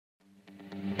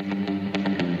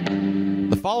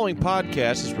The following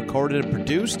podcast is recorded and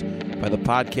produced by the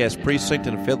Podcast Precinct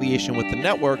in affiliation with the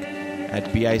network at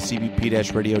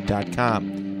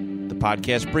bicbp-radio.com. The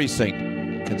Podcast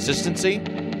Precinct. Consistency,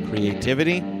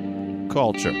 creativity,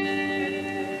 culture.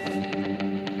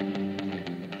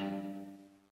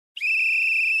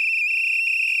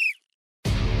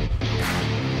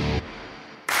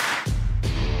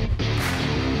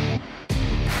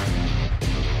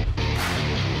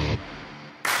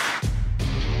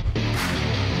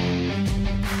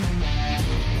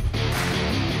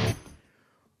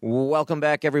 Welcome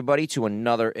back, everybody, to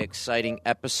another exciting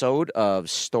episode of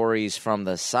Stories from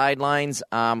the Sidelines.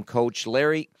 I'm Coach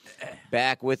Larry.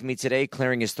 Back with me today,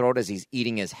 clearing his throat as he's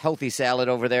eating his healthy salad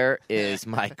over there, is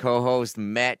my co-host,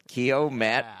 Matt Keogh.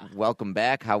 Matt, welcome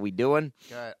back. How we doing?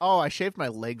 Good. Oh, I shaved my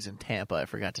legs in Tampa. I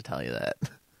forgot to tell you that.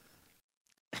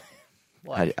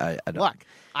 I don't. Look,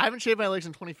 I haven't shaved my legs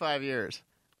in 25 years.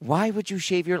 Why would you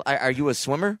shave your... Are you a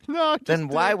swimmer? No. Then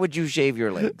why would you shave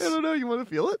your legs? I don't know. You want to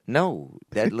feel it? No.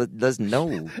 That doesn't...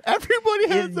 No. Everybody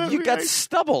has that You got reaction.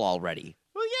 stubble already.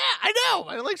 Well, yeah, I know.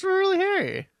 My legs were really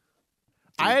hairy.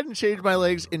 I hadn't shaved my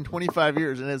legs in 25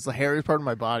 years, and it's the hairiest part of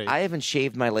my body. I haven't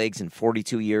shaved my legs in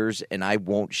 42 years, and I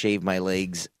won't shave my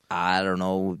legs, I don't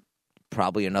know,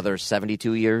 probably another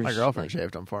 72 years. My girlfriend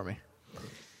shaved them for me.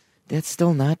 That's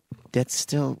still not... That's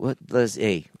still... What?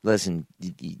 Hey, listen,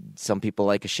 some people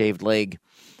like a shaved leg.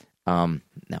 No.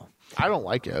 I don't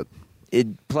like it.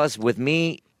 Plus, with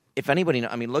me, if anybody...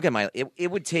 I mean, look at my...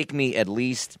 It would take me at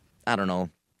least, I don't know,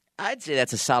 I'd say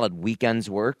that's a solid weekend's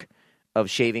work of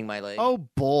shaving my leg. Oh,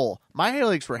 bull. My hair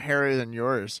legs were hairier than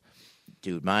yours.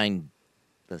 Dude, mine...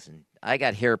 Listen, I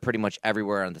got hair pretty much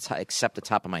everywhere on the top, except the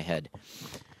top of my head.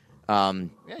 Yeah,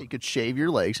 you could shave your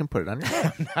legs and put it on your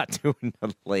head. I'm not doing a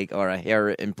leg or a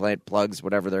hair implant plugs,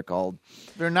 whatever they're called.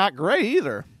 They're not gray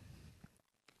either.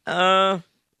 No.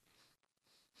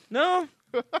 No,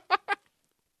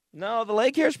 the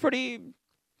leg hair is pretty...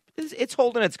 It's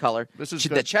holding its color. This is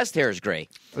The good. chest hair is gray.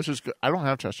 This is good. I don't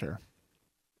have chest hair.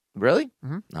 Really?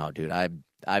 Mm-hmm. No, dude,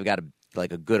 I've got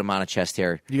a good amount of chest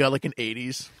hair. You got like an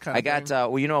 80s kind I of got,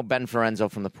 thing? well, you know Ben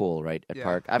Forenzo from the pool, right, at Yeah.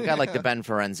 Park? I've got like the Ben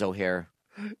Forenzo hair.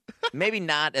 Maybe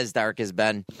not as dark as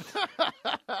Ben.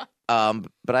 But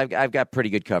I've got pretty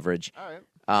good coverage. All right.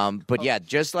 But yeah,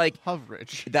 just like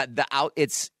Coverage.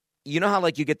 it's, you know how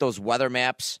like you get those weather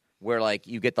maps where like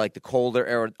you get like the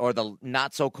colder or the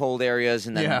not so cold areas,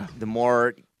 and then Yeah. the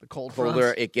more The cold colder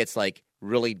fronts. it gets like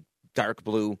really dark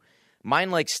blue.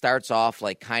 Mine like starts off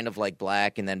like kind of like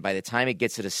black, and then by the time it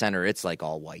gets to the center, it's like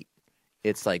all white.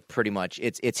 It's like pretty much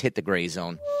it's hit the gray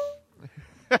zone.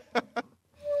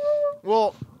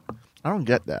 Well, I don't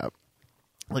get that.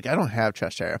 Like, I don't have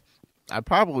chest hair. I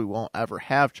probably won't ever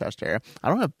have chest hair. I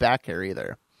don't have back hair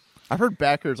either. I've heard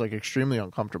back hair is like extremely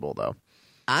uncomfortable though.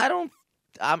 I don't.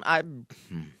 My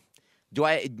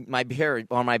hair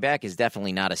on my back is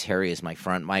definitely not as hairy as my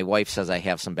front. My wife says I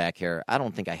have some back hair. I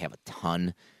don't think I have a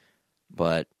ton,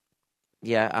 but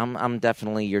yeah, I'm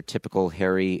definitely your typical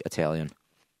hairy Italian.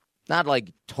 Not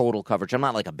like total coverage. I'm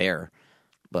not like a bear,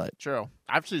 but True.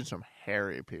 I've seen some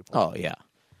hairy people. oh yeah.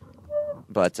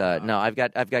 But no, I've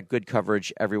got good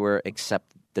coverage everywhere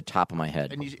except the top of my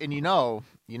head. And you know,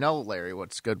 Larry,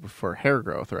 what's good for hair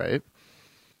growth, right?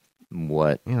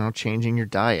 What? You know, changing your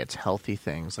diets, healthy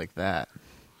things like that.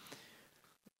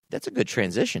 That's a good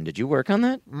transition. Did you work on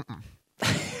that?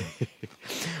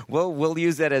 Well, we'll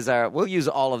use that as we'll use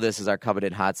all of this as our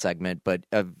coveted hot segment. But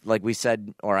like we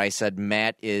said, or I said,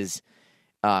 Matt is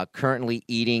currently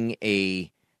eating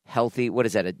a healthy. What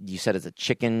is that? You said it's a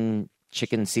chicken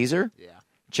Caesar. Yeah.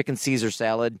 Chicken Caesar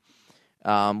salad.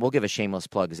 We'll give a shameless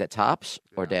plug. Is that Tops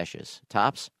or Dashes?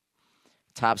 Tops.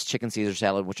 Tops chicken Caesar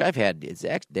salad, which I've had. It's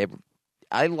actually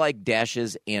I like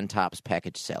Dashes and Tops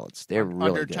packaged salads. They're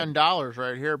really Under good. $10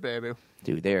 right here, baby.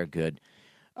 Dude, they are good.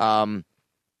 Have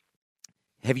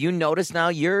you noticed now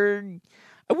I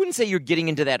wouldn't say you're getting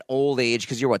into that old age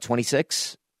because you're what,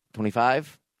 26,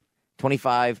 25,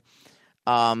 25.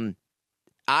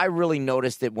 I really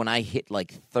noticed it when I hit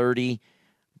like 30,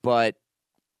 but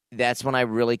that's when I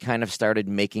really kind of started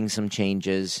making some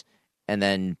changes, and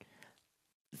then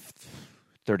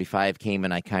 35 came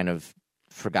and I kind of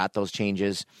forgot those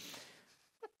changes.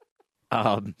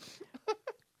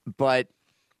 But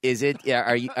is it?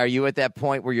 Are you at that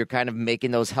point where you're kind of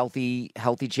making those healthy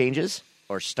changes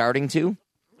or starting to?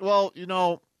 Well, you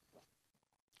know,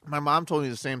 my mom told me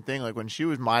the same thing. Like when she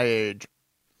was my age,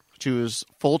 she was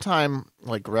full-time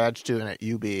like grad student at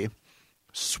UB,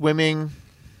 swimming,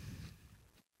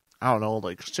 I don't know,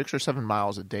 like 6 or 7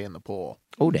 miles a day in the pool.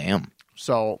 Oh, damn.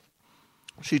 So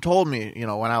she told me, you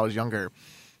know, when I was younger,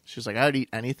 She was like, I'd eat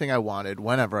anything I wanted,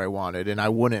 whenever I wanted, and I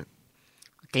wouldn't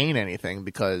gain anything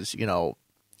because, you know,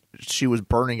 she was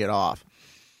burning it off.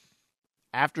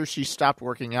 After she stopped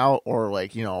working out or,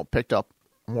 like, you know, picked up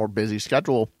a more busy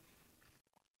schedule,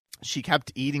 she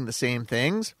kept eating the same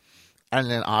things. And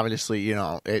then obviously, you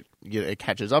know, it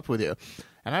catches up with you.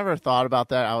 And I never thought about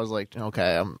that. I was like,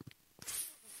 okay, I'm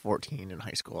 14 in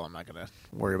high school. I'm not going to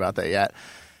worry about that yet.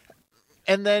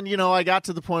 And then, you know, I got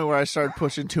to the point where I started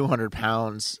pushing 200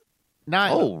 pounds.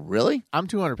 Oh, really? I'm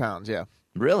 200 pounds, yeah.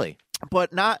 Really?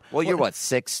 But not... Well, you're what,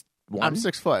 6'1"? I'm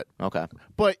 6 foot. Okay.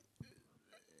 But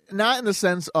not in the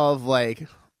sense of, like,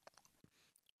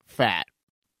 fat,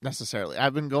 necessarily.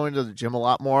 I've been going to the gym a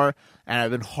lot more, and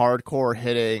I've been hardcore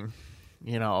hitting,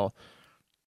 you know,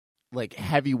 like,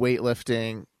 heavy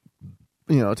weightlifting,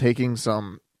 you know, taking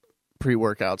some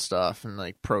pre-workout stuff and,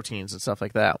 like, proteins and stuff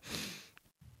like that.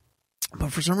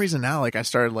 But for some reason now, like, I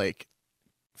started, like,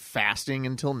 fasting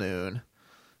until noon,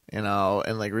 you know,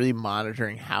 and, like, really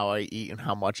monitoring how I eat and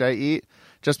how much I eat,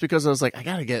 just because I was like, I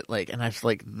gotta get, like, and I've,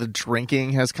 like, the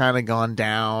drinking has kind of gone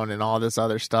down and all this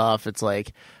other stuff. It's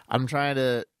like, I'm trying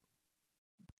to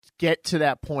get to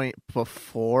that point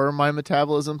before my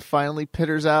metabolism finally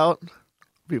pitters out,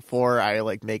 before I,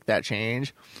 like, make that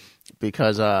change,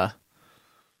 because,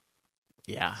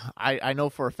 yeah, I know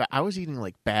for a fact, I was eating,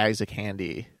 like, bags of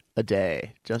candy a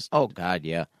day, just Oh, God,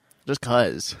 yeah. just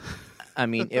cause. I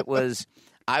mean,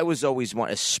 I was always one,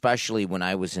 especially when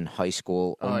I was in high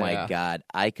school. Oh my yeah. God.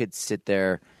 I could sit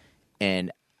there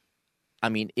and, I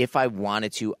mean, if I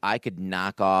wanted to, I could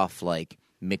knock off, like,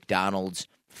 McDonald's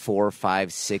 4,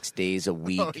 5, 6 days a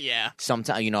week. Oh, yeah.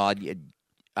 Sometimes, you know,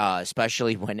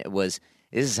 especially when it was,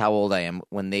 this is how old I am,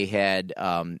 when they had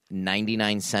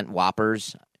 99-cent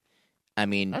Whoppers. I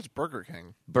mean, That's Burger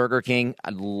King. Burger King,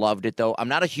 I loved it though. I'm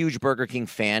not a huge Burger King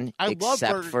fan. I love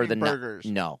except Burger for King the burgers.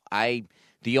 No,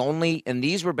 and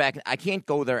these were back. I can't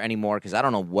go there anymore because I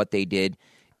don't know what they did.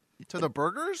 To the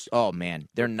burgers? Oh man,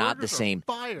 they're not the burgers are same.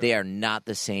 fire. They are not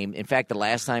the same. In fact, the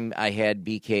last time I had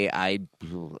BK, I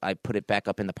put it back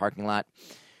up in the parking lot.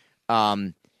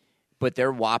 But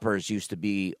their Whoppers used to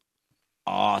be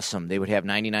awesome. They would have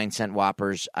 99-cent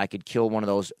Whoppers. I could kill one of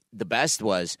those. The best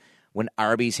was when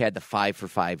Arby's had the 5 for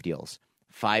 $5 deals.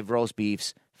 5 roast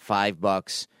beefs,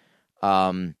 $5.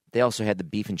 They also had the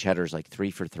beef and cheddars, like 3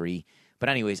 for $3. But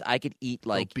anyways, I could eat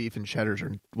like beef and cheddars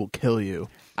will kill you.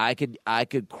 I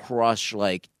could crush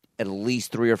like at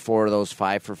least 3 or 4 of those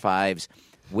 5 for $5s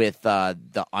with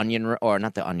the onion, or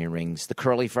not the onion rings, the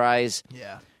curly fries.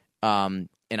 Yeah. And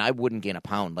I wouldn't gain a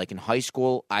pound. Like in high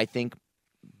school, I think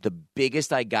the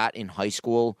biggest I got in high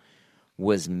school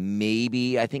was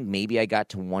maybe I got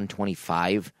to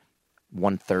 125,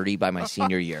 130 by my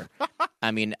senior year.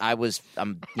 I mean, I'm 5'6",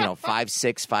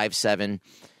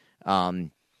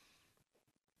 5'7".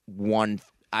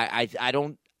 I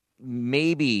don't,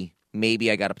 maybe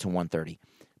I got up to 130,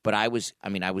 but I was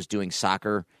doing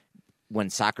soccer. When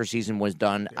soccer season was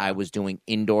done, yeah. I was doing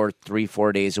indoor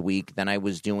 3-4 days a week. Then I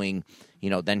was doing,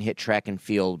 then hit track and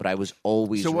field, but I was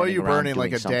always So what are you burning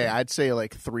like a something. day? I'd say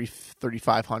like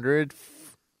 3,500.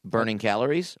 Burning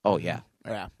calories? Oh, yeah.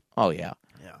 Yeah. Oh, yeah.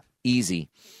 Yeah. Easy.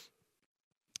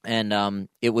 And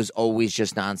it was always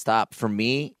just nonstop. For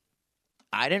me,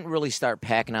 I didn't really start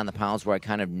packing on the pounds where I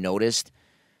kind of noticed.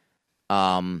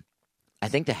 I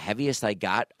think the heaviest I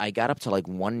got up to like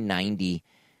 190.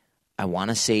 I want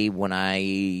to say when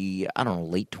I don't know,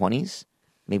 late 20s,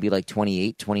 maybe like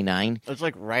 28, 29. It's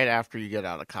like right after you get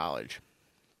out of college.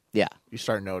 Yeah. You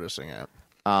start noticing it.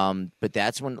 But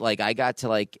that's when like I got to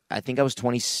like, I think I was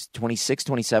 26,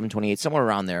 27, 28, somewhere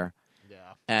around there.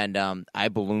 Yeah. And I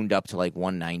ballooned up to like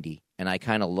 190. And I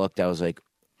kind of looked, I was like,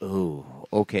 ooh,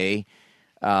 okay.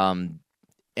 And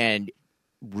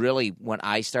really, when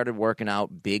I started working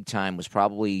out big time was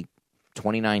probably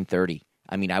 29, 30.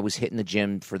 I mean, I was hitting the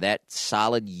gym for that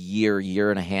solid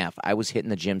year and a half. I was hitting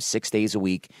the gym 6 days a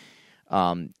week.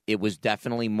 It was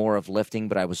definitely more of lifting,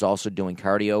 but I was also doing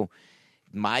cardio.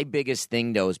 My biggest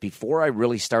thing, though, is before I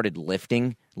really started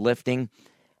lifting,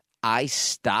 I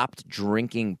stopped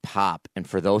drinking pop. And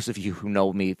for those of you who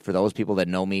know me, for those people that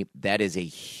know me, that is a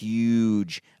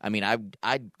huge – I mean,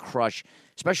 I'd crush,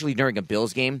 especially during a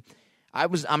Bills game.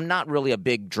 I'm not really a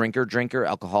big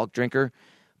alcoholic drinker.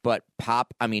 But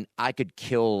pop, I mean, I could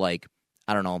kill like,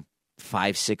 I don't know,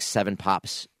 5, 6, 7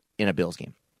 pops in a Bills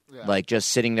game. Yeah. Like just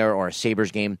sitting there, or a Sabres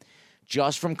game.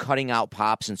 Just from cutting out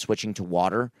pops and switching to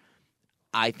water,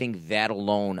 I think that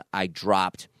alone, I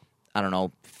dropped, I don't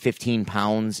know, 15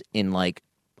 pounds in like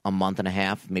a month and a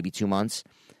half, maybe 2 months.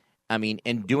 I mean,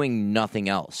 and doing nothing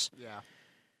else. Yeah.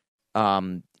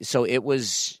 So it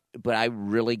was but I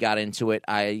really got into it.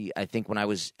 I think when I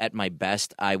was at my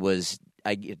best, I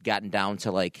had gotten down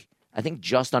to like, I think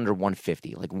just under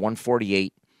 150, like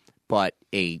 148, but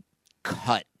a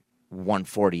cut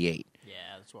 148. Yeah,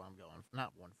 that's where I'm going.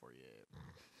 Not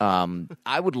 148.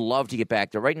 I would love to get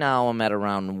back there. Right now, I'm at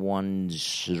around I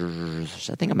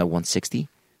think I'm at 160,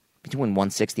 between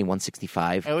 160 and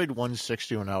 165. I weighed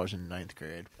 160 when I was in 9th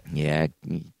grade. Yeah,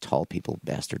 you tall people,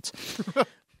 bastards.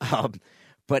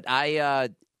 But I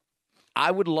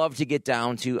would love to get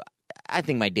down to, I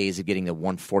think my days of getting to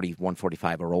 140,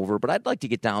 145 are over, but I'd like to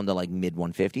get down to like mid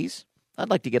 150s. I'd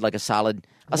like to get like a solid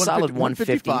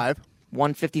 150.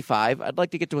 155. I'd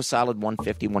like to get to a solid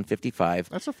 150, 155.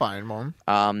 That's a fine one.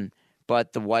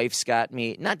 But the wife's got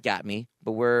me,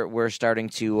 but we're starting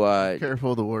to.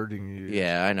 Careful the wording you use.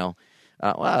 Yeah, I know.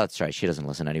 Well, that's right. She doesn't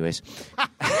listen anyways.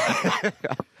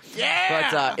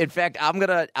 Yeah. But in fact, I'm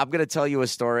gonna tell you a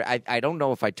story. I don't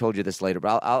know if I told you this later,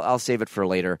 but I'll save it for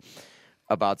later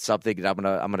about something that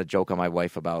I'm gonna joke on my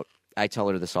wife about. I tell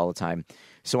her this all the time.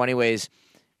 So, anyways,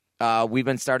 we've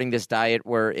been starting this diet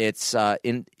where it's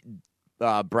in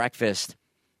breakfast.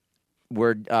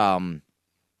 Where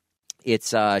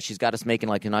she's got us making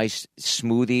like a nice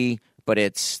smoothie, but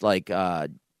it's like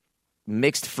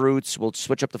mixed fruits. We'll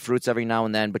switch up the fruits every now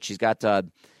and then, but she's got a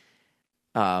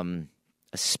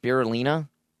spirulina.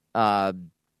 I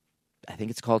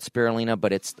think it's called spirulina,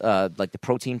 but it's like the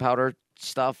protein powder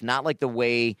stuff, not like the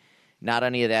whey, not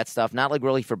any of that stuff, not like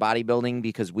really for bodybuilding,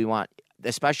 because we want,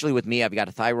 especially with me, I've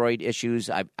got thyroid issues.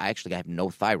 I actually have no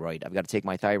thyroid. I've got to take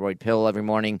my thyroid pill every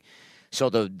morning. So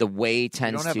the whey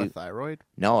tends to... You don't have a thyroid?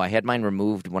 No, I had mine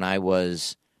removed when I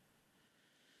was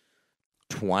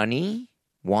 21.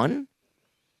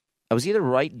 I was either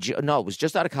right... No, it was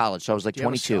just out of college, so I was like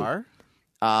 22. You have a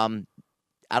scar?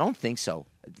 I don't think so.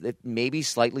 Maybe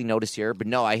slightly noticed here, but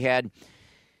no, I had...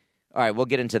 All right, we'll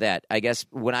get into that. I guess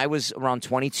when I was around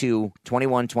 21,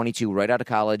 22, right out of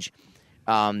college,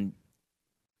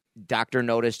 doctor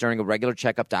noticed during a regular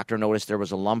checkup, there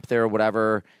was a lump there or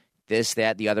whatever, this,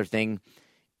 that, the other thing.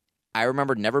 I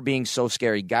remember never being so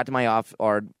scared. He got to my office,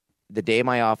 or the day of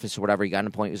my office or whatever, he got to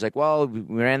the point, he was like, well, we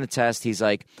ran the test. He's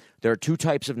like, there are two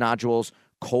types of nodules,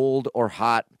 cold or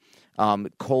hot.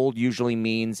 Cold usually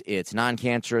means it's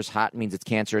non-cancerous. Hot means it's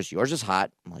cancerous. Yours is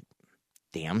hot. I'm like,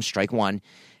 damn, strike one.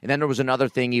 And then there was another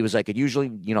thing. He was like, it usually,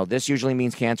 this usually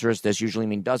means cancerous. This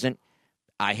usually doesn't.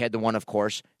 I had the one, of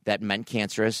course, that meant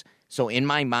cancerous. So in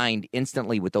my mind,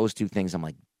 instantly with those two things, I'm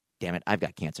like, damn it, I've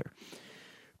got cancer.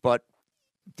 But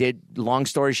long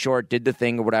story short, did the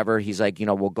thing or whatever. He's like,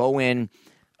 we'll go in,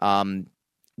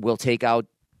 we'll take out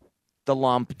the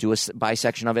lump, do a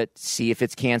bisection of it, see if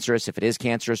it's cancerous. If it is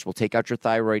cancerous, we'll take out your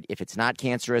thyroid. If it's not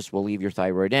cancerous, we'll leave your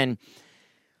thyroid in.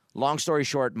 Long story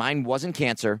short, mine wasn't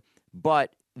cancer,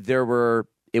 but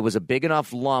it was a big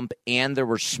enough lump, and there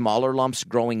were smaller lumps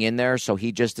growing in there, so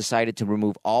he just decided to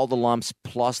remove all the lumps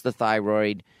plus the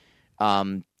thyroid,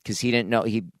 because he didn't know.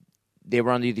 They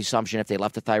were under the assumption if they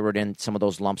left the thyroid in, some of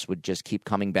those lumps would just keep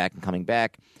coming back and coming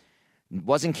back. It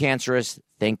wasn't cancerous,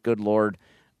 thank good Lord,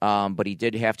 but he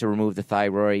did have to remove the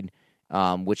thyroid,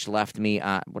 which left me,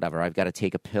 whatever, I've got to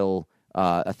take a pill,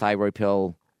 a thyroid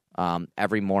pill,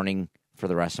 every morning for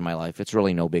the rest of my life. It's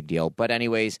really no big deal. But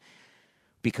anyways,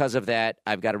 because of that,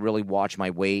 I've got to really watch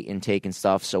my whey intake and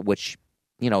stuff. So, which,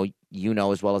 you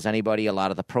know as well as anybody, a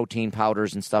lot of the protein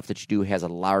powders and stuff that you do has a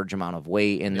large amount of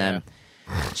whey in them.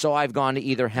 So I've gone to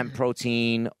either hemp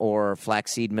protein or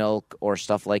flaxseed milk or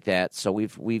stuff like that. So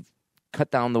we've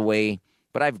cut down the whey,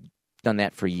 but I've done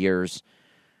that for years.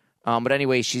 But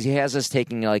anyway, she has us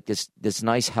taking like this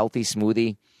nice healthy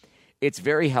smoothie. It's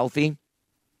very healthy.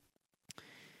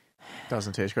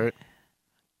 Doesn't taste great.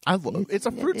 It's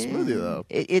a fruit smoothie, though.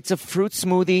 It's a fruit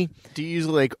smoothie. Do you use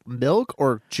like milk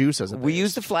or juice as a base? We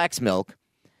use the flax milk.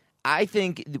 I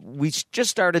think we just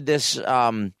started this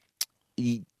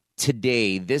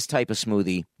today, this type of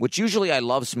smoothie, which usually I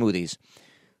love smoothies.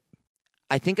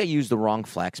 I think I used the wrong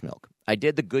flax milk. I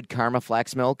did the Good Karma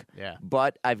flax milk,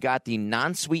 but I've got the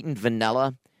non-sweetened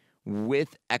vanilla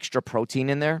with extra protein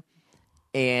in there.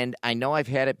 And I know I've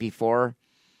had it before.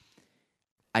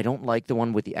 I don't like the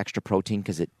one with the extra protein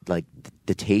because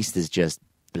the taste is just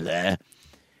bleh.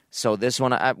 So this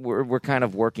one, we're kind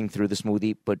of working through the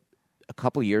smoothie. But a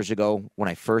couple years ago, when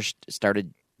I first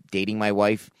started dating my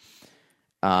wife,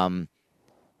 we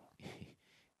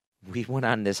went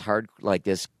on this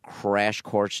this crash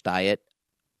course diet.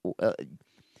 Let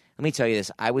me tell you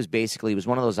this: it was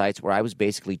one of those diets where I was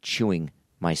basically chewing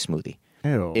my smoothie.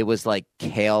 Ew. It was like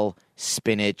kale,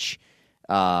 spinach.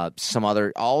 Some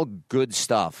other, all good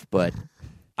stuff, but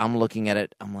I'm looking at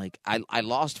it. I'm like, I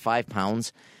lost 5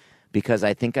 pounds, because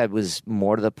I think I was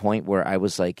more to the point where I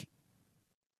was like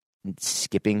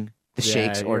skipping the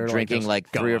shakes or drinking like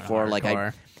 3 or 4. Like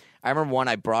I remember one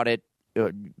I brought it.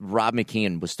 Rob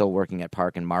McKeon was still working at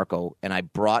Park and Marco, and I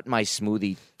brought my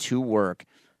smoothie to work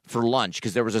for lunch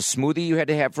because there was a smoothie you had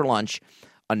to have for lunch,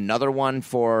 another one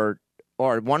for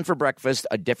breakfast,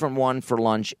 a different one for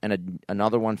lunch, and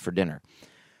another one for dinner.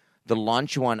 The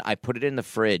lunch one, I put it in the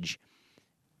fridge,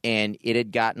 and it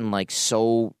had gotten like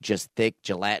so just thick,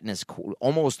 gelatinous,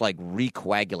 almost like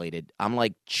recoagulated. I'm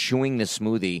like chewing the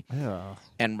smoothie,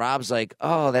 and Rob's like,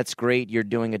 "Oh, that's great. You're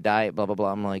doing a diet, blah, blah,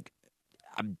 blah." I'm like,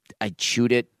 I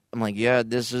chewed it. I'm like, yeah,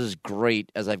 this is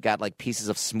great, as I've got like pieces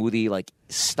of smoothie like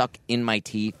stuck in my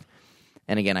teeth.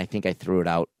 And again, I think I threw it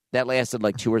out. That lasted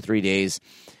like 2 or 3 days.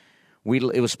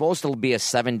 It was supposed to be a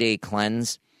 7-day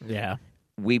cleanse. Yeah.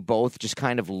 We both just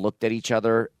kind of looked at each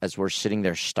other as we're sitting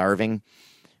there starving.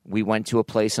 We went to a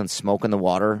place on Smoke in the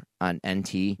Water on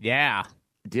NT. Yeah.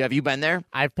 Have you been there?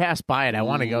 I've passed by it. I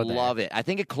want to go there. Love it. I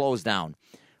think it closed down,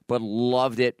 but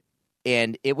loved it.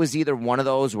 And it was either one of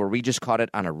those where we just caught it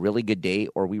on a really good day,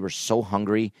 or we were so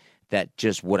hungry that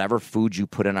just whatever food you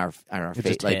put in our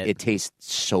face, like it tastes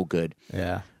so good.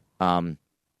 Yeah. But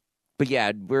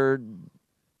yeah,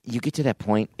 you get to that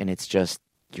point and it's just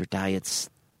your diet's.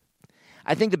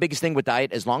 I think the biggest thing with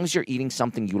diet, as long as you're eating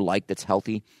something you like that's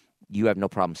healthy, you have no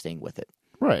problem staying with it.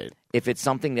 Right. If it's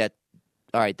something that,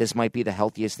 all right, this might be the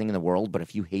healthiest thing in the world, but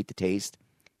if you hate the taste,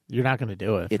 you're not going to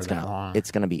do it. It's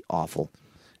gonna be awful.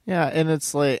 Yeah, and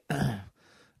it's like,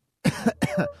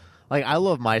 like I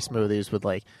love my smoothies with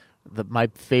like my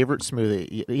favorite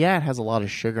smoothie. Yeah, it has a lot of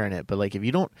sugar in it, but like if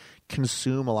you don't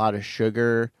consume a lot of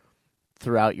sugar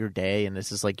throughout your day, and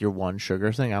this is like your one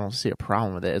sugar thing, I don't see a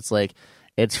problem with it. It's like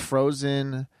it's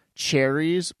frozen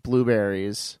cherries,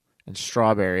 blueberries, and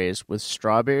strawberries with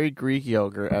strawberry Greek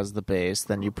yogurt as the base.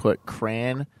 Then you put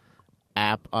cran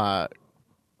apple.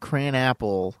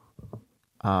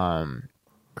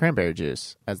 Cranberry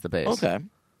juice as the base. Okay.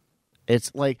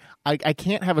 It's like I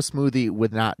can't have a smoothie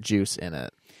with not juice in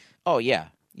it. Oh, yeah.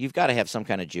 You've got to have some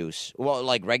kind of juice. Well,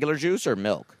 like regular juice or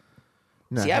milk?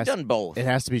 No, See, I've done both. It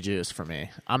has to be juice for me.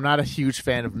 I'm not a huge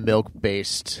fan of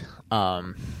milk-based,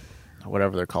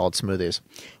 whatever they're called, smoothies.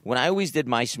 When I always did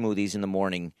my smoothies in the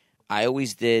morning, I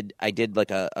did like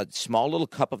a small little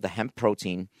cup of the hemp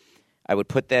protein. I would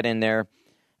put that in there.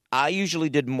 I usually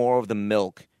did more of the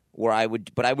milk. I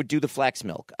would do the flax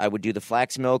milk. I would do the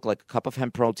flax milk, like a cup of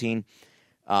hemp protein.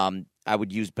 I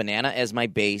would use banana as my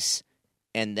base,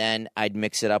 and then I'd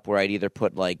mix it up where I'd either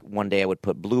put like one day I would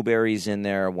put blueberries in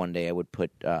there, one day I would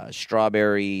put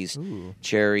strawberries,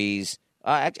 cherries.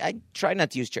 I tried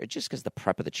not to use cherry just because the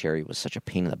prep of the cherry was such a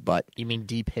pain in the butt. You mean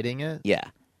deep hitting it? Yeah,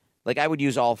 like I would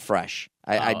use all fresh.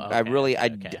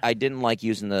 I didn't like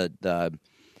using the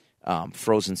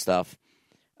frozen stuff.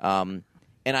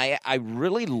 And I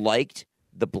really liked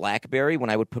the blackberry when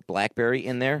I would put blackberry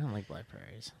in there. I don't like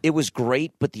blackberries. It was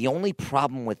great, but the only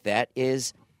problem with that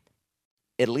is,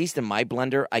 at least in my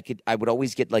blender, I would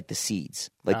always get like the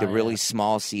seeds, like the really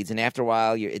small seeds, and after a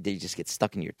while, they just get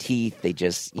stuck in your teeth. They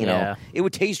just, it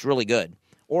would taste really good.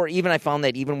 Or even I found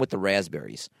that even with the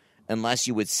raspberries, unless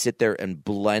you would sit there and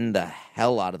blend the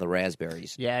hell out of the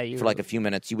raspberries, for like a few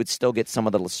minutes, you would still get some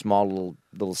of the small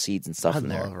little seeds and stuff in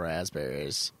there. I love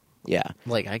raspberries. Yeah,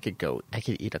 like I could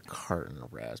eat a carton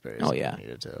of raspberries. Oh yeah, if I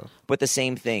needed to. But the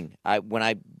same thing.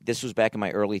 This was back in my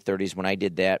early 30s when I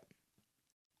did that.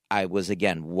 I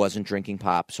wasn't drinking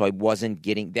pop, so I wasn't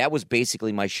getting. That was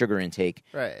basically my sugar intake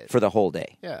for the whole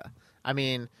day. Yeah, I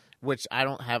mean, which I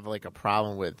don't have like a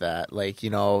problem with that. Like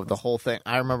the whole thing.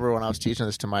 I remember when I was teaching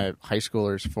this to my high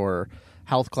schoolers for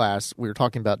health class, we were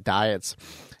talking about diets,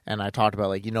 and I talked about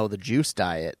like the juice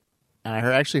diet, and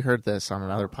I actually heard this on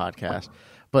another podcast.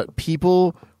 But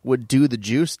people would do the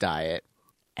juice diet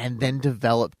and then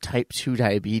develop type 2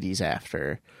 diabetes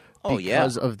after.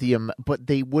 Because of but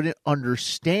they wouldn't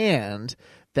understand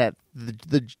that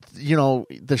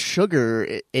the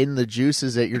sugar in the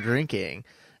juices that you're drinking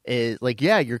is like,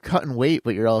 yeah, you're cutting weight,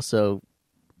 but you're also,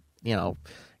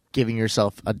 giving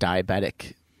yourself a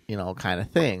diabetic, kind of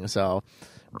thing. So,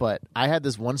 but I had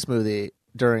this one smoothie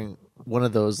during one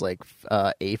of those like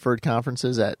AFERD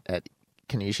conferences at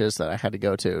Canisius that I had to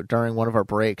go to during one of our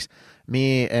breaks.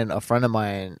 Me and a friend of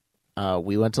mine,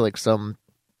 we went to like some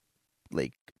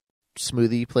like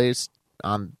smoothie place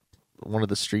on one of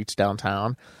the streets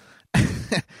downtown,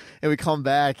 and we come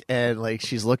back and like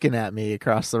she's looking at me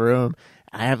across the room.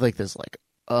 I have like this like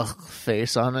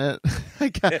face on it.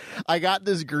 I got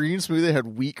this green smoothie that had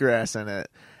wheatgrass in it,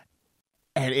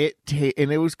 and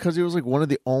it was because it was like one of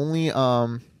the only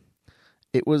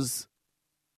it was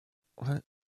what.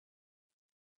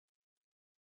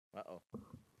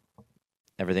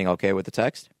 Everything okay with the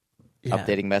text? Yeah.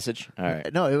 Updating message? All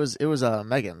right. No, it was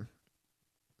Megan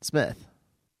Smith.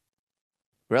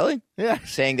 Really? Yeah.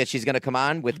 Saying that she's going to come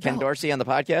on with Ken No. Dorsey on the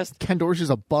podcast? Ken Dorsey's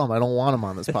a bum. I don't want him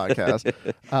on this podcast.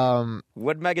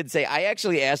 What did Megan say? I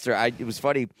actually asked her. It was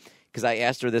funny because I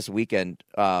asked her this weekend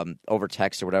over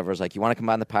text or whatever. I was like, you want to come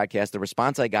on the podcast? The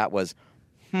response I got was,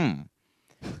 And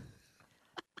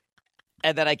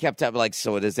then I kept up like,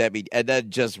 so does that mean? And then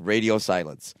just radio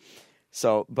silence.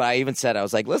 So, but I even said, I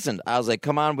was like, listen, I was like,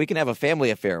 come on, we can have a family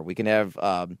affair. We can have,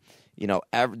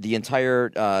 the entire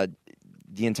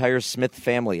Smith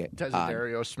family.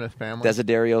 Desiderio Smith family.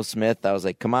 Desiderio Smith. I was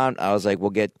like, come on. I was like, we'll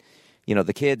get,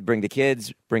 the kid, bring the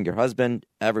kids, bring your husband,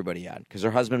 everybody on. Because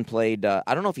her husband played, I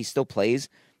don't know if he still plays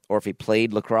or if he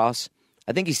played lacrosse.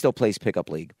 I think he still plays pickup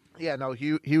league. Yeah, no,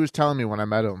 he was telling me when I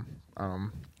met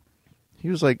him. He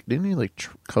was like, didn't he like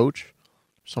coach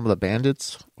some of the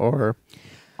Bandits or?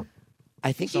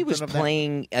 I think he was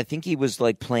playing. I think he was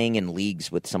like playing in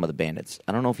leagues with some of the Bandits.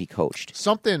 I don't know if he coached.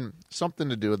 Something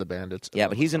to do with the Bandits. Yeah,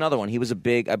 but he's another one. He was a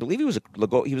big. I believe he was a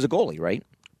goalie, right?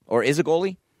 Or is a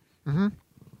goalie? Mm-hmm.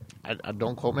 I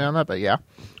don't quote me on that, but yeah.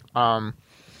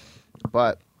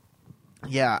 But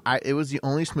yeah, it was the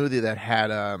only smoothie that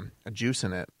had a juice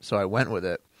in it, so I went with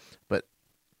it. But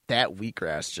that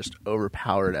wheatgrass just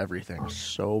overpowered everything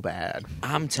so bad.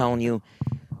 I'm telling you.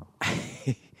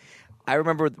 I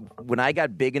remember when I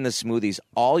got big in the smoothies,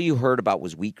 all you heard about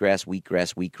was wheatgrass,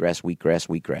 wheatgrass, wheatgrass, wheatgrass,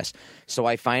 wheatgrass. So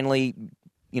I finally,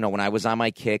 when I was on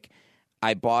my kick,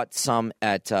 I bought some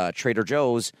at Trader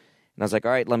Joe's, and I was like,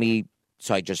 all right,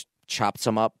 so I just chopped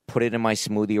some up, put it in my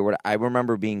smoothie or whatever. I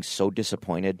remember being so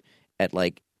disappointed at,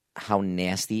 like, how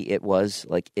nasty it was.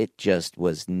 Like, it just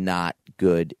was not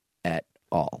good at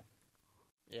all.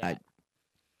 Yeah. I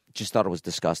just thought it was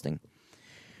disgusting.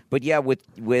 But yeah,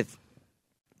 with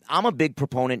I'm a big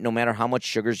proponent, no matter how much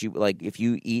sugars you like, if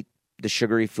you eat the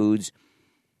sugary foods,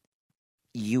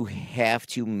 you have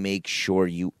to make sure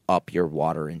you up your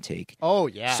water intake. Oh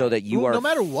yeah. So that you are, no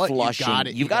matter what, flushing.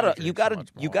 You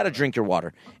gotta drink your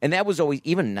water. And that was always,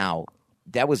 even now,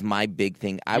 that was my big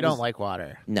thing. I don't like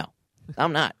water. No.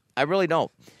 I'm not. I really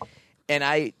don't.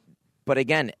 But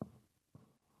again,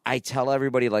 I tell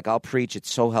everybody, like, I'll preach, it's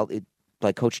so healthy.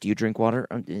 Like, Coach, do you drink water?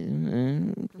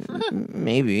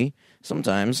 Maybe.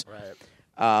 Sometimes.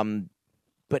 Right.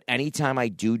 But anytime I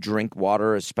do drink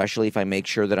water, especially if I make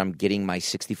sure that I'm getting my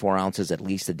 64 ounces at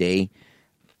least a day,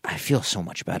 I feel so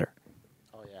much better.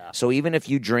 Oh, yeah. So even if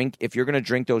you're going to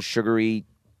drink those sugary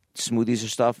smoothies or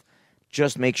stuff,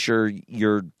 just make sure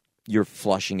you're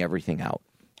flushing everything out.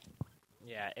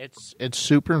 Yeah, it's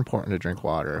super important to drink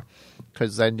water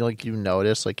because then, like, you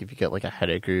notice, like, if you get, like, a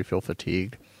headache or you feel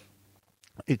fatigued,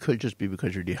 it could just be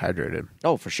because you're dehydrated.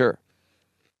 Oh, for sure.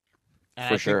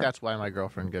 And I think that's why my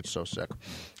girlfriend gets so sick.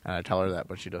 And I tell her that,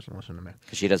 but she doesn't listen to me.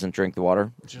 Because she doesn't drink the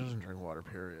water? She doesn't drink water,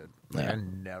 period. Yeah. I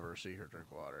never see her drink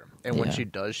water. And when she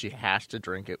does, she has to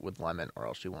drink it with lemon or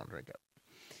else she won't drink it.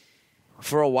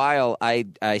 For a while,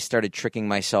 I started tricking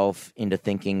myself into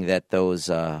thinking that those,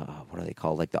 what are they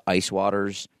called, like the ice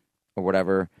waters or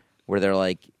whatever, where they're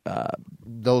like...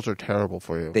 those are terrible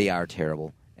for you. They are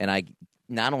terrible. And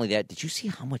not only that, did you see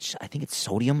how much, I think it's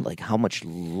sodium, like how much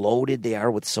loaded they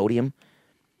are with sodium?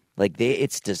 Like,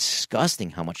 it's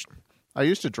disgusting how much... I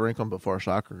used to drink them before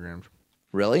soccer games.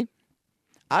 Really?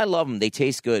 I love them. They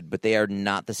taste good, but they are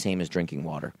not the same as drinking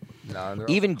water. No,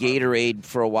 even Gatorade,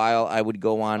 for a while, I would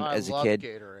go on I as a love kid.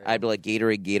 Gatorade. I'd be like,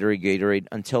 Gatorade,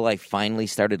 until I finally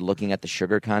started looking at the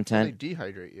sugar content. They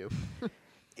dehydrate you.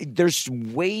 There's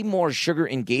way more sugar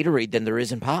in Gatorade than there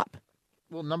is in pop.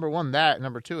 Well, number one, that.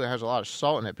 Number two, it has a lot of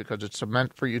salt in it because it's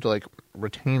meant for you to, like,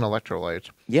 retain electrolytes.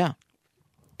 Yeah.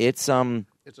 It's a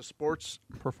sports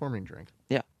performing drink.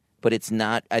 Yeah. But it's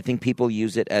not, I think people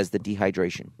use it as the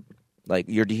dehydration. Like,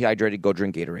 you're dehydrated, go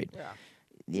drink Gatorade.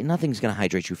 Yeah. Nothing's going to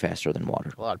hydrate you faster than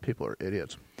water. A lot of people are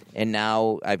idiots. And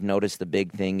now I've noticed the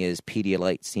big thing is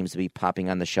Pedialyte seems to be popping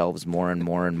on the shelves more and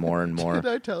more and more and more. Did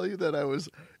I tell you that I was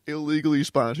illegally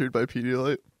sponsored by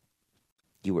Pedialyte?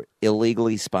 You were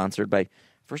illegally sponsored by...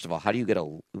 First of all, how do you get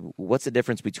what's the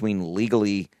difference between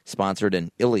legally sponsored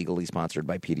and illegally sponsored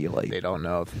by Pedialyte? They don't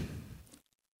know.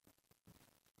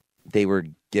 They were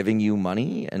giving you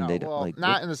money and they don't like...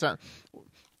 Not in the sense...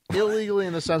 Illegally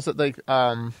in the sense that, like...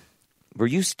 Were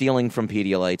you stealing from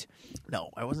Pedialyte? No,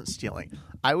 I wasn't stealing.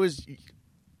 I was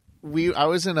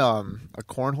in a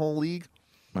cornhole league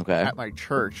at my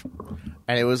church,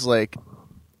 and it was like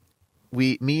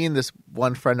me and this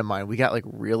one friend of mine, we got like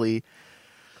really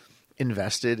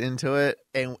invested into it,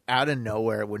 and out of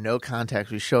nowhere, with no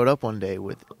context, we showed up one day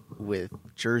with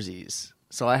jerseys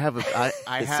So I have a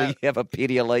So you have a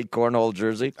Pedialyte cornhole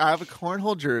jersey? I have a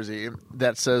cornhole jersey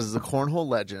that says the Cornhole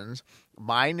Legends.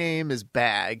 My name is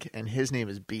Bag and his name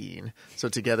is Bean. So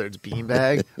together it's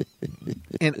Beanbag.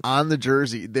 And on the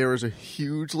jersey there is a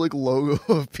huge logo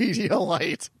of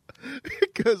Pedialyte.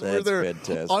 Because we're their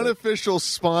fantastic. unofficial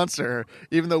sponsor,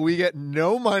 even though we get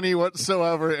no money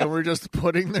whatsoever, and we're just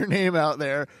putting their name out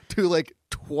there to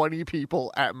 20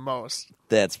 people at most.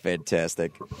 That's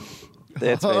fantastic.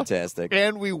 That's fantastic.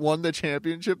 And we won the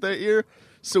championship that year,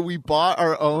 so we bought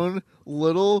our own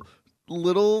little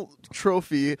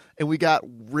trophy, and we got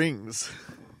rings.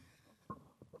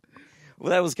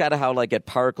 Well, that was kind of how, at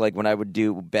Park, when I would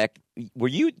do back. Were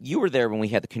you were there when we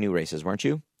had the canoe races, weren't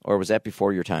you? Or was that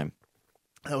before your time?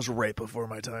 That was right before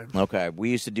my time. Okay, we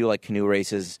used to do canoe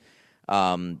races,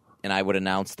 and I would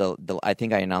announce I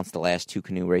think I announced the last 2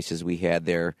 canoe races we had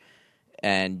there.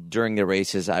 And during the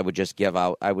races, I would just shout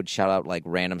out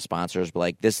random sponsors,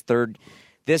 but this third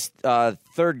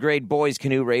grade boys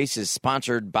canoe race is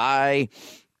sponsored by,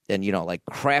 and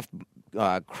Kraft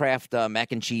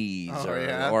mac and cheese,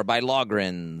 or by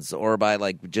Logrins, or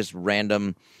by just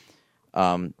random.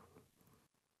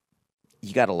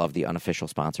 You got to love the unofficial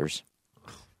sponsors.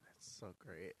 That's so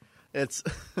great. It's,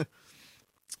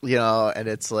 and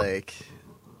it's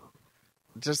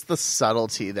just the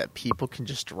subtlety that people can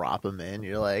just drop them in.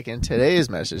 You're and today's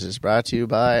message is brought to you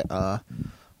by,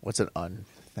 what's an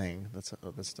thing?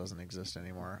 This doesn't exist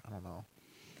anymore. I don't know.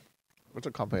 What's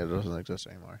a company that doesn't exist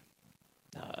anymore?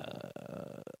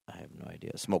 I have no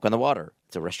idea. Smoke on the Water.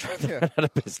 It's a restaurant that's out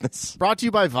of business. Brought to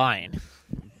you by Vine.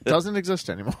 Doesn't exist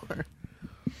anymore.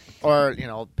 Or,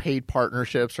 paid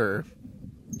partnerships or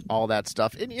all that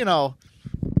stuff. And,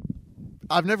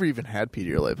 I've never even had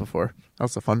Pedialyte before.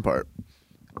 That's the fun part.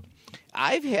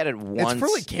 I've had it once. It's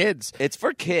for kids. It's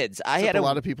for kids. I had a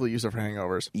lot of people use it for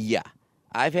hangovers. Yeah.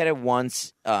 I've had it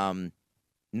once,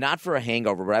 not for a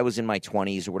hangover, but I was in my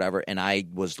 20s or whatever, and I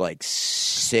was,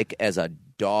 sick as a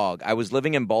dog. I was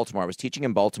living in Baltimore. I was teaching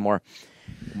in Baltimore.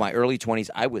 My early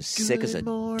 20s, I was sick as a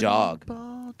dog.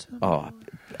 Baltimore. Oh,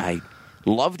 I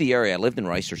loved the area. I lived in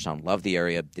Reisterstown. Loved the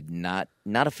area. Not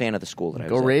a fan of the school that I was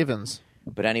Go at. Ravens.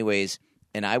 But anyways,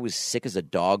 and I was sick as a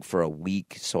dog for a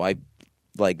week, so I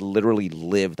literally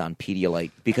lived on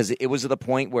Pedialyte because it was at the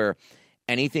point where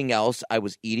anything else I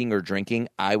was eating or drinking,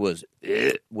 I was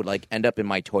would end up in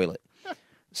my toilet.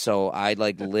 So I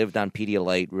lived on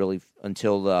Pedialyte really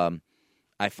until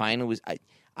I finally was.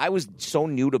 I was so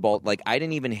new to Baltimore. I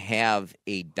didn't even have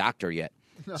a doctor yet.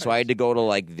 Nice. So I had to go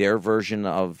to their version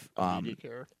of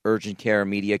urgent care,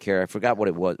 media care. I forgot what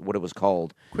it was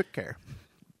called. Quick care.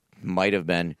 Might have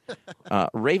been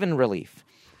Raven Relief.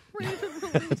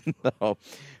 No,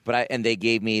 but and they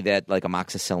gave me that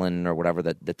amoxicillin or whatever,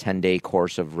 the 10-day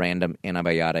course of random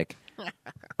antibiotic.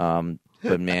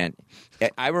 But man,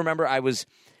 I remember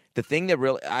the thing that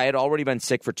really, I had already been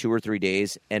sick for 2 or 3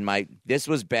 days, and this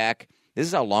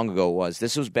is how long ago it was.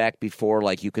 This was back before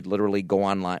you could literally go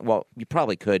online. Well, you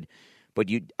probably could, but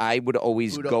I would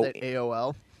always go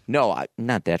AOL. No,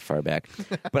 not that far back.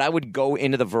 But I would go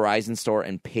into the Verizon store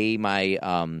and pay my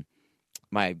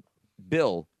my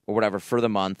bill or whatever for the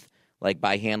month,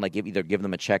 by hand, either give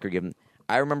them a check or give them.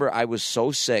 I remember I was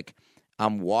so sick.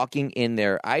 I'm walking in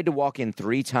there. I had to walk in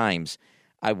 3 times.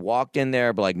 I walked in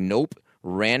there, but nope.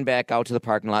 Ran back out to the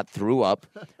parking lot, threw up,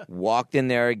 walked in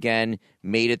there again,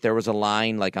 made it. There was a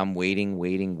line, I'm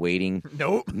waiting.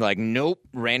 Nope. Nope.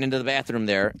 Ran into the bathroom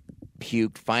there,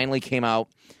 puked, finally came out.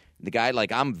 The guy,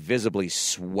 I'm visibly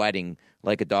sweating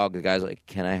like a dog. The guy's like,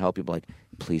 can I help you? But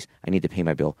please, I need to pay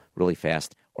my bill really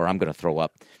fast or I'm going to throw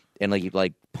up. And he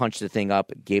punched the thing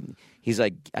up. He's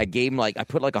like, I gave him I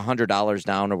put $100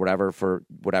 down or whatever for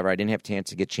whatever. I didn't have a chance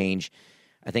to get change.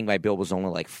 I think my bill was only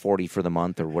 $40 for the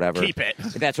month or whatever. Keep it.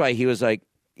 That's why he's like,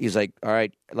 all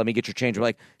right, let me get your change.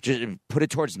 We're just put it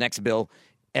towards next bill.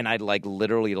 And I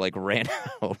literally ran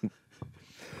out.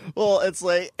 Well, it's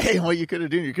hey, what you could have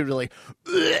done, you could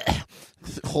have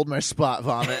hold my spot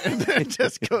vomit and then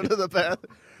just go to the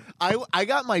bathroom. I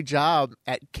got my job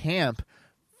at camp.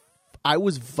 I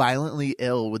was violently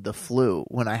ill with the flu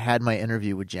when I had my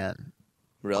interview with Jen.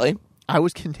 Really? I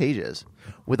was contagious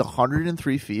with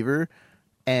 103 fever.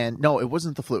 And no, it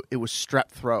wasn't the flu. It was strep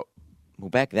throat. Well,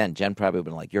 back then, Jen probably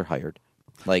would have been you're hired.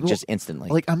 Just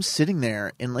instantly. I'm sitting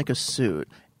there in a suit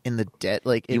in the dead.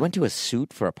 You went to a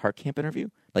suit for a park camp interview?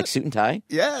 Suit and tie?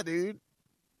 Yeah, dude.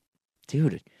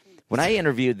 Dude, when I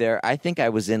interviewed there, I think I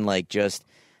was in just,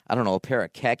 I don't know, a pair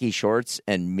of khaki shorts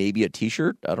and maybe a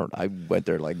T-shirt. I went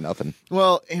there nothing.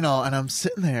 Well, and I'm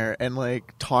sitting there and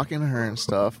talking to her and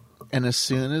stuff. And as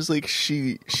soon as like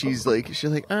she's like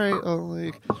all right, oh,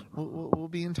 like we'll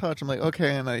be in touch. I'm like,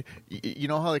 okay. And you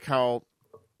know how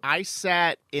I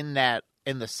sat in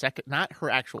the second, not her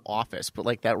actual office, but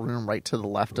like that room right to the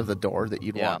left of the door that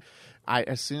you'd walk.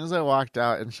 As soon as I walked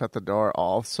out and shut the door,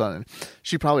 all of a sudden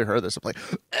she probably heard this. I'm like,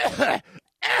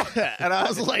 and I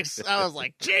was like,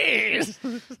 jeez.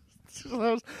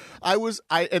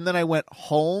 And then I went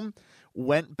home,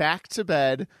 went back to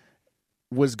bed,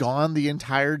 was gone the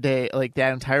entire day, like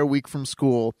that entire week from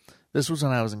school. This was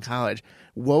when I was in college.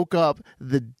 Woke up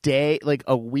the day, like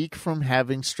a week from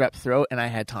having strep throat, and I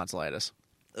had tonsillitis.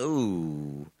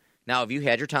 Ooh. Now, have you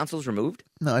had your tonsils removed?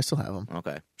 No, I still have them.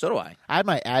 Okay. So do I. I had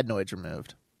my adenoids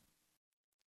removed.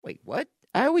 Wait, what?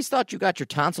 I always thought you got your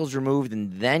tonsils removed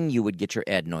and then you would get your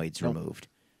adenoids removed.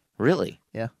 Really?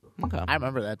 Yeah. Okay. I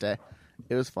remember that day.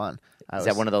 It was fun. Is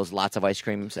that one of those lots of ice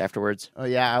creams afterwards? Oh,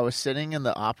 yeah. I was sitting in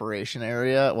the operation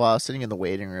area. Well, I was sitting in the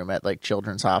waiting room at like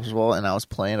Children's Hospital, and I was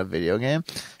playing a video game.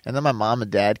 And then my mom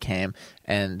and dad came,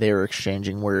 and they were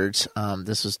exchanging words.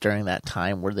 This was during that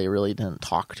time where they really didn't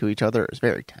talk to each other. It was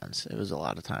very tense. It was a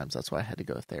lot of times. That's why I had to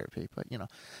go to therapy. But,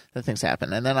 the things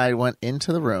happen. And then I went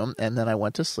into the room, and then I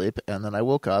went to sleep, and then I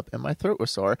woke up, and my throat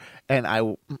was sore. And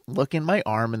I look in my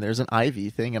arm, and there's an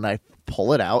IV thing, and I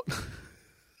pull it out.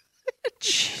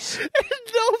 Jeez. And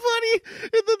nobody.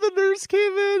 And then the nurse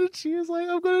came in and she was like,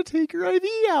 I'm going to take your IV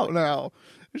out now.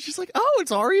 And she's like, oh,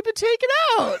 it's already been taken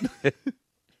out.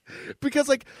 Because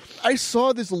like I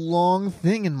saw this long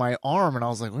thing in my arm and I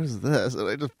was like, what is this? And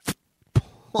I just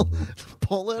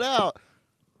pull it out.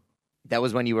 That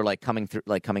was when you were like coming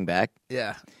back?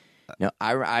 Yeah. No,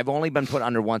 I've only been put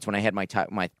under once when I had my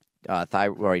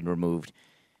thyroid removed.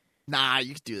 Nah,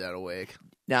 you could do that awake.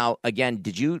 Now, again,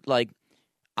 did you like...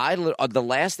 the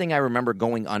last thing I remember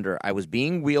going under, I was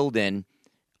being wheeled in.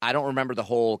 I don't remember the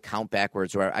whole count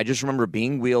backwards. I just remember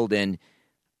being wheeled in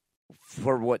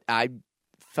for what I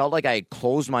felt like I had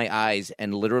closed my eyes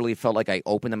and literally felt like I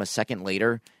opened them a second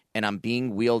later, and I'm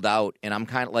being wheeled out, and I'm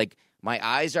kind of like, my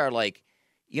eyes are like,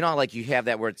 like you have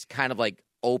that where it's kind of like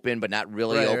open but not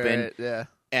really open. Right, yeah.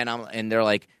 And they're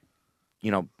like,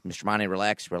 Mr. Monty,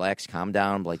 relax, calm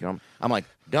down. Like, I'm like,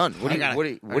 done. What do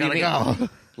you mean? Go.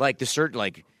 Like the certain,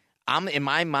 like I'm in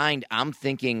my mind, I'm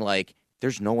thinking like,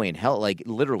 there's no way in hell. Like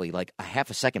literally, like a half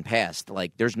a second passed.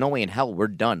 Like there's no way in hell we're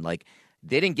done. Like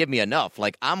they didn't give me enough.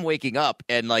 Like I'm waking up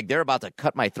and like they're about to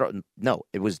cut my throat. No,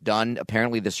 it was done.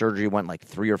 Apparently the surgery went like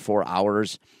 3 or 4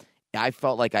 hours. I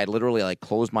felt like I literally like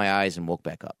closed my eyes and woke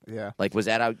back up. Yeah. Like was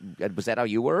that how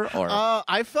you were? Or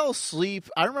I fell asleep.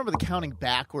 I remember the counting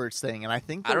backwards thing, and I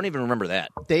think I don't even remember that.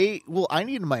 I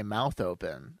needed my mouth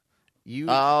open.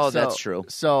 That's true.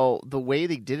 So the way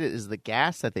they did it is the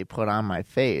gas that they put on my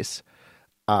face,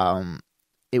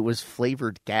 it was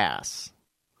flavored gas.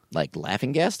 Like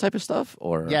laughing gas type of stuff?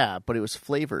 Or yeah, but it was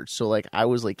flavored. So like I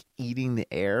was like eating the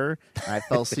air, and I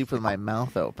fell asleep with my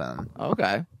mouth open.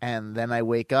 Okay. And then I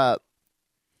wake up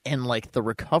in like the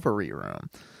recovery room.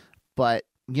 But,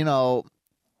 I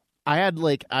had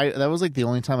like that was like the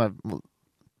only time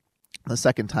the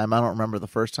second time, I don't remember the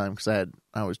first time because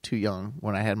I was too young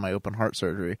when I had my open heart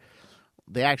surgery.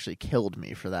 They actually killed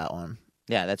me for that one.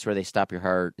 Yeah, that's where they stop your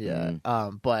heart. Yeah.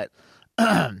 But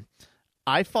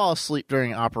I fall asleep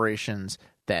during operations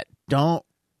that don't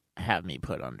have me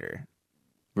put under.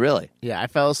 Really? Yeah, I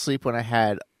fell asleep when I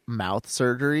had mouth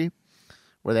surgery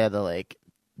where they had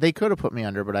they could have put me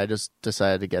under, but I just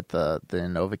decided to get the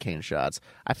Novocaine shots.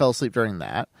 I fell asleep during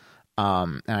that.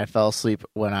 And I fell asleep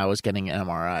when I was getting an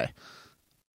MRI.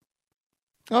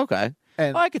 Okay.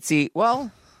 And I could see.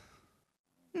 Well,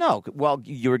 no. Well,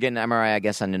 you were getting an MRI, I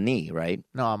guess, on the knee, right?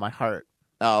 No, on my heart.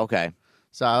 Oh, okay.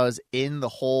 So I was in the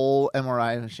whole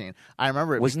MRI machine. I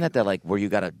remember it. Wasn't that like where you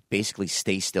got to basically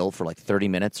stay still for like 30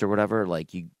 minutes or whatever?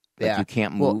 Like you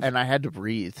can't move. Well, and I had to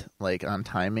breathe like on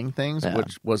timing things,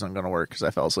 which wasn't going to work because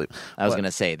I fell asleep. I was going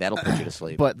to say that'll put you to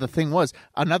sleep. But the thing was,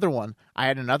 another one. I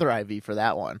had another IV for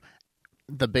that one.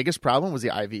 The biggest problem was the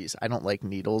IVs. I don't like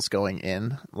needles going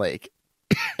in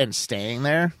and staying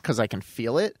there because I can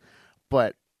feel it.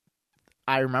 But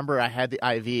I remember I had the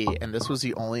IV, and this was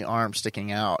the only arm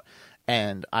sticking out,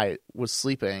 and I was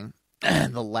sleeping.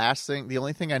 And the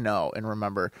only thing I know and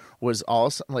remember was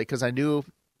also because I knew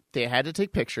they had to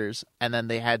take pictures, and then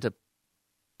they had to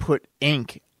put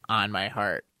ink on my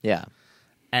heart. Yeah.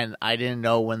 And I didn't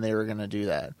know when they were going to do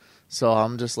that. So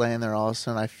I'm just laying there. All of a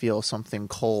sudden, I feel something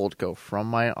cold go from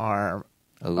my arm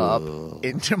up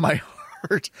into my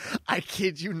heart. I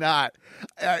kid you not.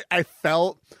 I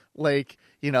felt like,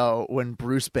 when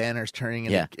Bruce Banner's turning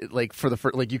in, like for the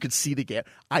first, like you could see the gap.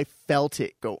 I felt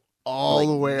it go all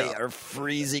the way They up. are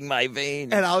freezing my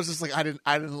veins. And I was just like, I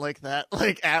didn't like that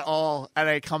like at all. And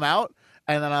I come out,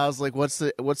 and then I was like, what's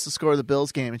the score of the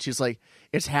Bills game? And she's like,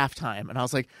 it's halftime. And I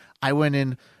was like, I went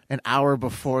in an hour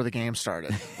before the game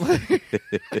started.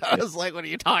 I was like, what are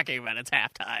you talking about? It's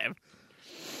halftime.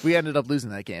 We ended up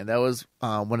losing that game. That was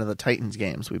one of the Titans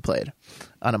games we played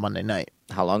on a Monday night.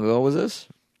 How long ago was this?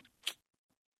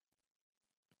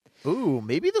 Ooh,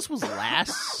 maybe this was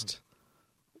last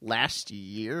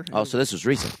year. Oh, so this was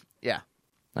recent. Yeah.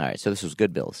 All right, so this was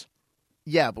good Bills.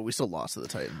 Yeah, but we still lost to the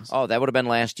Titans. Oh, that would have been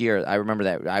last year. I remember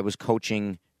that. I was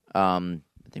coaching. I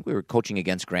think we were coaching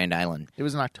against Grand Island. It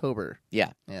was in October.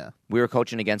 Yeah. Yeah. We were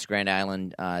coaching against Grand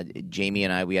Island. Jamie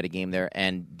and I, we had a game there,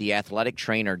 and the athletic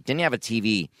trainer didn't have a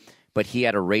TV, but he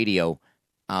had a radio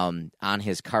on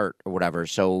his cart or whatever.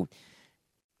 So,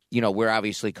 we're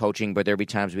obviously coaching, but there'd be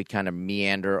times we'd kind of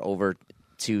meander over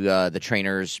to the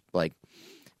trainers, like,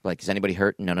 is anybody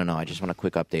hurt? No, I just want a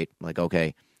quick update. Like,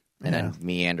 okay. And then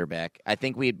meander back. I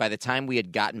think by the time we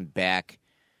had gotten back,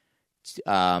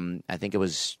 I think it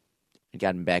was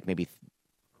gotten back maybe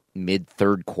mid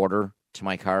third quarter to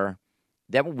my car.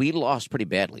 That we lost pretty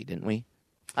badly, didn't we?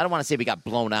 I don't want to say we got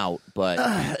blown out,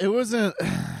 but It wasn't.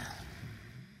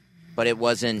 But it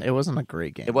wasn't. It wasn't a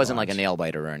great game. It wasn't like a nail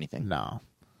biter or anything. No.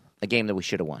 A game that we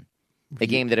should have won. A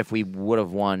game that if we would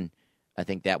have won, I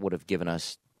think that would have given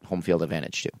us home field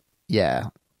advantage too. Yeah.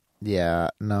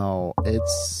 No, it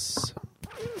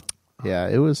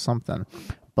was something.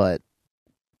 But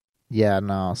yeah,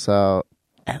 no. So,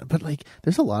 but like,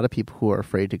 there's a lot of people who are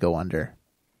afraid to go under,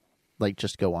 like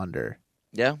just go under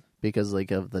Yeah. because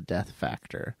like of the death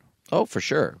factor. Oh, for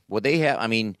sure. Well, they have. I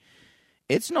mean,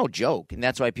 it's no joke, and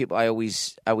that's why people. I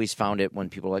always found it when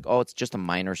people are like, "Oh, it's just a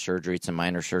minor surgery. It's a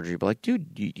minor surgery." But like, dude,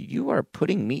 you are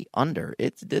putting me under.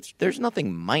 There's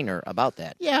nothing minor about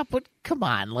that. Yeah, but come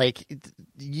on, like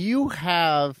you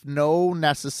have no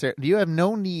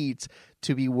needs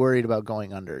to be worried about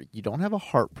going under. You don't have a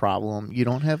heart problem. You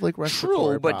don't have like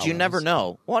respiratory True, but problems. you never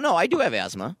know. Well, no, I do have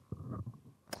asthma.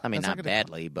 I mean, That's not not gonna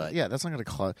badly, but Yeah, that's not going to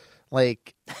cause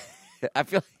like.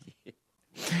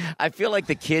 I feel like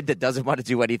the kid that doesn't want to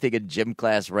do anything in gym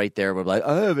class right there would be like,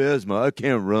 I have asthma, I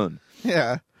can't run.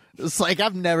 Yeah, it's like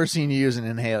I've never seen you use an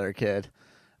inhaler, kid.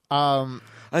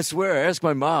 I swear, ask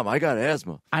my mom. I got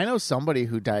asthma. I know somebody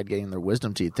who died getting their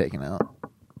wisdom teeth taken out.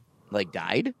 Like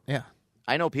died? Yeah.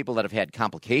 I know people that have had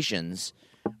complications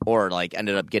or like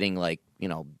ended up getting like,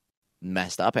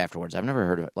 messed up afterwards. I've never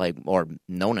heard of it, or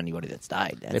known anybody that's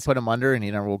died. They put him under and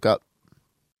he never woke up.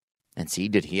 And see,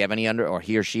 did he have any or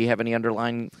he or she have any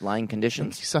underlying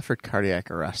conditions? He suffered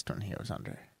cardiac arrest when he was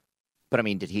under. But I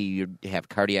mean, did he have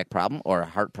cardiac problem or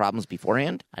heart problems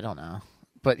beforehand? I don't know.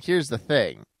 But here's the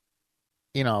thing.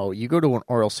 You go to an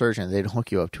oral surgeon, they'd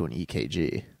hook you up to an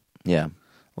EKG. Yeah.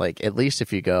 Like, at least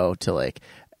if you go to, like,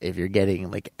 if you're getting,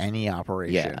 like, any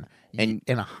operation And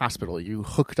in a hospital, you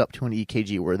hooked up to an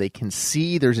EKG where they can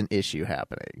see there's an issue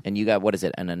happening. And you got, what is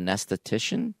it, an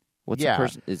anesthetician? What's Yeah. the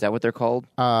person? Is that what they're called?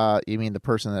 You mean the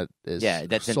person that is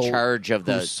that's in charge of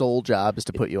whose sole job is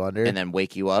to put you under? and then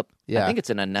wake you up? Yeah. I think it's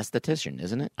an anesthetician,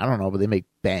 isn't it? I don't know, but they make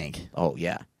bank. Oh,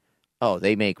 yeah. Oh,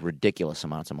 they make ridiculous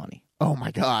amounts of money. Oh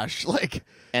my gosh! Like,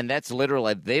 And that's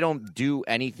literally, they don't do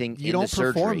anything you in don't the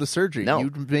surgery. perform the surgery. No. You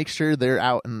make sure they're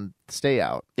out and stay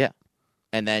out. Yeah.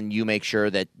 And then you make sure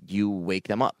that you wake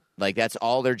them up. Like, that's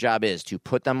all their job is, to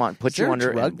put them on, put Is there you under.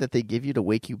 a drug and that they give you to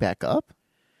wake you back up?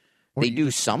 Or they you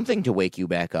do something to wake you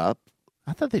back up.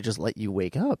 I thought they just let you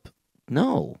wake up.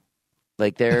 No.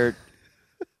 Like, they're.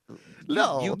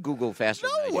 No. You Google faster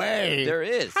than I No do. way. There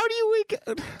is. How do you wake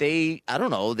up? I don't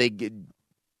know.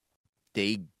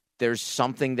 There's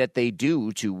something that they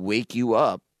do to wake you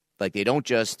up. Like, they don't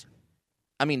just.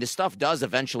 I mean, the stuff does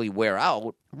eventually wear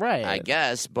out, Right. I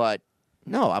guess, but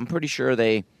no, I'm pretty sure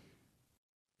they.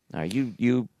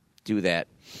 You do that.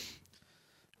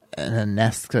 An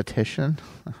anesthetician?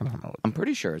 I don't know. I'm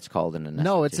pretty sure it's called an anesthetician.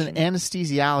 No, it's an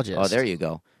anesthesiologist. Oh, there you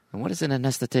go. And what is an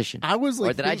anesthetician? I was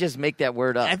like, or did I just make that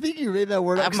word up? I think you made that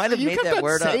word up. I might have You made kept that on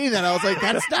word up. saying that. I was like,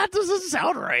 that doesn't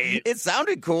sound right. It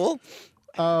sounded cool.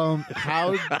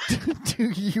 How do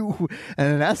you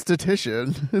an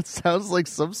anesthetician? It sounds like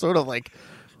some sort of like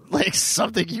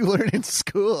something you learn in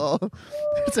school.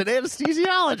 It's an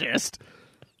anesthesiologist.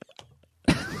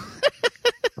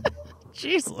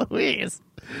 Jeez Louise.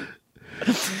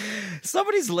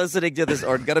 Somebody's listening to this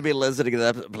or going to be listening to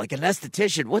that. Like,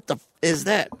 anesthetician, what the is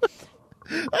that?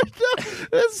 I know.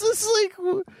 It's just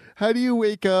like, how do you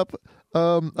wake up?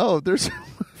 There's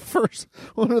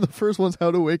one of the first ones,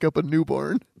 how to wake up a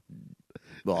newborn.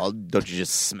 Well, don't you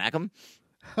just smack them?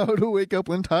 How to wake up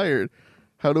when tired.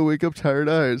 How to wake up tired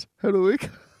eyes. How to wake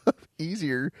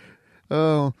Easier.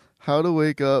 Oh, how to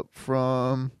wake up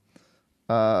from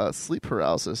sleep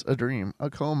paralysis, a dream, a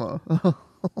coma.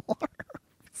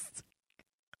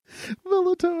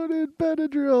 Melatonin,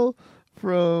 Benadryl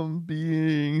from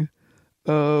being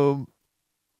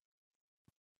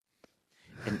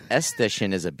An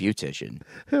esthetician is a beautician.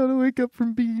 how to wake up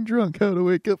from being drunk, how to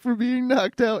wake up from being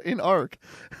knocked out in ARC.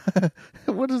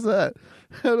 What is that?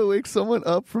 How to wake someone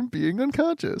up from being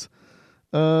unconscious.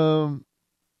 From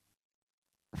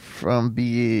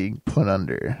being put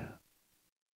under.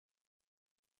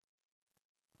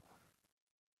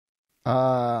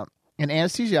 An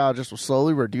anesthesiologist will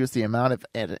slowly reduce the amount of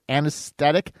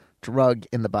anesthetic drug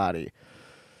in the body.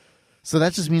 So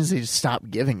that just means they just stop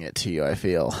giving it to you, I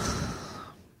feel.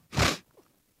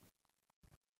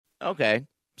 Okay,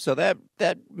 so that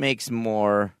makes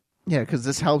more. Yeah, because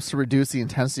this helps to reduce the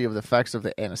intensity of the effects of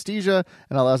the anesthesia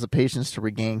and allows the patients to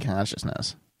regain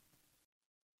consciousness.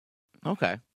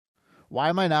 Okay. Why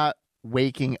am I not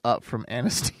waking up from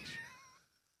anesthesia?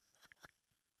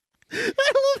 I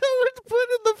love how it's put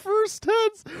in the first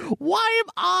tense. Why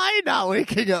am I not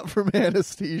waking up from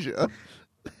anesthesia?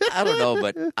 I don't know,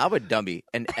 but I'm a dummy.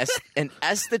 An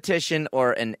esthetician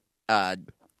or an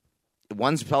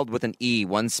one spelled with an E,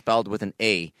 one spelled with an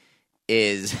A,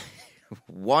 is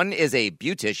one is a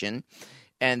beautician,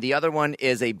 and the other one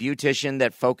is a beautician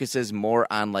that focuses more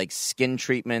on like skin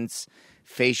treatments,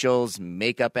 facials,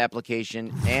 makeup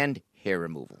application, and hair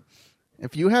removal.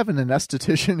 If you have an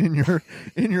anesthetician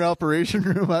in your operation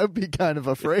room, I'd be kind of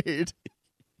afraid.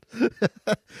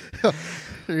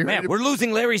 Man, we're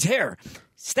losing Larry's hair.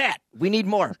 Stat, we need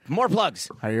more plugs.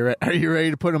 Are you ready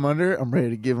to put him under? I'm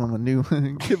ready to give him a new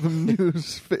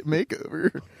fit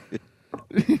makeover.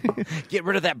 Get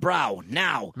rid of that brow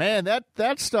now. Man,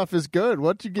 that stuff is good.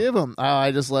 What'd you give him? Oh,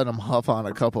 I just let him huff on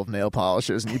a couple of nail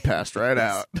polishes and he passed right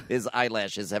out. His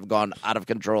eyelashes have gone out of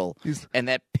control, and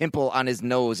that pimple on his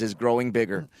nose is growing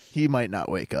bigger. He might not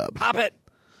wake up. Pop it.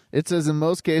 It says in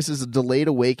most cases, a delayed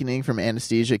awakening from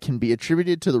anesthesia can be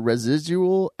attributed to the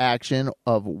residual action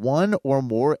of one or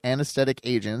more anesthetic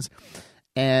agents.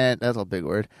 And that's a big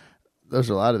word. Those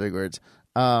are a lot of big words.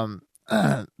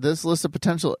 This list of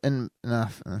potential those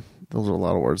are a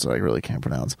lot of words that I really can't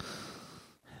pronounce.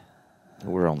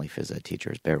 We're only phys ed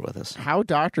teachers. Bear with us. How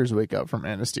doctors wake up from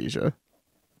anesthesia.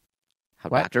 How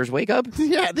doctors wake up?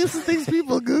 Yeah, this is things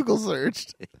people Google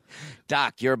searched.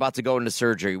 Doc, you're about to go into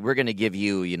surgery. We're going to give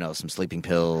you, some sleeping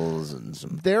pills and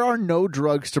some. There are no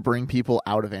drugs to bring people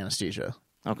out of anesthesia.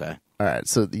 Okay. All right,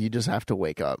 so you just have to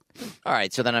wake up. All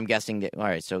right, so then I'm guessing that. All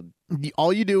right, so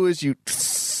all you do is you,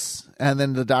 and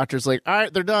then the doctor's like, "All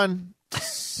right, they're done."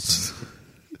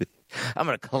 I'm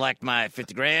going to collect my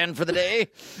 $50,000 for the day.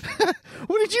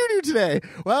 What did you do today?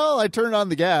 Well, I turned on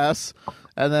the gas,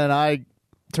 and then I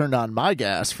turned on my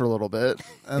gas for a little bit,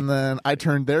 and then I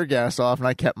turned their gas off, and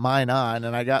I kept mine on,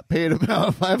 and I got paid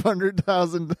about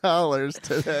 $500,000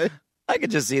 today. I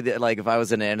could just see that, like, if I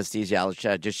was an anesthesiologist,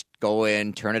 I'd just go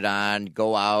in, turn it on,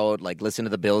 go out, like, listen to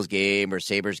the Bills game or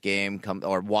Sabres game, come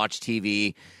or watch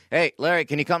TV. Hey, Larry,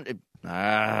 can you come?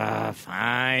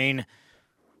 Fine.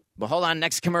 But hold on,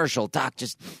 next commercial. Doc,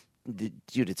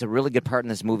 dude, it's a really good part in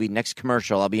this movie. Next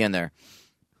commercial, I'll be in there.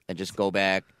 And just go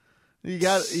back. You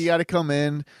got to come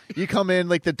in. You come in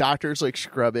like the doctor's like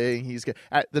scrubbing.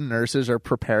 The nurses are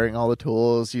preparing all the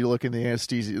tools. You look in the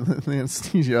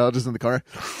anesthesiologist in the car.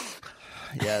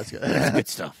 Yeah, it's good. It's good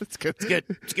stuff. It's good. It's good.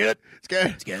 It's good. It's good.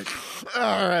 It's good. All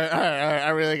right. I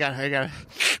really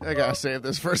gotta save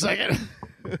this for a second.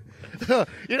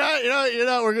 You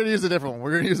know. We're gonna use a different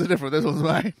one. This one's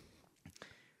mine.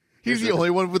 He's the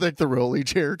only one with like the rolly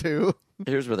chair too.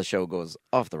 Here's where the show goes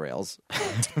off the rails.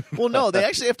 Well, no, they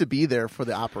actually have to be there for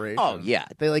the operation. Oh yeah,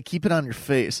 they like keep it on your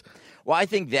face. Well, I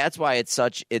think that's why it's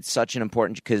such an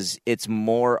important, because it's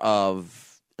more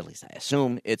of, at least I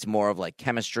assume, it's more of like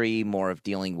chemistry, more of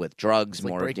dealing with drugs, it's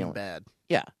like more Breaking of Bad.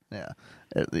 Yeah.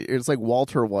 It's like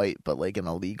Walter White, but like in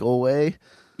a legal way.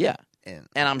 Yeah, and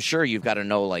I'm sure you've got to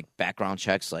know like background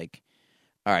checks, like,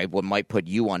 all right, what might put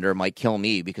you under might kill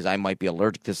me because I might be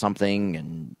allergic to something,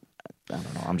 and I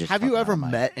don't know. I'm just. Have you ever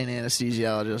met an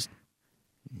anesthesiologist?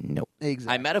 Nope.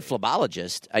 Exactly. I met a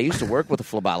phlebotomist. I used to work with a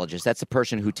phlebotomist. That's the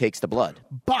person who takes the blood.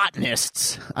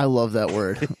 Botanists. I love that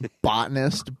word.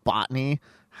 Botanist, botany.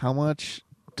 How much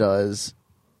does...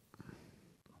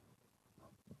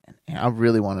 I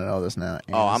really want to know this now.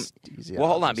 Well,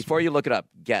 hold on. Before you look it up,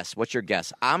 guess. What's your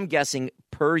guess? I'm guessing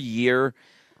per year,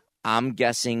 I'm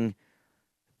guessing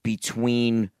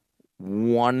between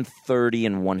 130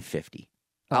 and 150.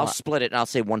 I'll split it and I'll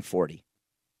say 140.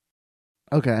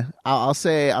 Okay. I'll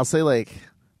say like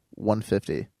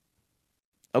 150.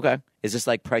 Okay. Is this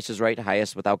like Price is Right,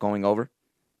 highest without going over?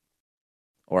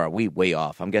 Or are we way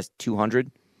off? I'm guessing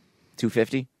 200,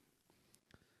 250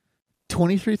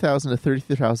 $23,000 to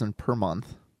 $33,000 per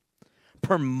month.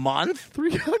 per month.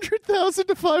 $300,000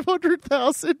 to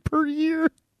 $500,000 per year.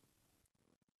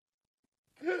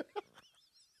 Why?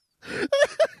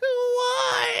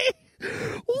 Why?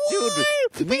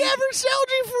 Dude, the average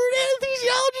salary for an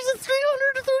anesthesiologist is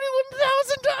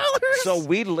 $331,000. So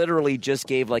we literally just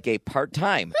gave like a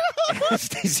part-time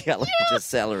anesthesiologist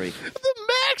salary. The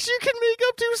max you can make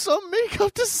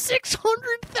up to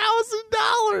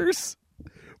 $600,000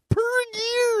 per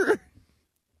year.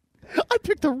 I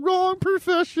picked the wrong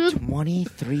profession.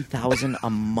 $23,000 a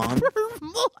month. Per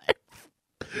month.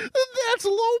 That's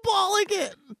lowballing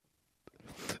it.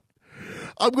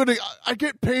 I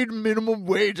get paid minimum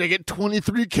wage. I get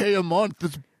 $23K a month.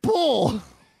 That's bull.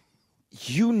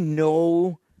 You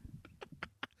know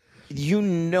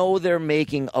they're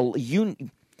making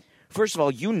first of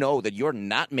all, you know that you're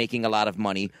not making a lot of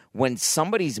money when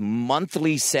somebody's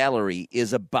monthly salary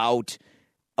is about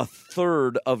a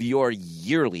third of your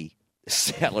yearly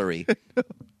salary.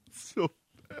 So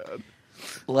bad.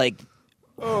 Like,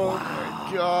 oh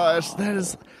my gosh, that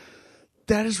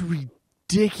is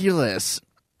ridiculous.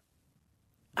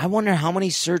 I wonder how many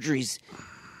surgeries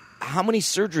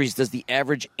does the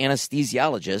average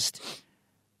anesthesiologist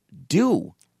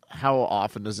do? How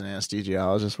often does an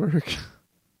anesthesiologist work?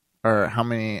 Or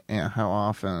how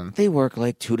often? They work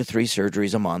like 2 to 3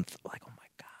 surgeries a month. Like, oh my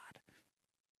God.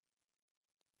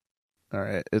 All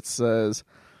right. It says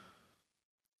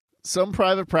some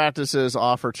private practices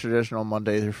offer traditional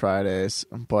Monday through Fridays,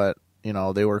 but,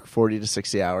 they work 40 to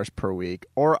 60 hours per week,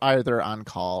 or either on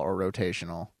call or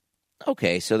rotational.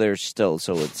 Okay, so they still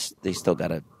got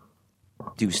to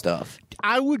do stuff.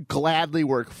 I would gladly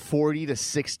work 40 to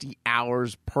 60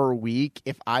 hours per week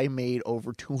if I made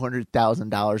over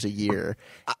 $200,000 a year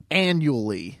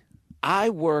annually. I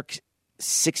work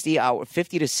 50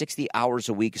 to 60 hours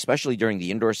a week, especially during the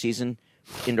indoor season,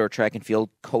 indoor track and field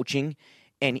coaching,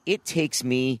 and it takes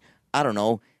me, I don't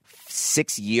know,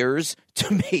 6 years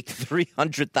to make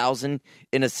 $300,000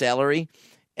 in a salary,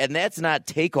 and that's not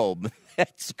take home.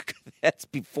 That's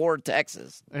before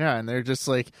taxes. Yeah, and they're just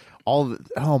like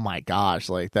oh my gosh,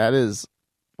 like that is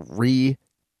ridiculous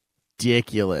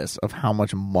of how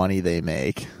much money they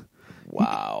make.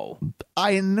 Wow.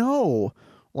 I know.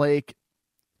 Like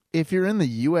if you're in the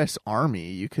US Army,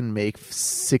 you can make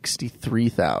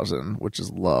 $63,000, which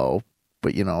is low,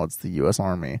 but it's the US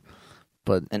Army.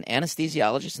 But an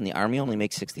anesthesiologist in the Army only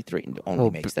makes 63.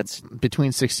 That's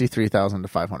between 63,000 to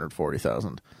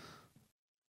 540,000.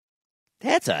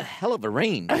 That's a hell of a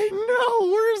range. I know.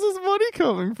 Where is this money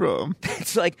coming from?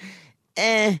 It's like,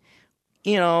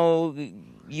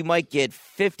 you might get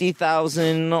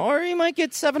 50,000, or you might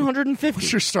get 750.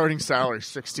 What's your starting salary?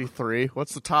 63.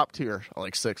 What's the top tier?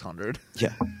 Like 600.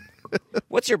 Yeah.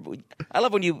 I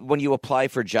love when you apply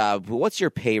for a job. What's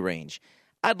your pay range?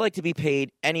 I'd like to be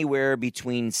paid anywhere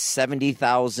between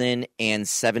 70,000 and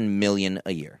 7 million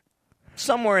a year.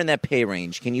 Somewhere in that pay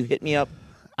range. Can you hit me up?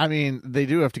 I mean, they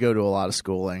do have to go to a lot of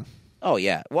schooling. Oh,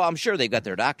 yeah. Well, I'm sure they've got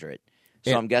their doctorate.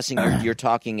 So I'm guessing you're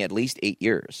talking at least 8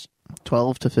 years.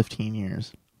 12 to 15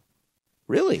 years.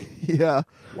 Really? Yeah.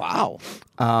 Wow.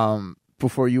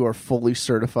 Before you are fully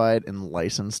certified and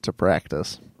licensed to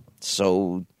practice.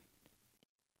 So,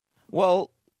 well,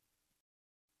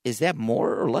 is that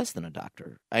more or less than a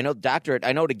doctor? I know doctorate.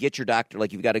 I know to get your doctor,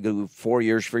 like you've got to go 4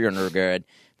 years for your undergrad,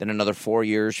 then another 4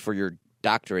 years for your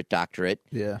doctorate.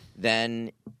 Yeah.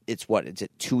 Then it's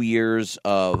 2 years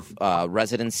of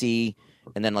residency,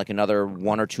 and then like another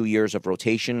 1 or 2 years of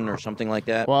rotation or something like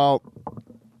that. Well,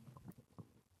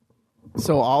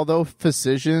 so although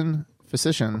physician,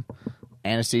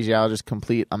 anesthesiologists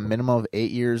complete a minimum of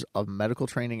 8 years of medical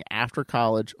training after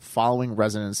college following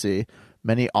residency,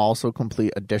 many also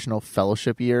complete additional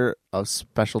fellowship year of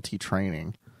specialty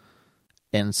training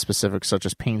in specifics such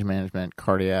as pain management,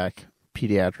 cardiac,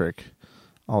 pediatric,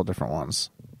 all different ones.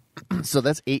 So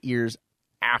that's 8 years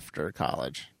after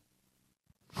college.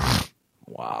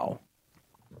 Wow.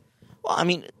 Well, I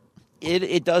mean,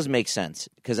 it does make sense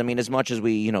because, I mean, as much as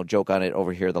we, joke on it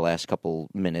over here the last couple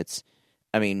minutes,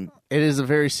 I mean... It is a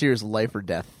very serious life or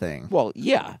death thing. Well,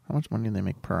 yeah. How much money do they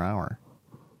make per hour?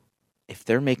 If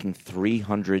they're making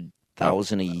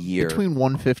 $300,000 a year... Between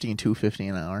 $150 and $250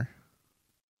 an hour.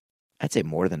 I'd say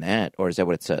more than that, or is that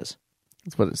what it says?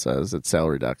 That's what it says at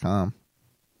salary.com.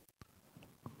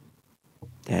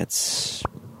 That's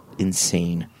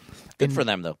insane. Good for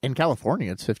them, though. In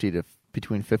California, it's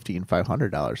between $50 and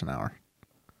 $500 an hour.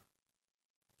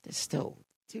 It's still,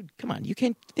 dude, come on. You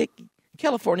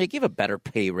California, give a better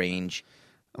pay range.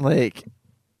 Like,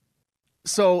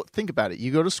 so think about it.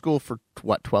 You go to school for,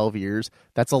 12 years?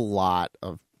 That's a lot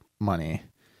of money.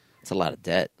 It's a lot of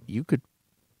debt. You could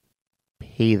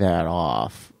pay that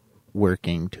off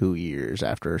working 2 years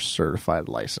after a certified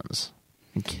license.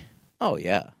 Oh,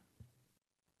 yeah.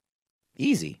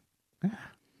 Easy.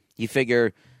 You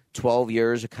figure 12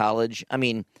 years of college. I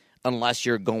mean, unless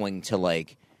you're going to,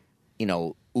 like, you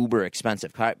know, uber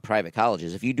expensive private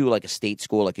colleges. If you do, like, a state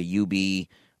school, like a UB,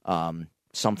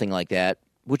 something like that,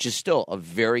 which is still a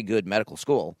very good medical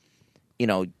school, you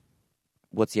know,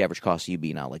 what's the average cost of UB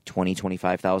now? Like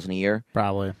 $20,000-$25,000 a year?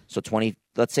 Probably. So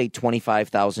let's say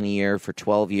 $25,000 a year for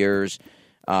 12 years.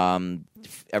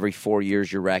 Every 4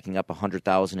 years, you're racking up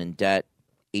 $100,000 in debt.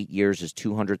 8 years is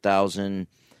 $200,000.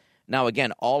 Now,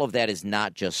 again, all of that is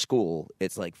not just school.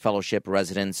 It's like fellowship,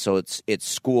 residence. So it's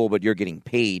school, but you're getting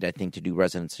paid, I think, to do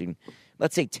residency.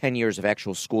 Let's say 10 years of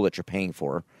actual school that you're paying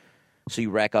for. So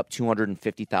you rack up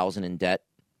 $250,000 in debt.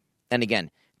 And again,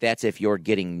 that's if you're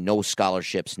getting no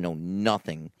scholarships, no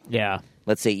nothing. Yeah.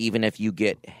 Let's say even if you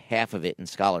get half of it in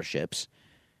scholarships,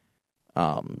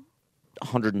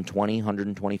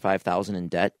 $125,000 in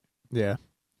debt. Yeah.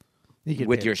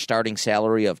 With your starting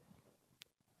salary of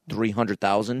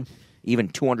 $300,000, even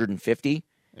 $250,000.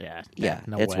 Yeah.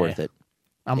 No it's way. worth it.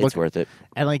 It's worth it.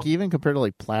 And like even compared to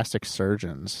like plastic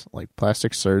surgeons in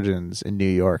New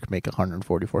York make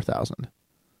 $144,000.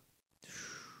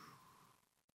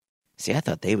 See, I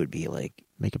thought they would be like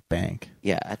make a bank.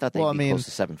 Yeah, I thought they'd be close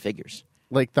to 7 figures.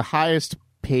 Like the highest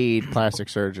paid plastic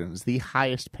surgeons, the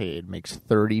highest paid makes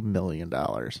 $30 million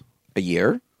a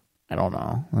year. I don't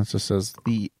know. It just says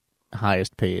the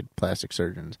highest paid plastic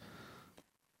surgeons.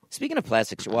 Speaking of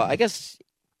plastics, well, I guess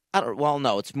I don't. Well,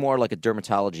 no, it's more like a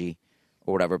dermatology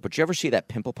or whatever. But you ever see that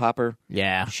Pimple Popper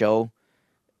show?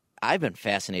 I've been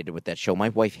fascinated with that show. My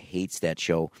wife hates that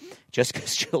show just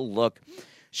because she'll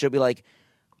be like,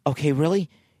 okay, really?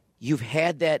 You've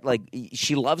had that, like,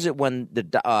 she loves it when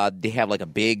they have, like, a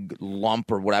big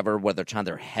lump or whatever, whether it's on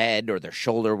their head or their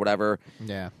shoulder or whatever.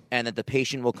 Yeah. And that the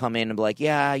patient will come in and be like,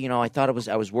 yeah, you know, I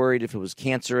was worried if it was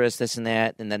cancerous, this and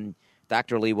that. And then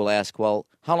Dr. Lee will ask, well,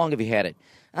 how long have you had it?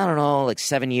 I don't know, like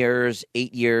 7 years,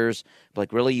 8 years. But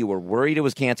like, really, you were worried it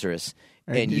was cancerous.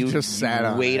 And you just sat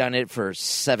on wait it. on it for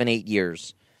 7-8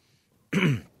 years.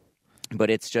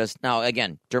 But it's just, now,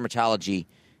 again, dermatology,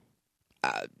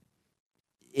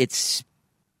 it's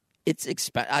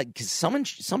expensive because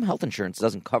some health insurance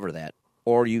doesn't cover that,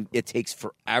 or it takes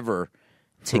forever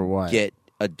to get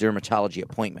a dermatology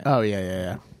appointment. Oh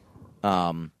yeah.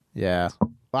 Yeah.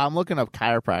 Well, I'm looking up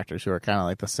chiropractors who are kind of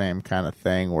like the same kind of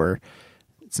thing where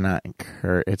it's not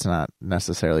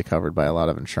necessarily covered by a lot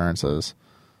of insurances,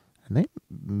 and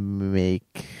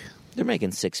they're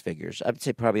making 6 figures. I'd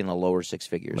say probably in the lower 6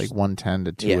 figures, like 110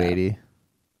 to 280,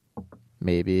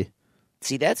 maybe.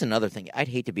 See, that's another thing. I'd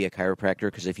hate to be a chiropractor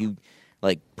because if you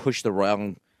like push the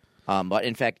wrong, but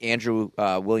in fact, Andrew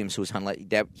Williams, who was on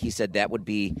that, he said that would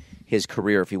be his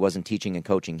career if he wasn't teaching and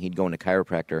coaching. He'd go into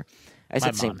chiropractor. I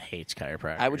said, My mom hates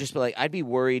chiropractors. I would just be like, I'd be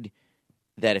worried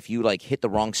that if you like hit the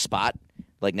wrong spot,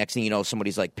 like next thing you know,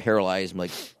 somebody's like paralyzed. I'm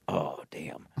like, oh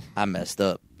damn, I messed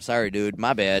up. Sorry, dude,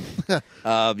 my bad.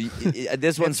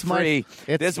 This one's free.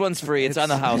 This one's free. It's on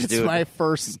the house, dude. It's my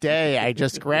first day. I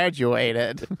just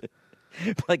graduated.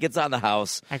 Like it's on the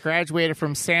house. I graduated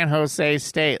from San Jose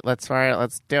State. Let's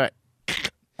do it.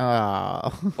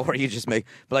 Oh. Or you just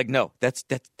no, that's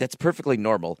perfectly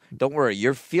normal. Don't worry,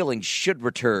 your feelings should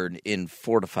return in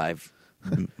 4 to 5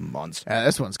 months.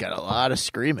 This one's got a lot of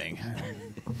screaming.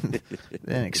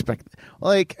 Didn't expect.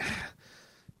 Like,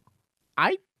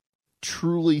 I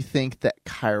truly think that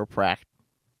chiropractic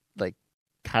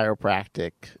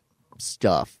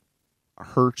stuff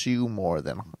hurts you more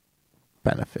than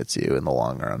benefits you in the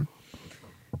long run.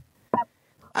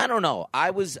 I don't know.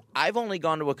 I've only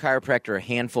gone to a chiropractor a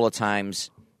handful of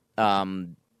times.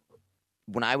 When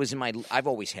I was I've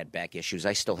always had back issues.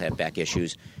 I still have back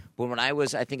issues. But when I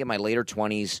was, I think in my later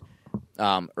 20s,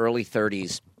 early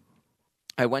 30s,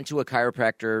 I went to a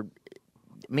chiropractor,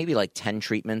 maybe like 10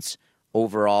 treatments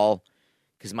overall,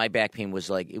 because my back pain was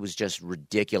it was just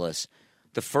ridiculous.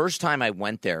 The first time I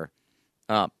went there,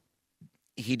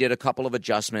 he did a couple of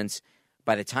adjustments.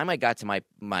 By the time I got to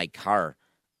my car,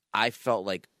 I felt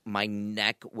like my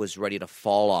neck was ready to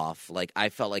fall off. Like I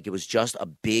felt like it was just a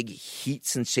big heat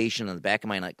sensation on the back of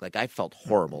my neck. Like I felt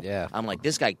horrible. Yeah. I'm like,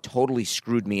 this guy totally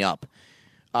screwed me up.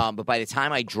 But by the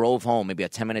time I drove home, maybe a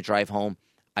 10-minute drive home,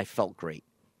 I felt great.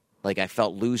 Like I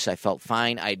felt loose. I felt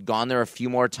fine. I'd gone there a few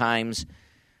more times.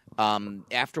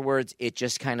 Afterwards, it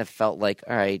just kind of felt like,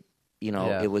 all right,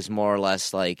 it was more or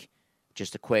less like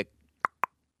just a quick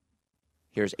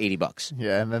Here's $80.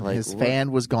 Yeah, and then Like, his what?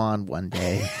 fan was gone one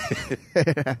day.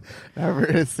 Never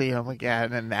to see him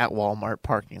again in that Walmart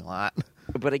parking lot.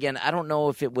 But again, I don't know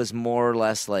if it was more or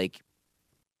less like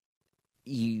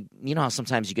you know how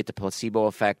sometimes you get the placebo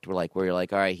effect where you're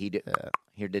like, all right, he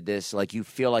did this. Like you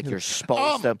feel like you're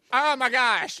supposed to. Oh my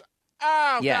gosh.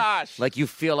 Oh gosh. Like you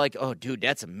feel like, oh dude,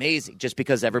 that's amazing. Just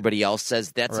because everybody else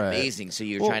says that's Right. amazing. So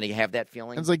you're trying to have that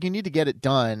feeling. It's like you need to get it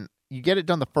done. You get it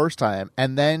done the first time,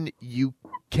 and then you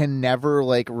can never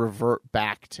like revert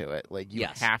back to it. Like you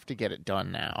have to get it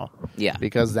done now. Yeah.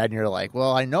 Because then you're like,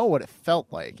 well, I know what it felt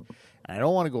like, and I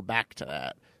don't want to go back to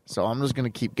that. So I'm just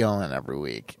going to keep going every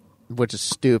week, which is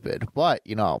stupid. But,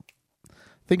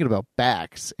 thinking about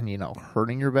backs and,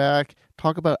 hurting your back,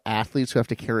 talk about athletes who have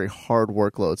to carry hard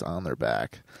workloads on their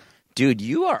back. Dude,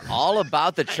 you are all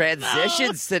about the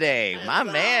transitions today. My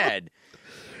man.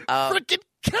 Freaking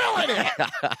killing it!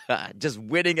 Just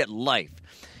winning at life.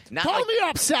 Not Call like me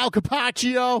up, Sal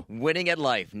Capaccio. winning at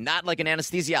life. Not like an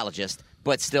anesthesiologist,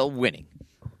 but still winning.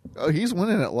 Oh, he's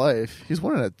winning at life. He's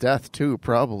winning at death, too,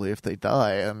 probably, if they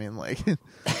die. I mean, like, to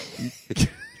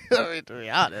be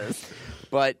honest.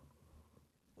 But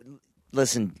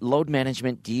listen, load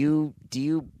management, do you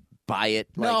buy it?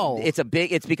 No.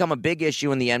 It's become a big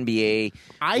issue in the NBA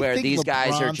I where think these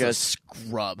guys are LeBron's just a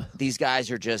scrub. These guys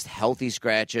are just healthy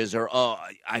scratches, or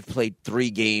I've played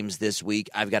 3 games this week.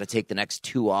 I've got to take the next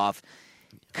 2 off.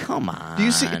 Come on. Do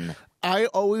you see? I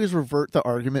always revert the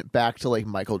argument back to like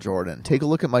Michael Jordan. Take a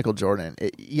look at Michael Jordan.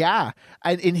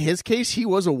 In his case, he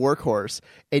was a workhorse,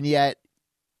 and yet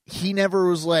he never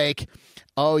was like,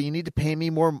 "Oh, you need to pay me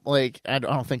more." Like I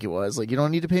don't think it was like, "You don't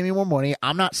need to pay me more money.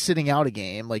 I'm not sitting out a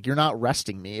game. Like you're not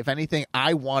resting me. If anything,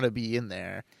 I want to be in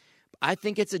there." I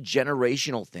think it's a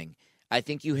generational thing. I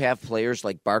think you have players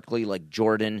like Barkley, like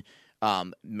Jordan,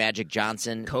 Magic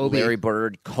Johnson, Kobe. Larry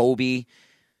Bird, Kobe,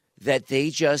 that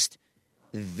they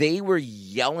were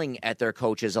yelling at their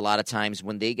coaches a lot of times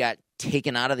when they got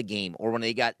taken out of the game, or when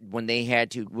they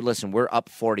had to listen. We're up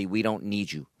 40. We don't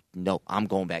need you. No, I'm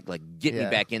going back. Like, get me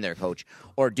back in there, coach.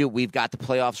 Or, dude, we've got the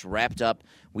playoffs wrapped up.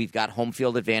 We've got home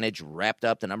field advantage wrapped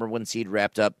up. The number 1 seed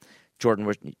wrapped up. Jordan,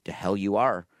 where the hell you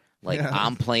are? Like,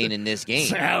 I'm playing in this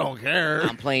game. I don't care.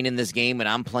 I'm playing in this game, and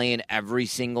I'm playing every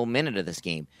single minute of this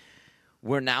game.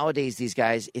 Where nowadays these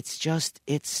guys, it's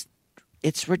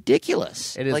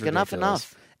ridiculous. It is like ridiculous.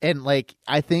 enough. And like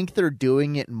I think they're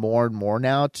doing it more and more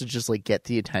now to just like get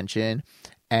the attention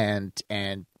and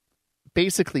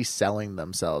basically selling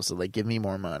themselves. So like, give me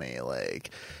more money. Like,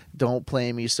 don't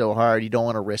play me so hard. You don't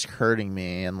want to risk hurting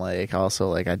me. And like, also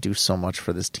like, I do so much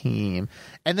for this team.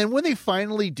 And then when they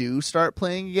finally do start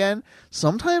playing again,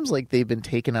 sometimes like they've been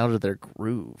taken out of their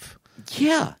groove.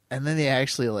 Yeah. And then they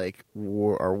actually like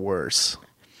are worse.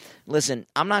 Listen,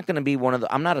 I'm not going to be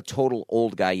I'm not a total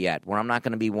old guy yet, where I'm not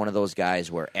going to be one of those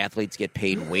guys where athletes get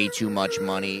paid way too much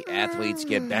money. Athletes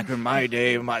back in my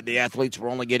day, the athletes were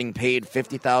only getting paid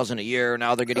 $50,000 a year.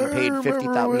 Now they're getting paid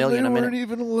 $50 million a minute. They weren't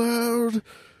even allowed.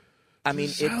 I mean,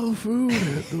 sell food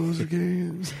at those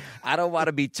games. I don't want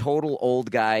to be total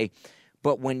old guy,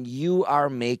 but when you are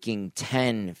making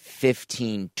 10,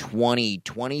 15, 20,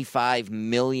 25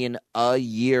 million a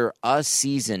year, a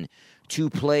season, to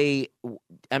play,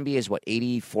 NBA is what,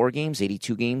 84 games,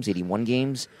 82 games, 81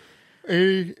 games?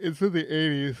 80, it's in the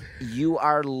 80s. You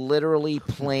are literally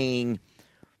playing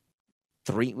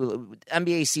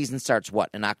NBA season starts what,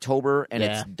 in October, and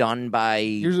it's done by...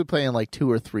 Usually playing like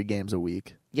 2 or 3 games a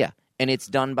week. Yeah, and it's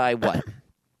done by what?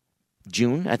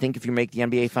 June? I think if you make the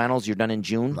NBA Finals, you're done in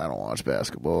June. I don't watch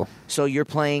basketball. So you're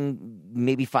playing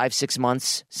maybe 5-6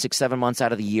 months, 6-7 months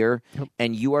out of the year,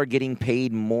 and you are getting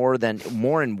paid more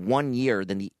in 1 year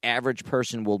than the average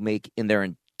person will make in their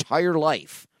entire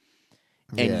life.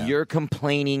 And you're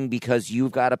complaining because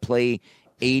you've got to play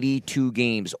 82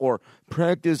 games, or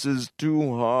practice is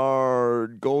too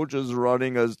hard, coach is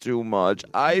running us too much.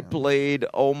 I played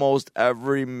almost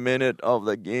every minute of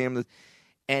the game.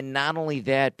 And not only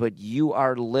that, but you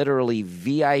are literally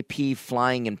VIP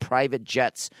flying in private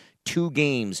jets 2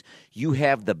 games. You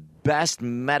have the best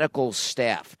medical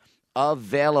staff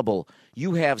available.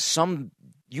 You have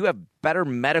better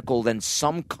medical than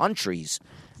some countries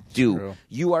do. True.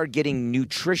 You are getting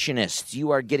nutritionists.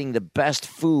 You are getting the best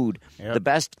food, the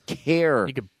best care.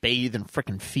 You could bathe in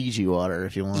frickin' Fiji water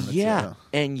if you wanted to.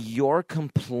 And you're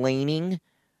complaining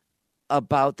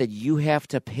about that you have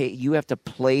to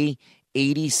play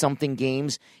 80-something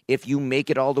games. If you make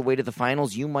it all the way to the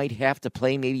finals, you might have to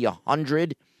play maybe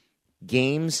 100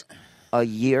 games a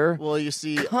year. Well, you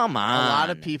see, come on. A lot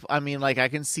of people, I mean, like, I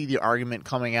can see the argument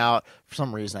coming out. For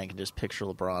some reason, I can just picture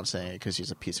LeBron saying it because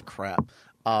he's a piece of crap.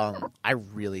 I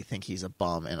really think he's a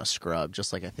bum and a scrub,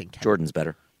 just like I think Jordan's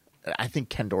better. I think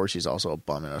Ken Dorsey's also a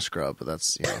bum and a scrub, but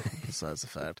that's besides the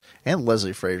fact. And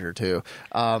Leslie Frazier too.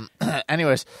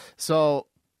 Anyways, so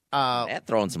Matt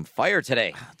throwing some fire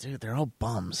today. dude, they're all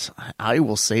bums. I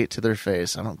will say it to their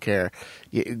face. I don't care.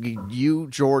 You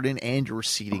Jordan, and your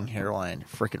receding hairline,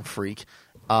 freaking freak.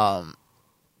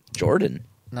 Jordan.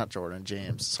 Not Jordan,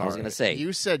 James. Sorry. I was gonna say.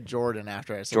 You said Jordan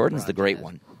after I said Jordan's LeBron the great James.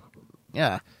 one.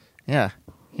 Yeah.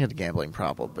 He had a gambling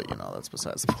problem, but that's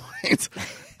besides the point.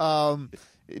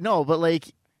 No, but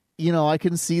I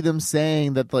can see them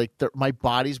saying that my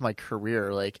body's my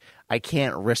career. Like I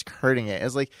can't risk hurting it.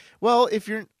 It's like, well, if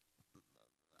you're,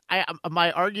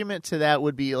 my argument to that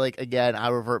would be again, I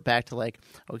revert back to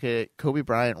okay, Kobe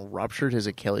Bryant ruptured his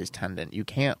Achilles tendon. You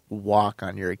can't walk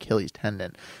on your Achilles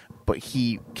tendon, but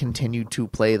he continued to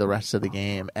play the rest of the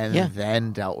game and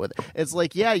then dealt with it. It's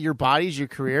your body's your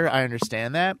career. I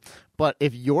understand that. But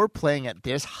if you're playing at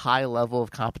this high level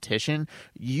of competition,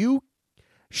 you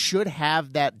should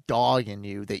have that dog in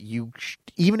you that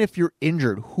even if you're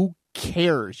injured, who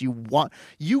cares?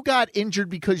 You got injured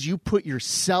because you put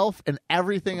yourself and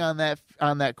everything on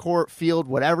that court, field,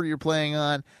 whatever you're playing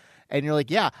on, and you're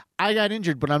I got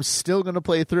injured, but I'm still going to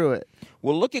play through it.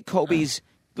 Well, look at Kobe's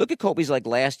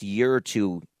last year or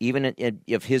two, even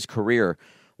of his career,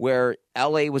 where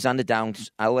LA was on the downs.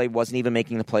 LA wasn't even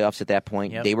making the playoffs at that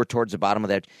point. Yep. They were towards the bottom of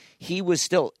that.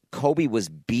 Kobe was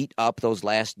beat up those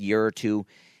last year or two.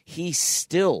 He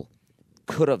still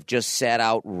could have just sat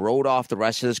out, rode off the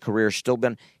rest of his career,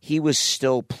 he was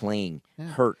still playing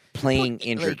hurt, playing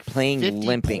injured, playing 50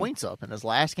 limping. Points up in his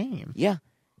last game. Yeah.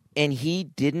 And he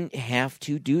didn't have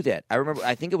to do that.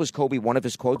 I think it was Kobe, one of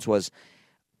his quotes was,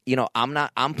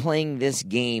 I'm playing this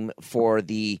game for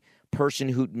the person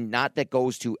who not that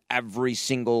goes to every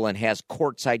single and has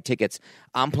courtside tickets.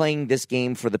 I'm playing this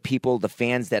game for the people, the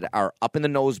fans that are up in the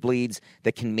nosebleeds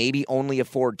that can maybe only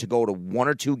afford to go to one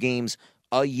or two games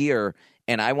a year.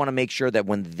 And I want to make sure that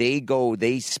when they go,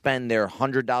 they spend their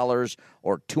 $100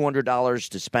 or $200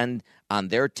 to spend on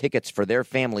their tickets for their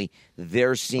family.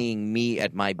 They're seeing me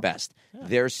at my best. Yeah.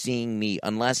 They're seeing me.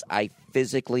 Unless I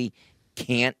physically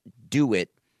can't do it,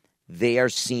 they are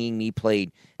seeing me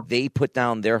play. They put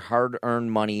down their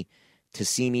hard-earned money to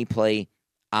see me play.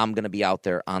 I'm going to be out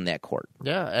there on that court.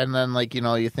 Yeah, and then,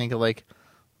 you think of,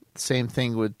 same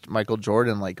thing with Michael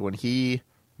Jordan. When he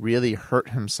really hurt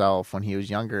himself when he was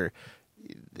younger,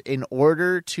 in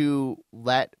order to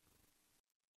let,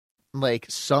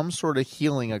 some sort of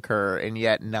healing occur and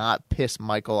yet not piss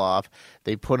Michael off,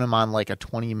 they put him on, a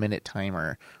 20-minute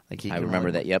timer. I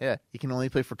remember that, yep. Yeah, he can only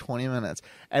play for 20 minutes.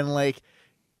 And,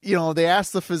 they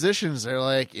asked the physicians,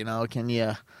 they're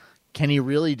can he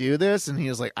really do this? And he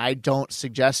was like, I don't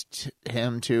suggest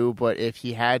him to, but if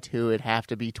he had to, it'd have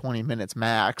to be 20 minutes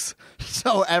max.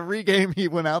 So every game he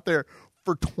went out there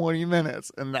for 20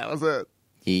 minutes, and that was it.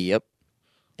 Yep.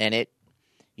 And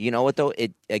you know what, though?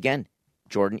 Again,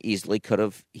 Jordan easily could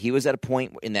have, he was at a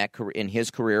point in his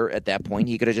career at that point,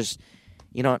 he could have just,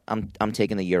 I'm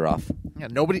taking the year off. Yeah,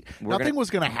 nothing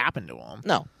was going to happen to him.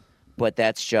 No. But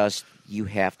that's just, you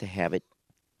have to have it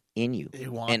in you.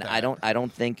 And I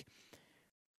don't think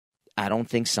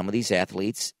some of these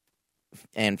athletes,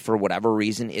 and for whatever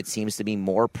reason, it seems to be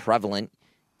more prevalent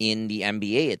in the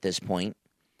NBA at this point.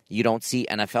 You don't see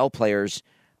NFL players,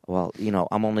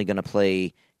 I'm only going to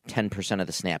play 10% of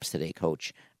the snaps today,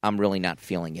 coach. I'm really not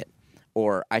feeling it.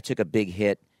 Or I took a big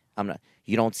hit.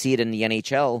 You don't see it in the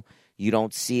NHL. You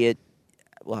don't see it.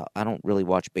 Well, I don't really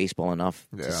watch baseball enough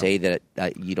to say that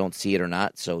you don't see it or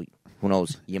not, so who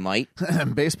knows? You might.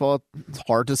 Baseball, it's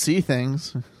hard to see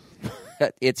things.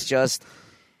 It's just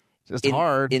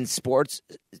hard. In sports,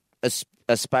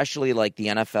 especially like the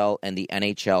NFL and the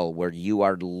NHL, where you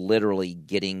are literally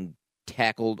getting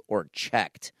tackled or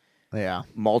checked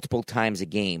multiple times a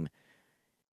game.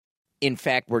 In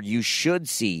fact, where you should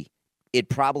see it'd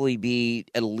probably be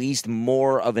at least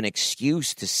more of an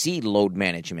excuse to see load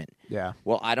management. Yeah.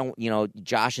 Well,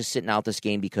 Josh is sitting out this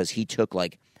game because he took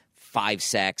 5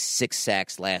 sacks, 6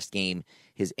 sacks last game.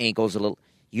 His ankle's a little.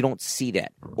 You don't see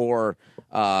that. Or,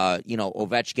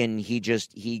 Ovechkin,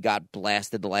 he got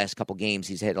blasted the last couple games.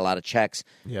 He's had a lot of checks.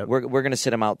 Yep. We're going to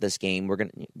sit him out this game.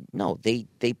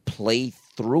 They play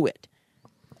through it.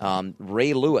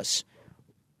 Ray Lewis,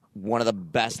 one of the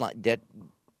best that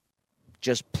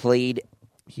just played.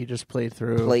 He just played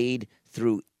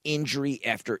through injury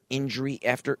after injury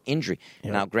after injury.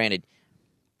 Yep. Now, granted,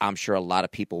 I'm sure a lot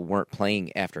of people weren't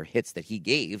playing after hits that he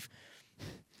gave.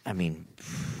 I mean,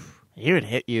 he would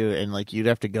hit you, and you'd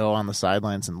have to go on the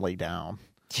sidelines and lay down.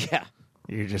 Yeah,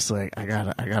 you're just I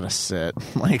gotta sit.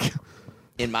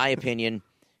 In my opinion,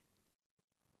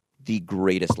 the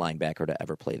greatest linebacker to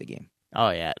ever play the game. Oh,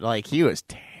 yeah. Like, he was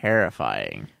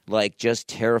terrifying. Like, just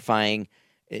terrifying.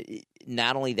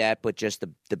 Not only that, but just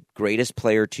the greatest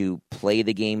player to play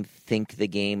the game, think the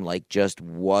game, like, just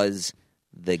was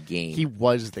the game. He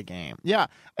was the game. Yeah.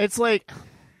 It's like,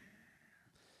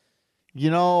 you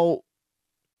know...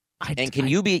 Can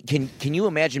you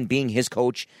imagine being his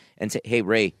coach and say, "Hey,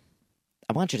 Ray,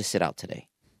 I want you to sit out today."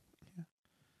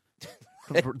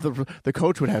 the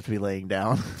coach would have to be laying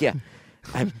down. Yeah,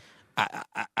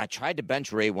 I tried to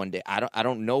bench Ray one day. I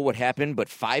don't know what happened, but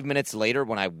 5 minutes later,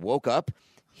 when I woke up,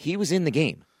 he was in the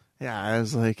game. Yeah, I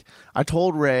was like, I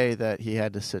told Ray that he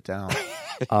had to sit down,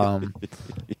 and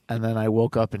then I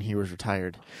woke up and he was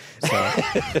retired.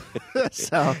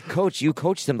 So, Coach, you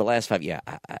coached him the last 5. Yeah,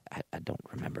 I don't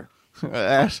remember.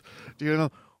 Ash, do you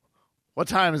know what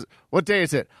day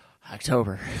is it?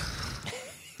 October.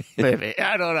 Maybe.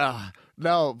 I don't know.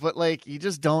 No, but like you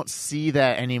just don't see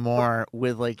that anymore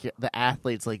with like the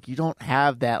athletes. Like you don't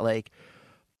have that. Like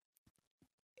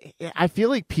I feel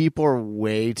like people are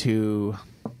way too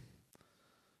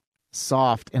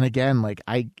soft. And again, like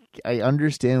I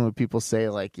understand when people say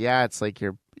like, yeah, it's like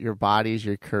your body's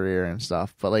your career and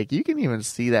stuff. But like you can even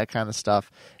see that kind of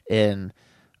stuff in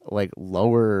like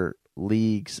lower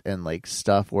leagues and like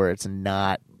stuff where it's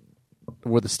not,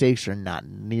 where the stakes are not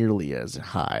nearly as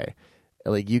high.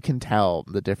 Like you can tell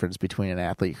the difference between an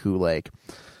athlete who like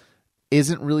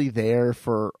isn't really there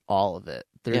for all of it.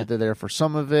 They're there for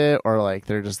some of it, or like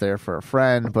they're just there for a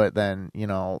friend, but then, you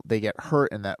know, they get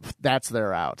hurt and that's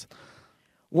their out.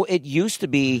 Well, it used to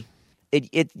be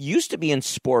in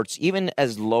sports, even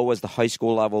as low as the high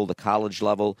school level, the college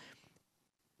level,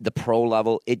 the pro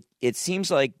level, it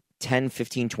seems like 10,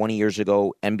 15, 20 years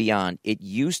ago and beyond, it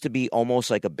used to be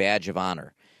almost like a badge of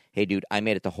honor. Hey, dude, I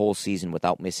made it the whole season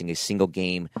without missing a single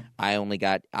game. I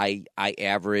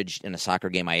averaged, in a soccer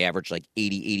game, I averaged like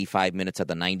 80, 85 minutes of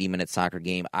the 90-minute soccer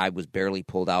game. I was barely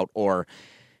pulled out. Or,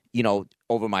 you know,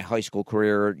 over my high school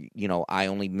career, you know, I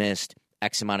only missed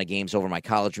X amount of games. Over my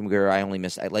college career, I only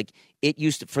missed, like, it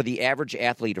used to, for the average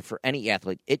athlete or for any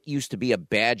athlete, it used to be a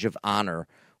badge of honor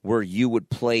where you would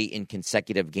play in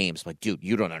consecutive games. Like, dude,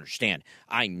 you don't understand.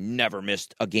 I never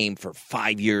missed a game for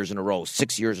 5 years in a row,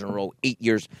 6 years in a row, 8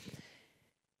 years.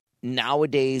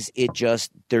 Nowadays,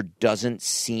 there doesn't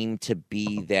seem to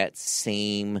be that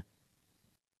same,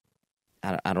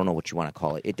 I don't know what you want to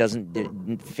call it. It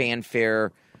doesn't,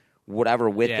 fanfare, whatever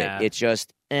with it. It's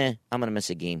just, I'm going to miss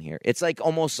a game here. It's like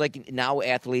almost like now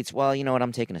athletes, well, you know what,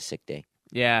 I'm taking a sick day.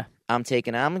 Yeah. I'm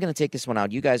going to take this one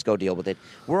out. You guys go deal with it.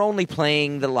 We're only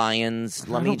playing the Lions.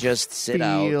 Let me just sit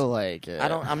out. Feel like it.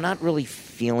 I'm not really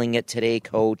feeling it today,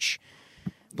 Coach.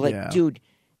 But dude,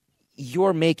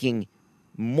 you're making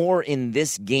more in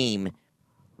this game,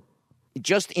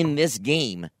 just in this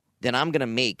game, than I'm going to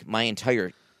make my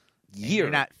entire year. You're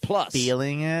not plus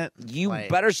feeling it. You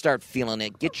better start feeling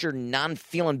it. Get your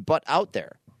non-feeling butt out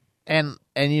there. And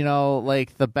you know,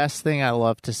 like the best thing I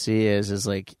love to see is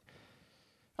like,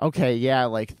 okay, yeah,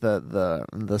 like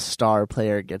the star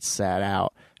player gets sat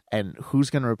out, and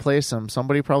who's going to replace him?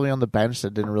 Somebody probably on the bench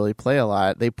that didn't really play a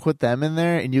lot. They put them in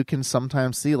there, and you can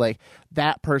sometimes see like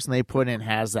that person they put in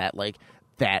has that like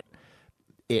that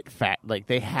like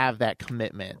they have that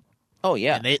commitment. Oh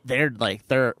yeah, and they're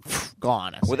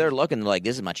gone. Well, they're looking like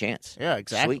this is my chance. Yeah,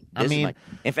 exactly. Sweet.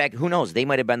 In fact, who knows? They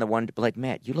might have been the one to be like,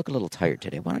 Matt, you look a little tired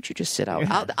today. Why don't you just sit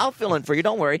out? I'll fill in for you.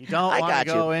 Don't worry. You don't want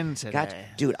to go in today.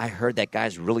 Dude, I heard that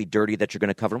guy's really dirty that you're going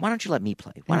to cover him. Why don't you let me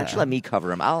play? Why don't you let me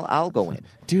cover him? I'll go in.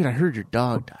 Dude, I heard your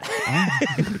dog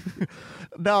died.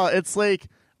 No, it's like,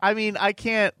 I mean, I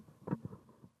can't.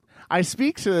 I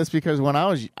speak to this because when I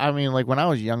was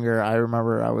younger, I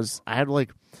remember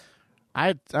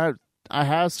I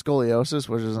have scoliosis,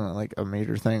 which isn't like a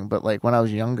major thing, but like when I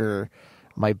was younger,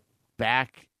 my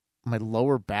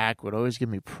lower back would always give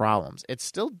me problems. It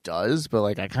still does, but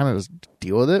like I kind of just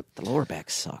deal with it. The lower back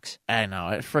sucks. I know,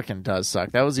 it freaking does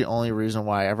suck. That was the only reason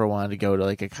why I ever wanted to go to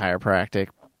like a chiropractic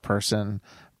person,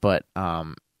 but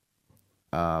chiropractor,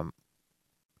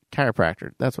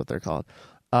 that's what they're called.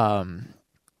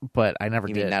 But I never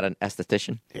did. You mean not an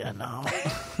esthetician? Yeah, no.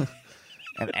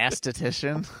 An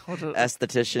esthetician?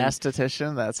 Esthetician.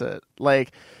 Esthetician, that's it.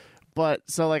 Like, but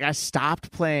so like I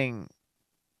stopped playing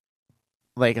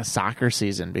like a soccer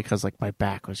season because like my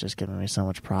back was just giving me so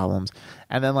much problems.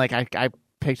 And then like I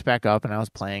picked back up and I was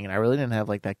playing and I really didn't have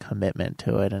like that commitment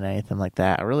to it and anything like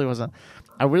that. I really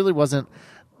wasn't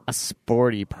a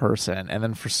sporty person. And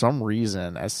then for some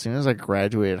reason, as soon as I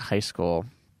graduated high school,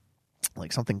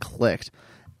 like something clicked.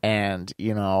 And,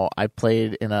 you know, I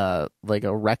played in a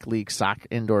rec league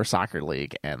indoor soccer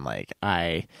league, and like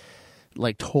I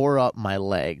like tore up my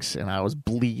legs and I was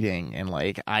bleeding, and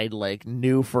like I like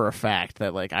knew for a fact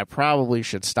that like I probably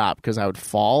should stop because I would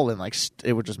fall and like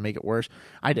it would just make it worse.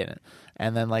 I didn't.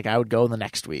 And then like I would go the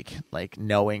next week like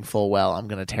knowing full well I'm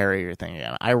going to tear everything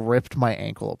again. I ripped my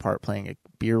ankle apart playing a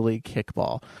beer league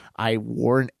kickball. I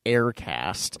wore an air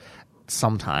cast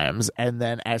sometimes, and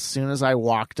then as soon as I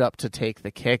walked up to take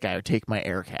the kick, I would take my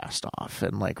air cast off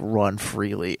and like run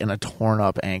freely in a torn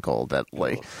up ankle that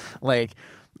like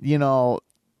you know,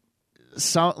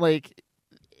 some like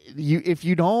you if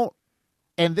you don't,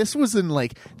 and this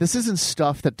isn't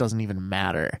stuff that doesn't even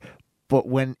matter. But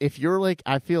if you're like,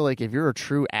 I feel like if you're a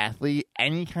true athlete,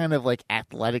 any kind of like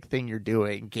athletic thing you're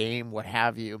doing, game, what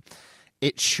have you,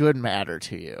 it should matter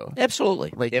to you.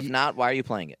 Absolutely. Like, if not, why are you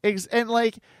playing it? And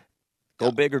like, go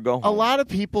big or go home. A lot of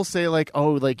people say like,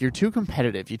 oh, like you're too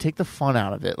competitive. You take the fun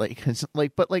out of it.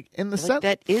 But like in the sense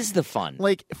that is the fun.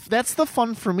 Like that's the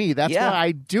fun for me. That's why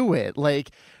I do it.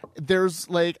 Like there's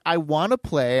like I want to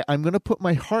play. I'm gonna put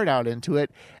my heart out into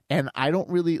it, and I don't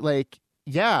really like.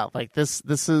 Yeah, like this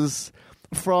is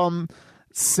from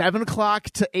 7 o'clock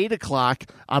to 8 o'clock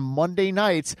on Monday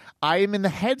nights. I am in the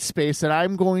headspace that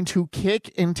I'm going to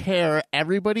kick and tear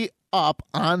everybody up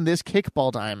on this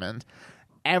kickball diamond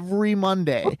every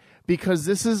Monday, because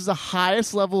this is the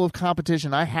highest level of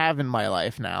competition I have in my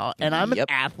life now, and I'm an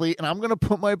athlete, and I'm going to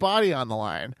put my body on the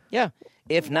line. Yeah.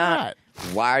 If not,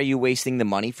 why are you wasting the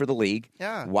money for the league?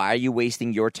 Yeah. Why are you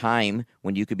wasting your time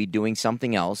when you could be doing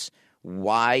something else?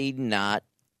 Why not,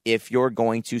 if you're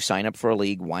going to sign up for a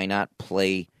league, why not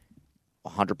play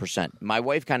 100%? My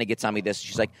wife kind of gets on me this.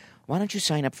 She's like, why don't you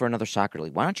sign up for another soccer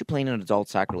league? Why don't you play in an adult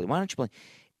soccer league? Why don't you play?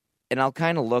 And I'll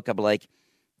kind of look, I'll be like,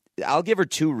 I'll give her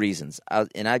two reasons.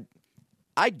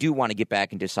 I do want to get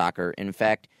back into soccer. In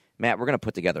fact, Matt, we're going to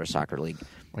put together a soccer league.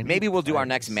 Maybe we'll do our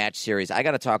next match series. I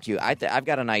got to talk to you. I've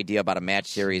got an idea about a match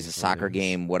series, a soccer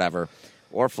game, whatever,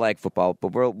 or flag football, but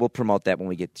we'll promote that when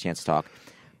we get the chance to talk.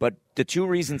 But the two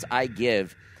reasons I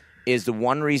give is the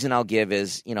one reason I'll give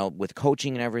is, you know, with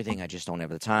coaching and everything, I just don't have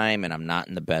the time and I'm not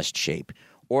in the best shape.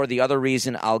 Or the other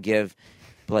reason I'll give,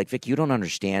 like, Vic, you don't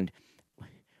understand.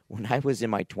 When I was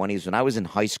in my 20s, when I was in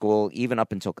high school, even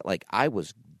up until, like, I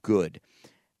was good.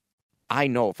 I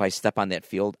know if I step on that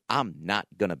field, I'm not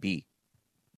going to be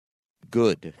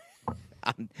good.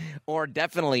 Or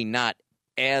definitely not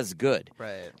as good.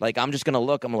 Right. Like, I'm just going to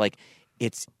look, I'm like,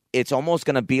 it's almost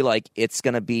going to be like it's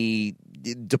going to be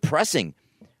depressing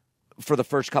for the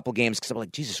first couple games because I'm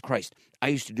like, Jesus Christ, I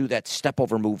used to do that step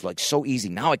over move like so easy.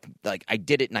 Now I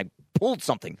did it and I pulled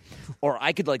something, or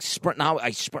I could like sprint. Now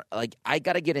I sprint. Like I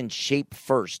got to get in shape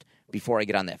first before I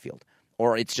get on that field,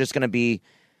 or it's just going to be.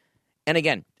 And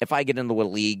again, if I get into a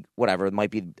league, whatever, it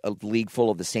might be a league full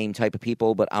of the same type of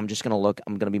people, but I'm just going to look.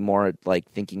 I'm going to be more like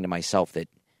thinking to myself that,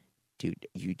 dude,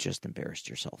 you just embarrassed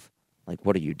yourself. Like,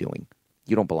 what are you doing?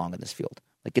 You don't belong in this field.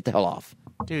 Like, get the hell off.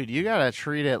 Dude, you got to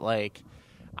treat it like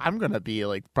I'm going to be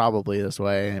like probably this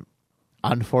way,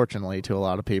 unfortunately, to a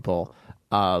lot of people.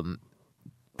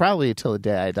 Probably until the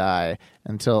day I die,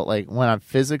 until like when I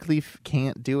physically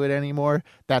can't do it anymore.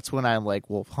 That's when I'm like,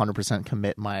 will 100%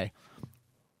 commit my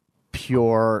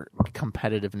pure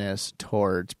competitiveness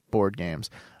towards board games.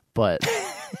 But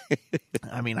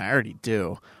I mean, I already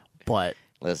do. But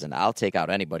listen, I'll take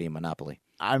out anybody in Monopoly.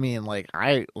 I mean,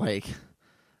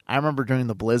 I remember during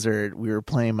the blizzard, we were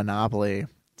playing Monopoly.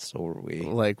 So were we.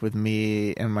 Like with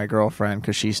me and my girlfriend,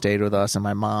 because she stayed with us, and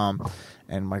my mom.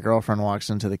 And my girlfriend walks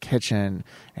into the kitchen,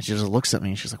 and she just looks at me,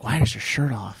 and she's like, "Why is your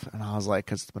shirt off?" And I was like,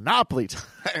 "Because it's Monopoly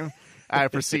time." I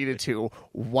proceeded to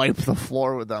wipe the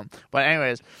floor with them. But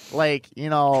anyways, like, you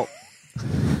know...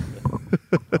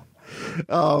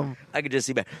 I could just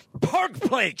see Park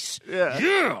Place.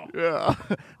 Yeah.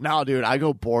 Now, dude, I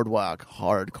go Boardwalk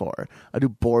hardcore. I do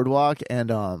Boardwalk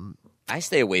and I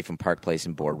stay away from Park Place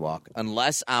and Boardwalk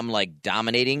unless I'm like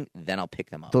dominating. Then I'll pick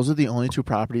them up. Those are the only two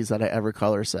properties that I ever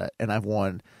color set, and I've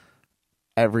won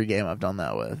every game I've done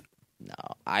that with. No,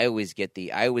 I always get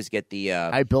the.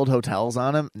 I build hotels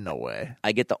on them. No way.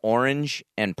 I get the orange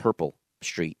and purple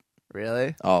street.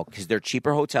 Really? Oh, because they're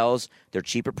cheaper hotels, they're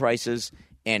cheaper prices,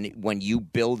 and when you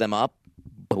build them up,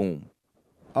 boom.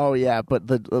 Oh yeah,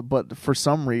 but for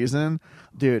some reason,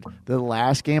 dude, the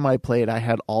last game I played, I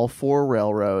had all 4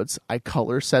 railroads. I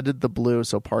color setted the blue,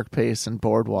 so Park Place and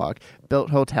Boardwalk, built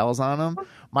hotels on them.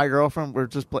 My girlfriend were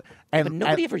just playing, but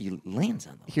nobody ever lands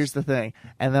on those. Here's the thing,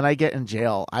 and then I get in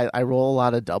jail. I roll a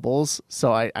lot of doubles,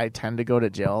 so I tend to go to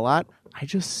jail a lot. I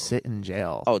just sit in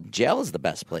jail. Oh, jail is the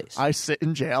best place. I sit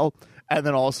in jail, and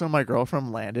then also my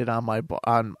girlfriend landed on I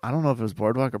don't know if it was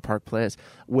Boardwalk or Park Place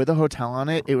with a hotel on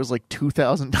it. It was like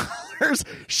 $2,000.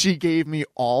 She gave me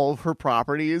all of her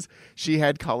properties. She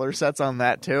had color sets on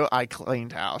that too. I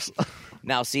cleaned house.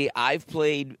 Now, see, I've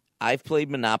played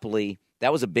Monopoly.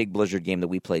 That was a big Blizzard game that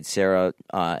we played, Sarah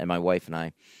and my wife and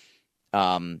I.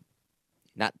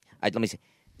 Let me say,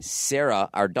 Sarah,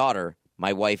 our daughter,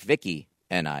 my wife Vicky,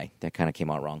 and I. That kind of came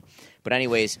out wrong, but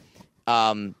anyways,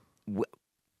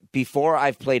 before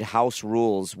I've played House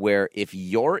Rules, where if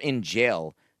you're in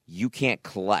jail, you can't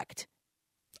collect.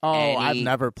 Oh, I've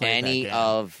never played any that game.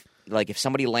 of if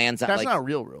somebody lands on That's not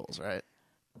real rules, right?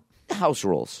 House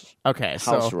Rules. Okay,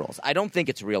 House Rules. I don't think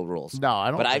it's real rules. No, I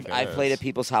don't. But think I've played at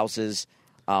people's houses,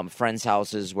 friends'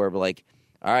 houses, where we're like,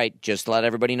 all right, just to let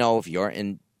everybody know if you're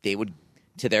in. They would,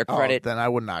 to their credit, then I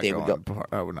would not they go. would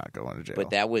I would not go into jail.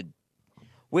 but that would,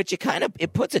 which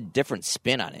it puts a different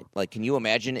spin on it. Like, can you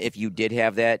imagine if you did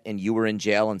have that and you were in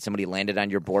jail and somebody landed on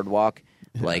your boardwalk,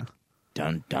 like,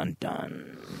 dun dun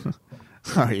dun.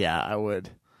 Oh yeah, I would.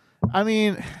 I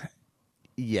mean,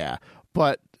 yeah,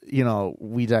 but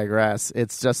we digress.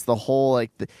 It's just the whole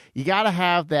you got to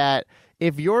have that.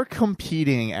 If you're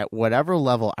competing at whatever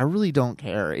level, I really don't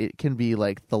care. It can be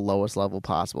like the lowest level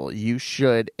possible. You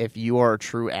should, if you are a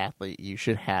true athlete, you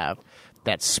should have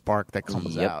that spark that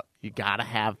comes out. You got to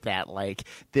have that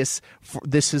this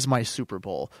is my Super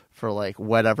Bowl for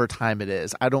whatever time it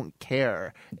is. I don't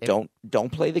care. Don't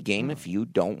play the game if you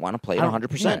don't want to play it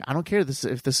 100%. I don't care if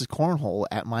this is cornhole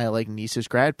at my niece's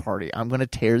grad party. I'm going to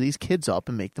tear these kids up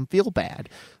and make them feel bad.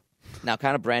 Now,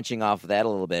 kind of branching off of that a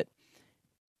little bit,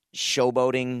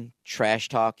 showboating, trash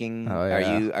talking. Oh,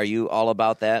 yeah. Are you all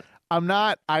about that? I'm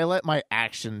not. I let my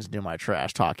actions do my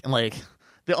trash talking.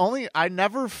 I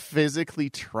never physically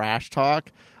trash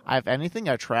talk. If anything,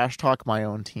 I trash talk my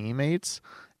own teammates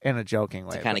in a joking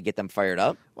way. To kind of get them fired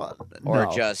up? Well, or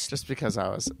no, just because I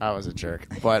was a jerk.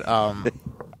 But I'm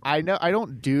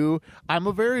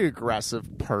a very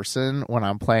aggressive person when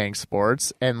I'm playing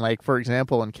sports. And for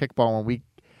example, in kickball,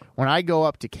 when I go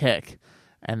up to kick,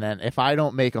 and then if I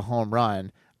don't make a home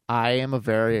run, I am a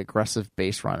very aggressive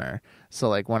base runner.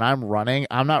 So when I'm running,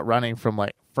 I'm not running from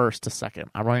first to second.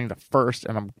 I'm running to first,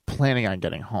 and I'm planning on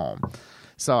getting home.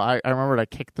 So I remember I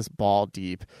kicked this ball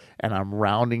deep, and I'm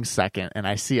rounding second, and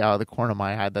I see out of the corner of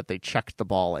my eye that they checked the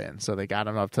ball in. So they got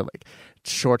him up to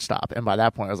shortstop. And by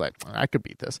that point, I was like, I could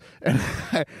beat this. And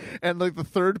the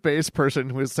third base person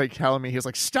who was telling me, he was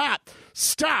like, stop.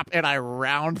 And I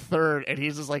round third, and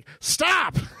he's just like,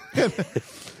 stop.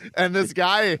 And this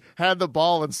guy had the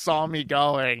ball and saw me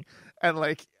going,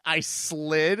 and I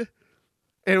slid.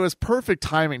 It was perfect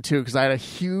timing too, because I had a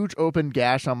huge open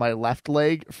gash on my left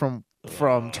leg from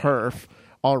turf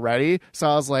already. So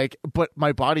I was like, but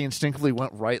my body instinctively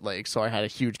went right leg, so I had a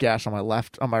huge gash on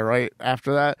my right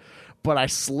after that. But I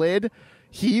slid.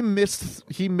 He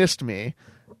missed me.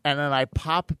 And then I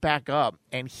pop back up,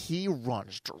 and he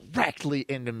runs directly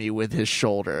into me with his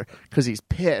shoulder because he's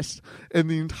pissed.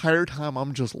 And the entire time,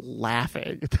 I'm just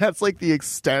laughing. That's the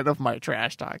extent of my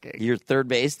trash talking. Your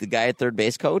the guy at third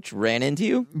base coach ran into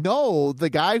you? No,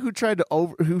 the guy who tried to throw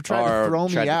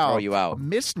me out, throw you out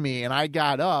missed me, and I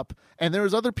got up. And there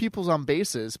was other people's on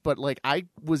bases, but I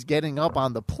was getting up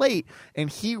on the plate,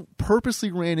 and he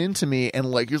purposely ran into me, and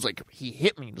he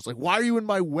hit me. He was why are you in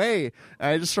my way?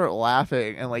 And I just started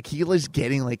laughing, and he was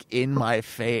getting in my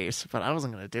face, but I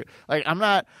wasn't gonna do. I'm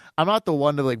not the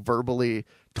one to verbally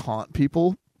taunt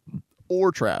people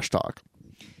or trash talk.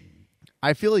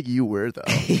 I feel like you were though.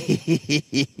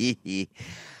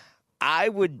 I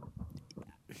would.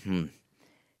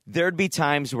 There'd be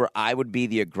times where I would be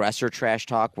the aggressor trash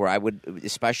talk, where I would,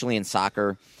 especially in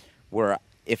soccer, where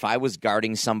if I was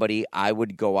guarding somebody, I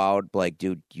would go out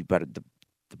dude, you better the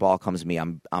ball comes to me,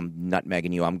 I'm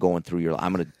nutmegging you, I'm going through your,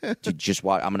 I'm gonna just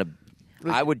watch,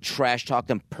 I would trash talk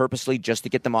them purposely just to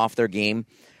get them off their game,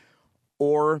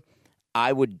 or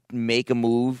I would make a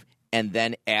move. And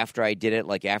then after I did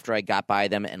it, after I got by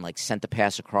them and sent the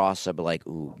pass across, I'd be like,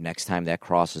 ooh, next time that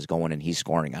cross is going and he's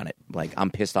scoring on it. I'm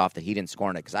pissed off that he didn't score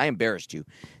on it because I embarrassed you.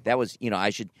 That was, I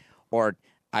should, or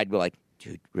I'd be like,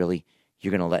 dude, really?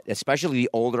 You're going to let, especially the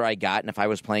older I got, and if I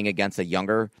was playing against a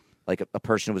younger, a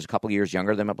person who was a couple years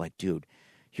younger than me, I'm like, dude,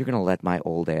 you're going to let my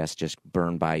old ass just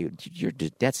burn by you.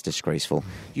 That's disgraceful.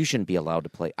 You shouldn't be allowed to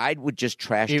play. I would just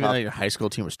trash talk. Even though your high school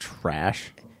team was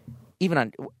trash?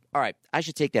 All right, I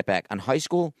should take that back. On high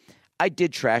school, I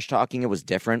did trash talking. It was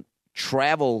different.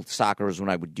 Travel soccer was when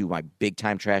I would do my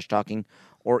big-time trash talking,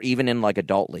 or even in,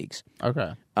 adult leagues.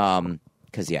 Okay.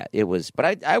 Because, it was...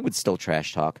 But I would still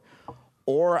trash talk.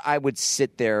 Or I would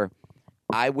sit there...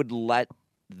 I would let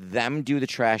them do the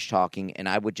trash talking, and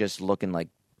I would just look and like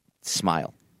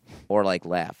smile or like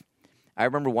laugh. I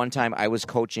remember one time I was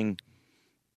coaching.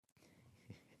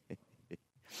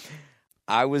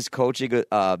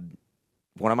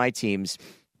 One of my teams,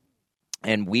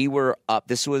 and we were up.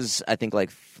 This was, I think,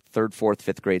 like 3rd, 4th,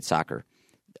 5th grade soccer,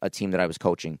 a team that I was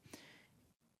coaching.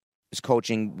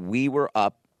 We were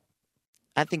up.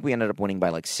 I think we ended up winning by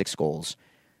like 6 goals.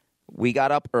 We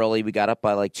got up early. We got up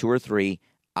by like 2 or 3.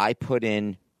 I put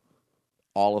in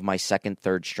all of my 2nd,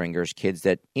 3rd stringers, kids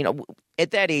that,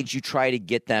 at that age, you try to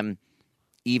get them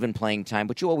even playing time,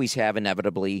 but you always have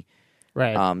inevitably.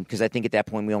 Right. Because I think at that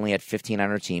point we only had 15 on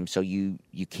our team, so you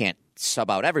can't sub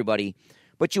out everybody,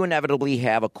 but you inevitably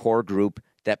have a core group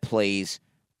that plays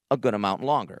a good amount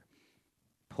longer.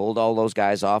 Pulled all those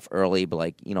guys off early,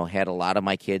 but had a lot of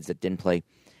my kids that didn't play.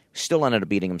 Still ended up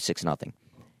beating them 6-0.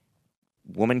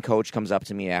 Woman coach comes up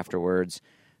to me afterwards,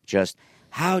 just,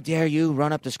 how dare you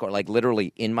run up the score? Like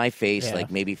literally in my face,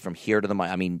 like maybe from here to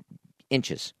the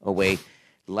inches away.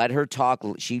 Let her talk.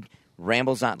 She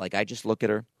rambles on. Like I just look at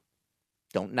her.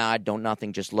 Don't nod, don't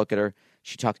nothing, just look at her.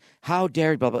 She talks, how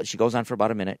dare you, blah, blah. She goes on for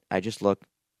about a minute. I just look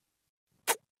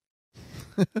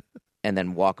and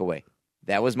then walk away.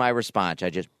 That was my response. I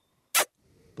just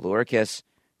blew her a kiss,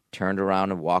 turned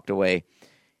around and walked away.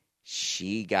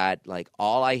 She got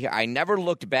all I hear. I never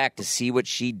looked back to see what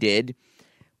she did,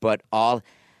 but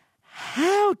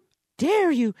how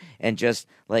dare you? And just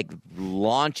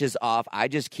launches off. I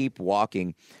just keep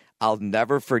walking. I'll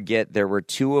never forget. There were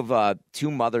two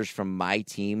mothers from my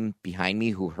team behind me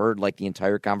who heard the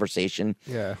entire conversation.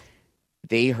 Yeah,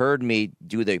 they heard me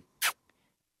do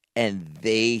and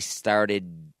they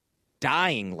started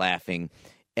dying laughing,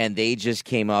 and they just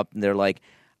came up and they're like,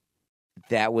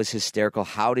 "That was hysterical.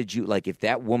 How did you if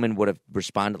that woman would have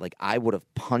responded I would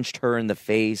have punched her in the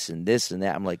face and this and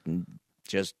that." I'm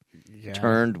just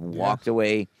turned, walked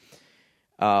away.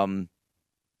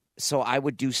 So I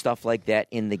would do stuff like that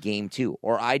in the game too.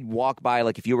 Or I'd walk by,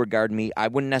 if you were guarding me, I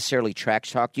wouldn't necessarily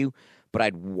trash talk you, but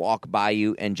I'd walk by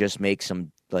you and just make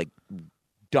some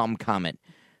dumb comment.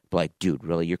 Dude,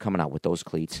 really, you're coming out with those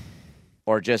cleats?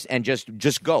 Or just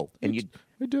go. And you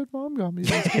My dead mom got me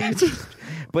those cleats.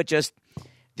 But just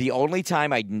the only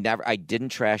time I didn't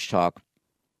trash talk,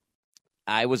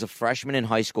 I was a freshman in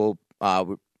high school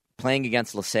playing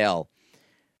against LaSalle.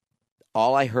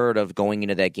 All I heard of going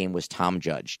into that game was Tom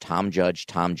Judge,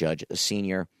 a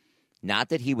senior. Not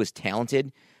that he was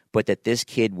talented, but that this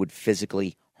kid would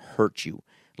physically hurt you.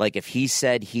 If he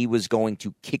said he was going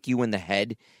to kick you in the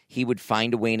head, he would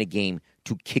find a way in a game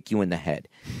to kick you in the head.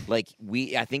 I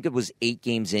think it was 8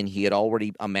 games in, he had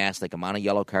already amassed amount of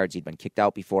yellow cards. He'd been kicked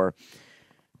out before.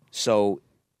 So,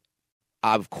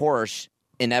 of course,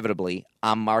 inevitably,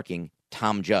 I'm marking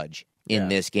Tom Judge in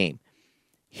this game.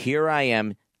 Here I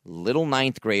am, little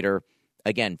 9th grader,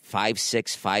 again,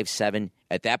 5'6", 5'7",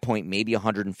 at that point, maybe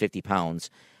 150 pounds,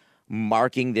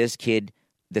 marking this kid.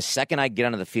 The second I get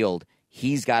onto the field,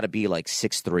 he's got to be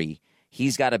 6'3".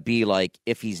 He's got to be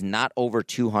if he's not over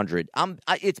 200.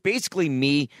 It's basically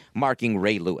me marking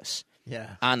Ray Lewis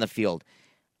on the field.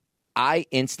 I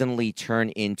instantly turn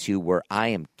into where I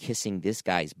am kissing this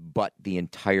guy's butt the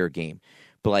entire game.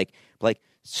 But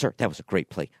sir, that was a great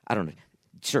play. I don't know.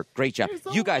 Sir, great job.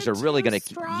 You guys are really gonna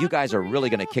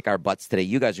kick our butts today.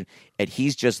 You guys are, and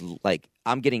he's just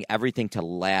I'm getting everything to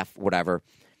laugh, whatever.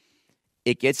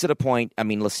 It gets to the point.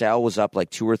 LaSalle was up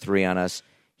 2 or 3 on us.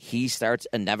 He starts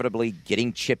inevitably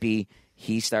getting chippy.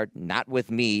 He not with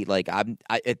me.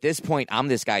 At this point, I'm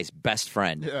this guy's best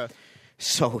friend. Yeah.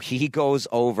 So he goes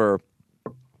over.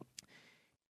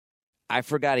 I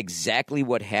forgot exactly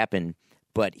what happened,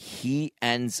 but he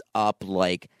ends up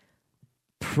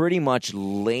pretty much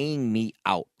laying me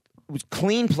out. It was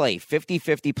clean play,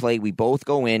 50-50 play. We both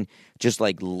go in, just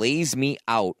lays me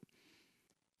out,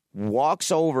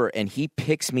 walks over, and he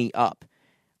picks me up.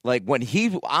 When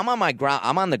I'm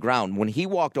on the ground. When he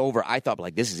walked over, I thought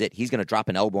this is it. He's going to drop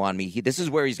an elbow on me. This is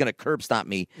where he's going to curb stomp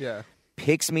me. Yeah.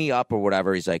 Picks me up or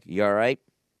whatever. He's like, "You all right?"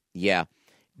 Yeah.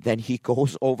 Then he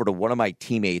goes over to one of my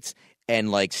teammates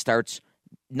and starts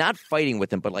not fighting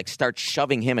with him, but starts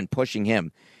shoving him and pushing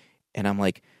him. And I'm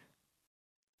like,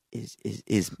 is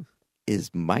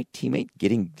my teammate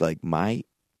getting my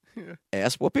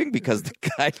ass whooping? Because the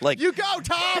guy you go,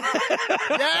 Tom.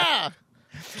 Yeah,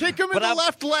 kick him in the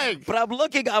left leg. But I'm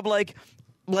looking. I'm I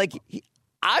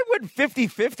went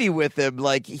 50-50 with him.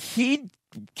 He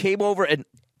came over and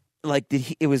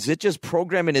was it just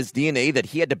programmed in his DNA that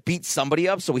he had to beat somebody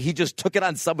up, so he just took it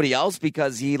on somebody else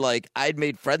because I'd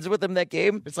made friends with him that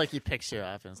game. It's he picks you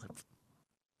up and it's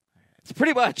It's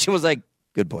pretty much. It was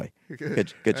Good boy.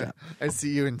 Good job. I see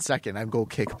you in second. I'm go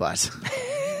kick butt.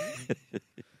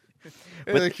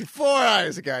 Like 4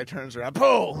 eyes, the guy turns around.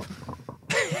 Boom.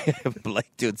 Like,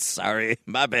 dude, sorry.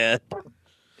 My bad.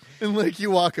 And like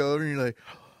you walk over and you're like,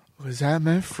 was that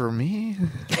meant for me?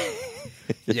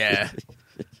 Yeah.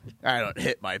 I don't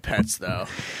hit my pets though.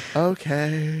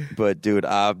 Okay. But dude,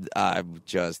 I'm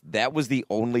just, that was the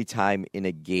only time in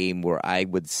a game where I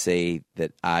would say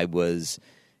that I was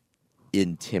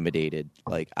intimidated.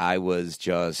 Like I was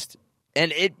just,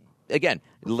 and it, again,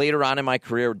 later on in my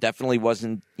career, definitely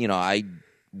wasn't, I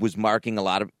was marking a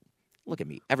lot of, look at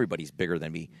me, everybody's bigger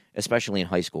than me, especially in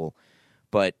high school.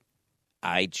 But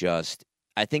I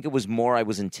think it was more I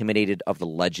was intimidated of the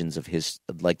legends of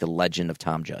like the legend of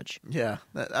Tom Judge. Yeah.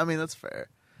 That's fair.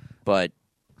 But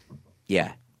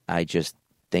yeah, I just,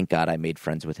 thank God I made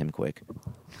friends with him quick.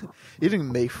 You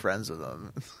didn't make friends with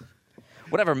him.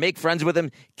 Whatever, make friends with him,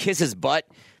 kiss his butt,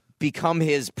 become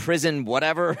his prison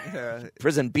whatever,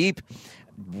 prison beep,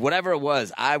 whatever it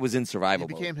was. I was in survival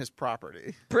You became his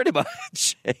property. Pretty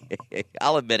much.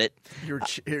 I'll admit it.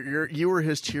 You were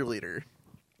his cheerleader.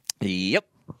 Yep.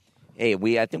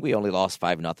 Hey, I think we only lost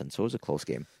 5-0, so it was a close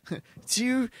game.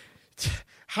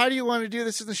 How do you want to do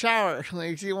this in the shower?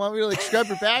 Like, do you want me to scrub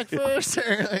your back first?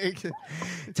 Or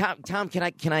Tom, can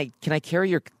I carry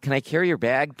your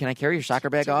bag? Can I carry your soccer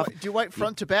bag off? Do you wipe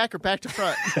front to back or back to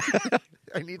front?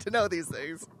 I need to know these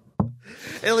things.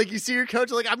 And you see your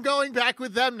coach, I'm going back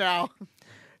with them now.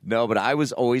 No, but I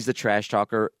was always the trash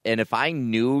talker, and if I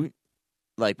knew,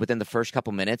 within the first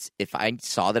couple minutes, if I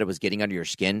saw that it was getting under your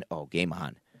skin, oh, game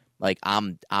on.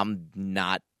 I'm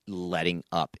not letting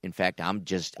up. In fact, I'm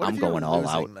going all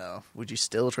out. Though? Would you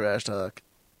still trash talk?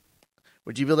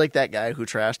 Would you be like that guy who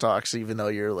trash talks even though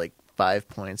you're 5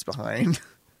 points behind?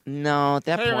 No, at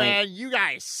that point, man, you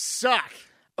guys suck.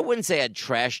 I wouldn't say I'd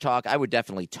trash talk. I would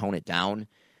definitely tone it down.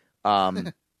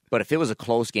 But if it was a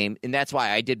close game, and that's why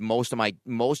I did most of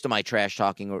my trash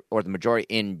talking or the majority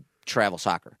in travel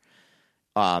soccer,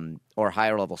 or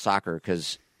higher level soccer,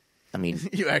 because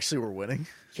you actually were winning.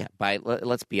 Yeah,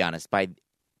 let's be honest, by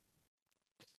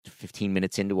 15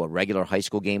 minutes into a regular high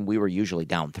school game, we were usually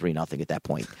down 3-0 at that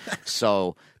point.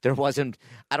 So there wasn't,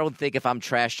 I don't think if I'm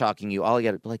trash talking you, all you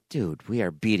got to be like, dude, we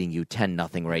are beating you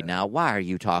 10-0 right now. Why are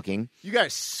you talking? You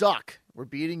guys suck. We're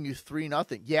beating you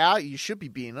 3-0. Yeah, you should be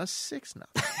beating us 6-0.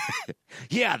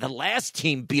 Yeah, the last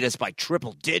team beat us by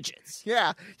triple digits.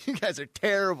 Yeah, you guys are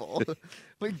terrible.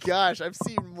 My gosh, I've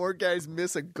seen more guys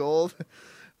miss a goal.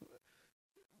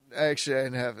 Actually,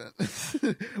 I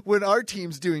haven't. When our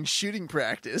team's doing shooting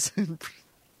practice,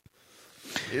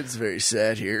 it's very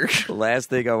sad here. Last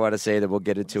thing I want to say, that we'll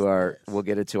get into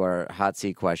our hot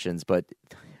seat questions, but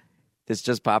this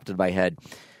just popped in my head.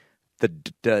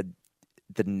 The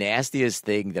nastiest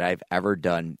thing that I've ever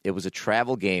done. It was a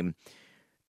travel game.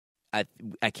 I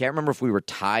can't remember if we were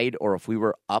tied or if we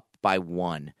were up by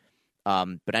 1.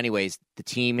 But anyways, the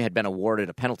team had been awarded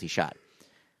a penalty shot.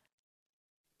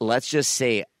 Let's just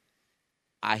say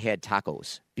I had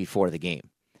tacos before the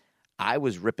game. I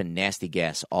was ripping nasty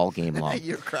gas all game long.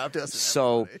 You're crop dusting.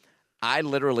 So I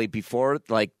literally, before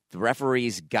the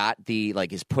referees got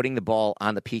is putting the ball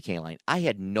on the PK line, I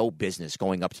had no business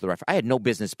going up to the referee. I had no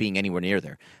business being anywhere near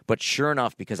there. But sure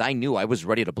enough, because I knew I was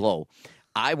ready to blow,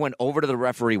 I went over to the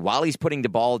referee while he's putting the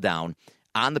ball down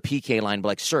on the PK line,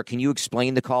 like, sir, can you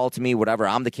explain the call to me? Whatever,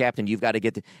 I'm the captain. You've got to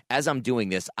get As I'm doing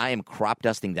this, I am crop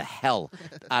dusting the hell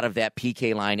out of that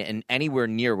PK line and anywhere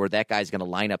near where that guy's going to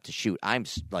line up to shoot. I'm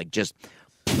just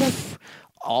poof,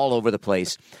 all over the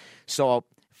place. So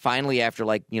finally, after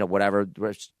whatever,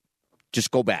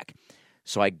 just go back.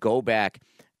 So I go back.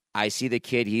 I see the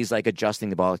kid. He's adjusting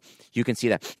the ball. You can see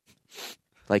that.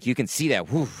 You can see that.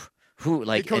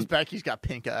 He comes back. He's got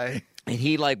pink eye. And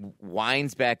he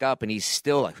winds back up, and he's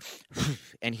still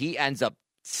and he ends up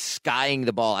skying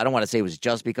the ball. I don't want to say it was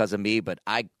just because of me, but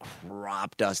I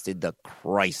crop dusted the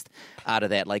Christ out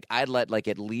of that. I'd let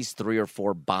at least 3 or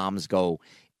 4 bombs go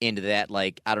into that.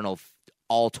 I don't know,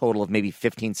 all total of maybe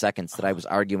 15 seconds that I was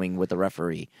arguing with the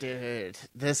referee. Dude,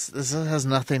 this has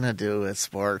nothing to do with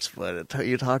sports, but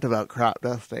you talked about crop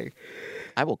dusting.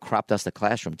 I will crop dust the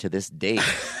classroom to this day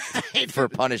for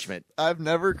punishment. I've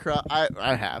never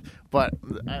I have, but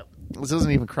this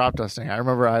isn't even crop dusting. I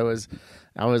remember I was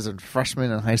a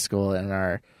freshman in high school, and in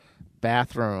our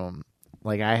bathroom,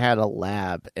 I had a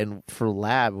lab, and for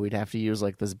lab we'd have to use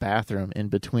this bathroom in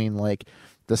between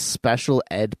the special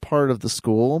ed part of the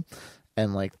school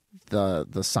and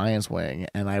the science wing,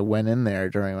 and I went in there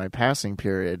during my passing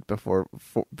period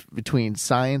between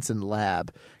science and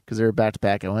lab because they were back to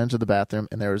back. I went into the bathroom,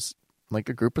 and there was a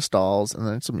group of stalls and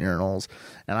then some urinals,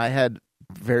 and I had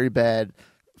very bad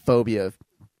phobia of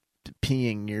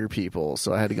peeing near people,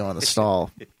 so I had to go in the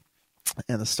stall.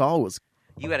 And the stall was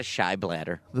You had a shy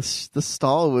bladder. the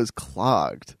stall was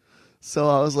clogged. So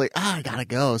I was like, I gotta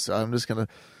go. So I'm just gonna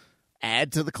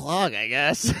add to the clog, I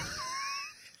guess.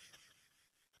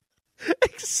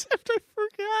 Except I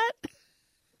forgot.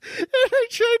 And I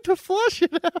tried to flush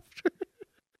it after.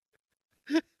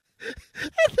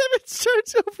 And then it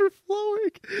starts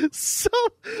overflowing. So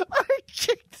I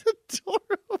kicked the door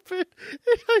open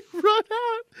and I run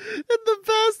out. And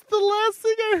the last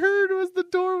thing I heard was the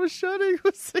door was shutting.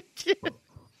 Was the kid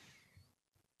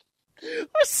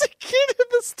in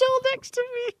the stall next to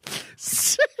me.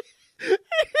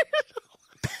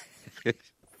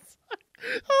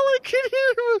 All I could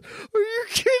hear was, "Are you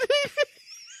kidding me?"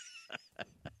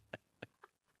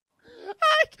 I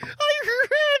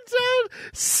ran down,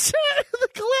 sat in the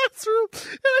classroom,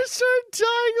 and I started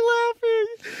dying laughing.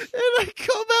 And I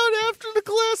come out after the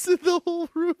class, and the whole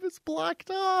room is blocked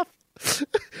off. But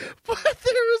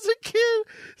there was a kid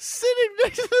sitting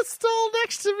next to the stall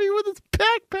next to me with his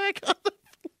backpack on the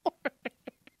floor.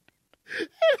 And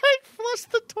I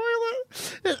flushed the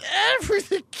toilet, and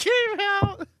everything came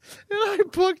out. And I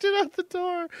booked it out the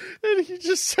door, and he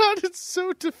just sounded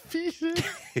so defeated.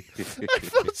 I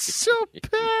felt so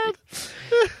bad.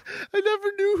 I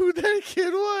never knew who that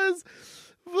kid was,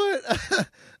 but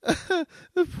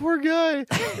the poor guy.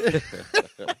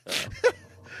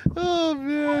 Oh,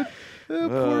 man. That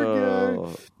poor guy.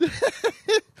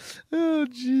 Oh,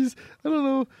 jeez. I don't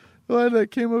know why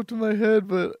that came up to my head,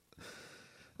 but...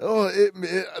 Oh,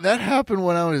 that happened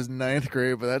when I was 9th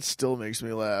grade, but that still makes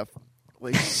me laugh.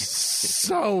 Like,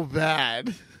 so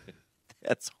bad.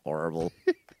 That's horrible.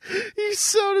 He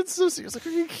sounded so serious. Like,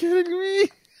 are you kidding me?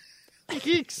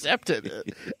 He accepted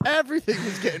it. Everything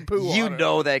was getting poo on You him.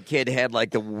 know that kid had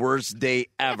like the worst day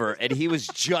ever, and he was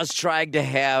just trying to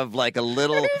have like a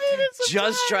little,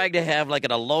 trying to have like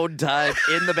an alone time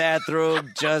in the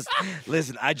bathroom. Just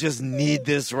listen, I just need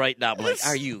this right now. I'm like,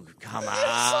 are you? Come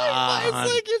on.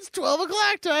 It's 12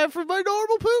 o'clock time for my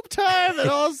normal poop time, and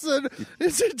all of a sudden,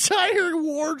 his entire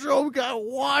wardrobe got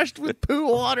washed with poo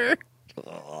water.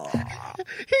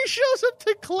 He shows up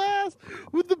to class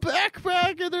with the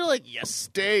backpack, and they're like, "Yes,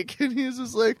 steak," and he's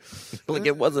just like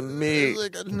It wasn't me. He's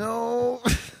like, no.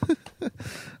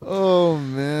 Oh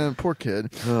man, poor kid.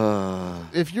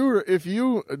 If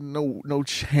you no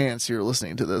chance you're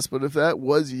listening to this, but if that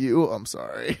was you, I'm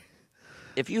sorry.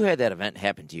 If you had that event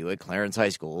happen to you at Clarence High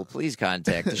School, please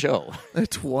contact the show. In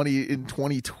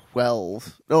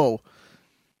 2012. No.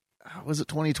 Was it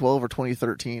 2012 or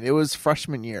 2013? It was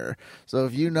freshman year. So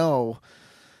if you know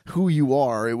who you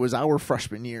are, it was our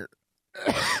freshman year.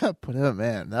 But oh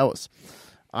man,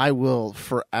 I will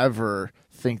forever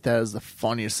think that is the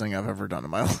funniest thing I've ever done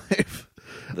in my life.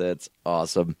 That's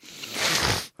awesome.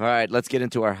 All right, let's get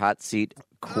into our hot seat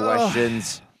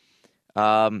questions.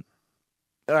 All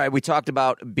right, we talked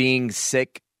about being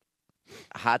sick.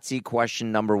 Hot seat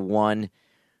question number 1.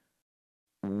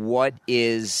 What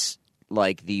is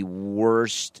like the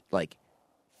worst like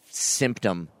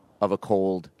symptom of a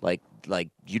cold? Like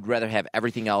you'd rather have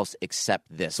everything else except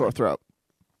this. Sore throat.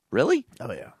 Really?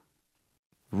 Oh yeah.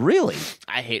 Really?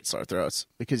 I hate sore throats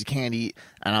because you can't eat,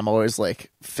 and I'm always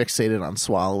like fixated on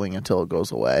swallowing until it goes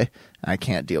away. And I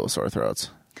can't deal with sore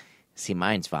throats. See,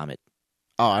 mine's vomit.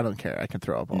 Oh, I don't care. I can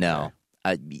throw up all No.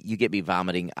 day. You get me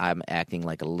vomiting, I'm acting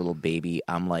like a little baby.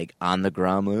 I'm like on the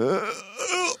ground.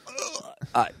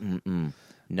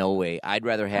 No way. I'd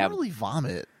rather I have don't really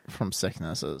vomit from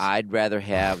sicknesses. I'd rather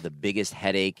have the biggest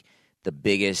headache, the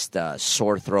biggest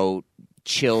sore throat,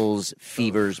 chills,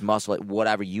 fevers, muscle,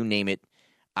 whatever, you name it.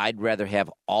 I'd rather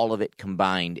have all of it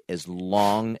combined as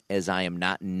long as I am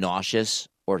not nauseous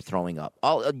or throwing up.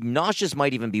 Nauseous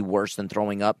might even be worse than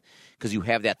throwing up because you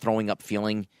have that throwing up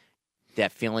feeling,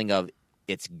 that feeling of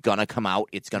it's going to come out,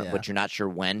 it's going to, but you're not sure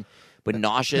when. But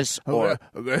nauseous or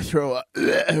I'm gonna throw up.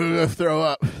 I'm gonna throw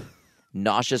up.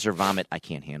 Nauseous or vomit, I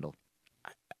can't handle.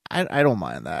 I don't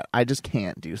mind that. I just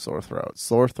can't do sore throat.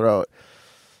 Sore throat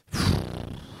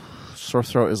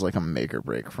is like a make or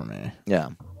break for me. Yeah.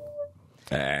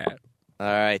 All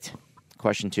right.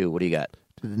 Question 2. What do you got?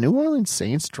 Did the New Orleans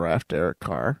Saints draft Derek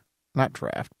Carr? Not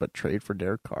draft, but trade for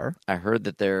Derek Carr? I heard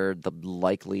that they're the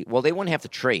likely. Well, they wouldn't have to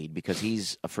trade because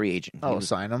he's a free agent.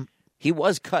 Sign him. He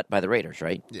was cut by the Raiders,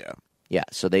 right? Yeah. Yeah.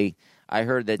 So I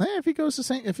heard that If he goes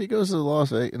to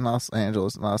Los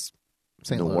Angeles,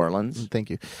 St. New Louis. Orleans.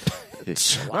 Thank you.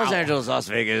 Los Angeles, Las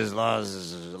Vegas,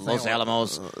 Los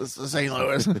Alamos. St.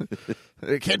 Louis.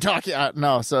 Kentucky.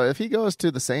 No, so if he goes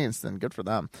to the Saints, then good for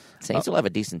them. Saints will have a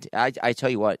decent. I tell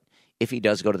you what, if he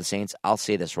does go to the Saints, I'll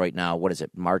say this right now. What is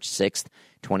it? March 6th,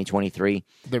 2023.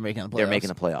 They're making the playoffs. They're making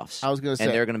the playoffs. I was going to say,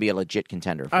 and they're going to be a legit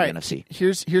contender for all the right, NFC.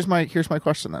 Here's my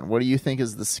question then. What do you think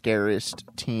is the scariest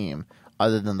team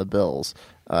other than the Bills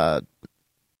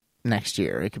next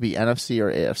year? It could be NFC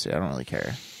or AFC. I don't really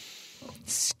care.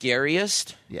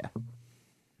 Scariest? Yeah.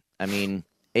 I mean,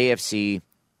 AFC,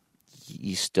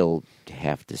 you still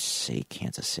have to say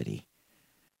Kansas City.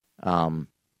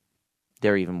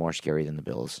 They're even more scary than the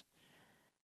Bills.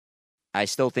 I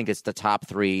still think it's the top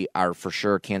three are for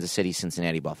sure Kansas City,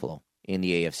 Cincinnati, Buffalo in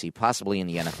the AFC, possibly in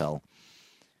the NFL.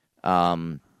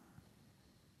 I'll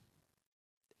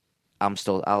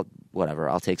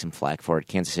take some flack for it.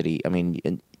 Kansas City, I mean,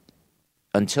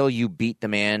 until you beat the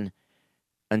man,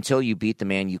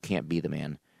 you can't be the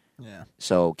man. Yeah.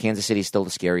 So Kansas City's still the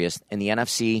scariest. In the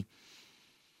NFC,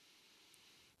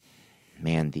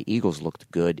 man, the Eagles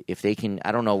looked good. If they can,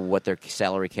 I don't know what their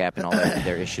salary cap and all that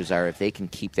their issues are. If they can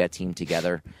keep that team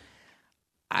together,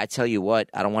 I tell you what,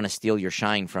 I don't want to steal your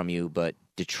shine from you, but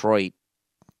Detroit,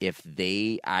 if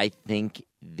they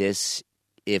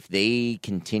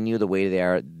continue the way they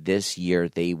are this year,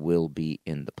 they will be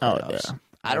in the playoffs. Oh, yeah.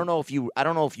 I don't know if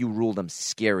you rule them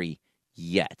scary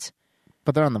yet.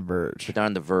 But they're on the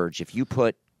verge. If you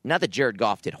put, not that Jared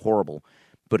Goff did horrible,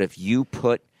 but if you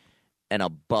put an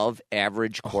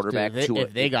above-average quarterback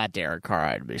if they got Derek Carr,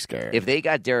 I'd be scared. If they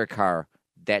got Derek Carr,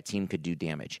 that team could do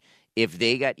damage. If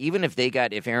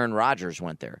Aaron Rodgers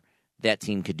went there, that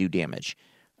team could do damage.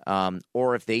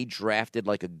 Or if they drafted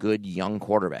like a good young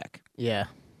quarterback. Yeah.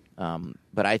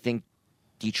 But I think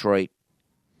Detroit,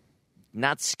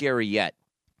 not scary yet,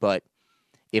 but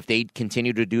if they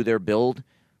continue to do their build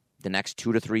the next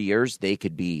 2 to 3 years, they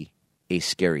could be a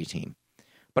scary team.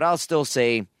 But I'll still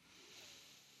say,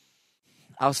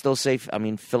 I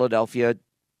mean, Philadelphia,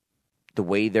 the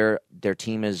way their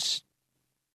team is,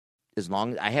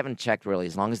 I haven't checked really,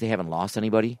 as long as they haven't lost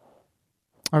anybody.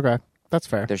 Okay, that's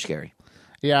fair. They're scary.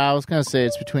 Yeah, I was going to say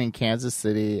it's between Kansas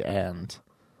City and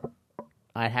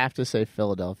I have to say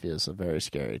Philadelphia is a very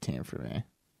scary team for me.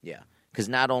 Yeah, because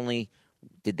not only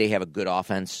did they have a good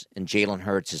offense, and Jalen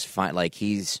Hurts is fine, like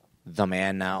he's the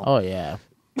man now. Oh, yeah.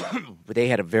 But they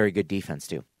had a very good defense,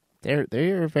 too.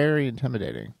 They're very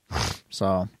intimidating. So,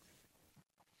 all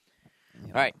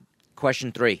right,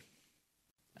 question 3.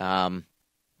 We'll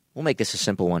make this a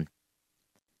simple one.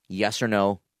 Yes or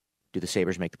no, do the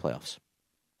Sabres make the playoffs?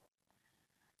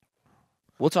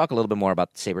 We'll talk a little bit more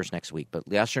about the Sabres next week, but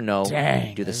yes or no,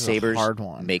 do the Sabres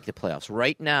make the playoffs?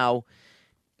 Right now,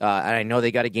 and I know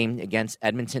they got a game against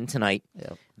Edmonton tonight.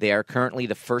 Yep. They are currently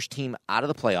the first team out of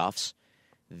the playoffs.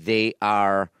 They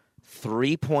are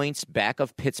 3 points back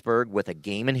of Pittsburgh with a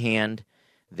game in hand.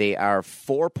 They are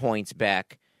 4 points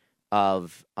back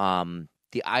of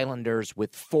the Islanders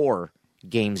with 4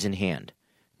 games in hand.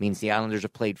 Means the Islanders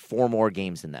have played 4 more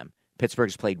games than them.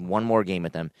 Pittsburgh's played 1 more game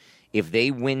at them. If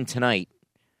they win tonight,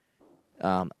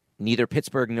 neither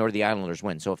Pittsburgh nor the Islanders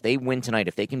win. So if they win tonight,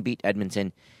 if they can beat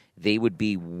Edmonton, they would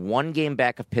be 1 game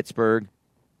back of Pittsburgh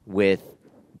with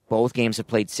both teams have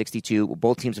played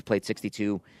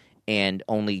 62, and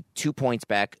only 2 points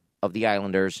back of the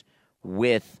Islanders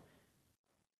with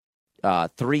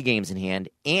 3 games in hand,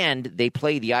 and they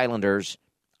play the Islanders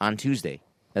on Tuesday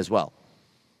as well.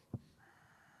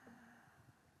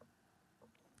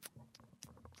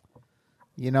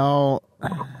 you know,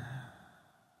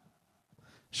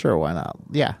 sure, why not?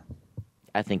 Yeah.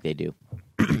 I think they do.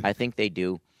 I think they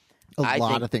do. A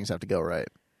lot of things have to go right.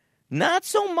 Not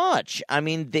so much. I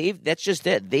mean, that's just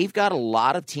it. They've got a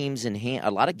lot of teams in hand,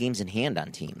 a lot of games in hand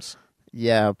on teams.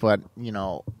 Yeah, but, you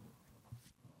know,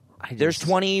 there's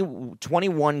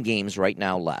 21 games right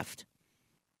now left.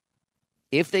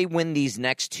 If they win these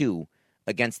next 2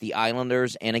 against the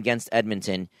Islanders and against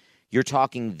Edmonton, you're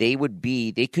talking they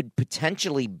could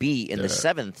potentially be in the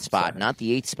 7th spot, not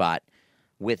the 8th spot,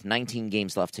 with 19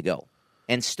 games left to go.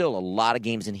 And still a lot of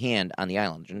games in hand on the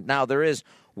Islanders. Now, there is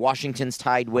Washington's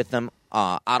tied with them.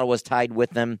 Ottawa's tied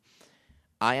with them.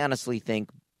 I honestly think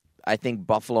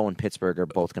Buffalo and Pittsburgh are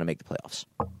both going to make the playoffs.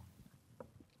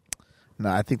 No,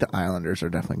 I think the Islanders are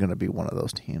definitely going to be one of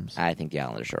those teams. I think the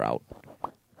Islanders are out.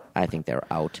 I think they're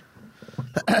out.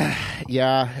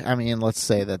 Yeah, I mean, let's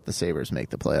say that the Sabres make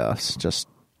the playoffs. Just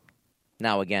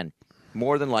now, again,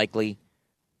 more than likely,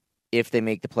 if they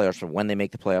make the playoffs or when they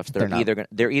make the playoffs,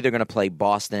 they're either going to play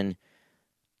Boston.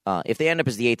 If they end up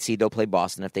as the 8th seed, they'll play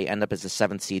Boston. If they end up as the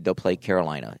 7th seed, they'll play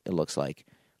Carolina. It looks like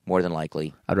more than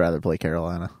likely. I'd rather play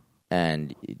Carolina,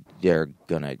 and they're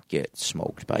going to get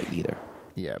smoked by either.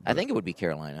 Yeah, I think it would be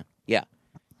Carolina. Yeah,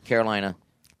 Carolina.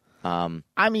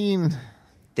 I mean,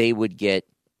 they would get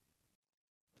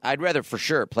I'd rather for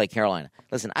sure play Carolina.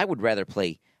 Listen, I would rather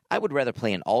play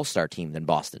an all-star team than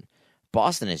Boston.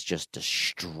 Boston is just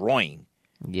destroying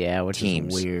which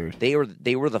teams. is weird. They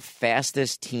were the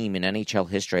fastest team in NHL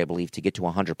history, I believe, to get to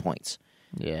 100 points.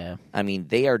 Yeah. I mean,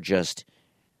 they are just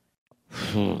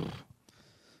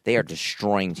they are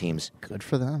destroying teams. Good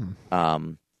for them.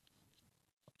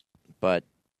 But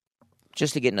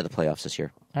just to get into the playoffs this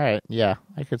year. All right. Yeah,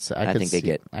 I could see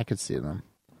them.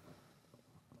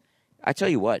 I tell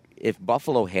you what, if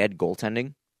Buffalo had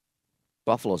goaltending,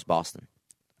 Buffalo's Boston.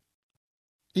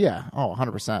 Yeah. Oh,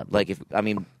 100%. Like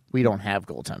We don't have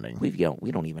goaltending. we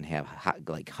don't even have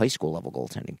high school level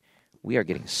goaltending. We are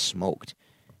getting smoked.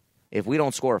 If we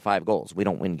don't score 5 goals, we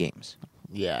don't win games.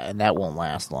 Yeah, and that won't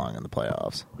last long in the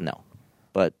playoffs. No,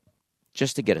 but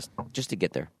just to get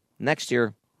there next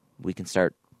year, we can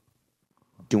start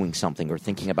doing something or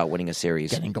thinking about winning a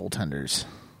series. Getting goaltenders.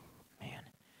 Man.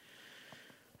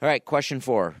 All right, question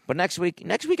 4. But next week,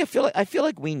 I feel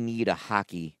like we need a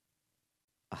hockey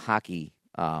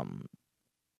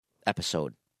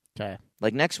episode. Okay.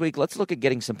 Like next week, let's look at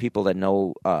getting some people that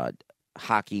know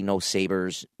hockey, know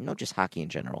Sabres, know just hockey in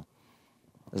general.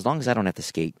 As long as I don't have to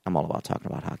skate, I'm all about talking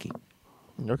about hockey.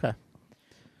 Okay.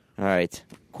 All right.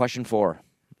 Question 4.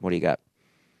 What do you got?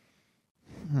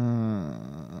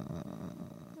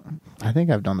 I think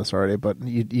I've done this already, but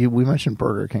we mentioned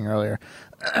Burger King earlier.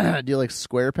 Do you like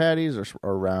square patties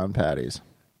or round patties?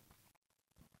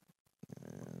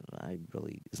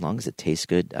 As long as it tastes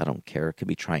good, I don't care. It could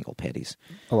be triangle patties.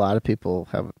 A lot of people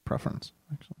have a preference,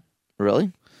 actually.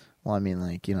 Really? Well, I mean,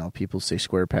 like, people say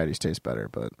square patties taste better,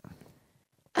 but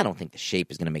I don't think the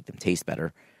shape is going to make them taste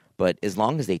better. But as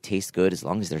long as they taste good, as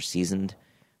long as they're seasoned.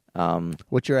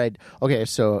 What's your idea? Okay,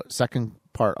 so second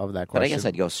part of that question. But I guess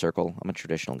I'd go circle. I'm a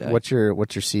traditional guy. What's your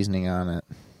seasoning on it,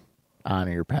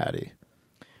 on your patty?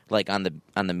 Like on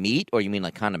the meat, or you mean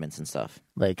like condiments and stuff?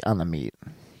 Like on the meat.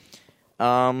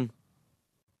 When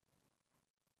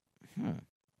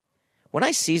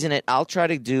I season it, I'll try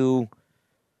to do.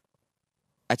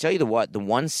 I tell you the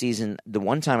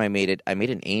one time I made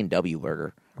an A&W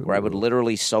burger where I would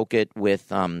literally soak it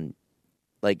with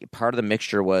like part of the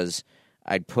mixture was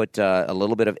I'd put a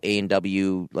little bit of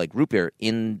A&W like root beer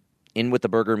in with the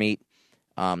burger meat.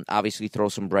 Obviously, throw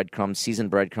some breadcrumbs,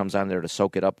 seasoned breadcrumbs on there to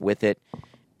soak it up with it,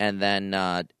 and then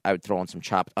I would throw in some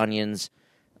chopped onions,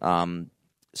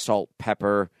 salt,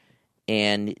 pepper.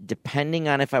 And depending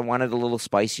on if I wanted a little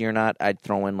spicy or not, I'd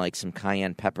throw in like some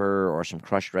cayenne pepper or some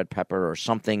crushed red pepper or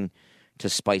something to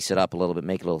spice it up a little bit,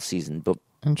 make it a little seasoned. But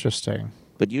interesting.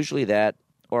 But usually that,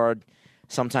 or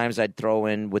sometimes I'd throw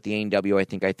in with the A&W. I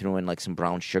think I threw in like some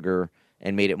brown sugar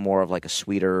and made it more of like a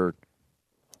sweeter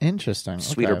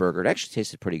okay. burger. It actually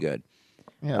tasted pretty good.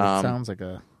 Yeah, that sounds like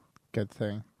a good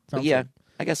thing. I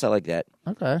guess I like that.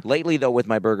 Okay. Lately, though, with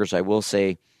my burgers, I will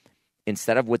say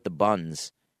instead of with the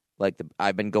buns.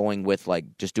 I've been going with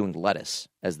just doing lettuce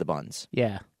as the buns.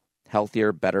 Yeah.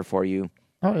 Healthier, better for you.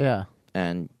 Oh, yeah.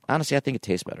 And honestly, I think it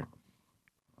tastes better.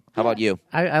 How about you?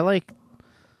 I like,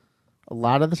 a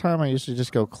lot of the time I usually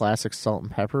just go classic salt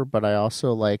and pepper, but I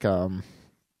also like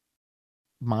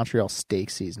Montreal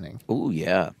steak seasoning. Ooh,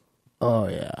 yeah. Oh,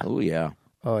 yeah. Ooh, yeah.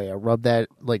 Oh, yeah. Rub that,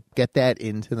 get that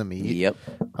into the meat. Yep.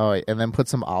 Oh, and then put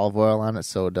some olive oil on it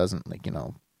so it doesn't,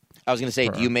 I was going to say,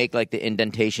 do you make the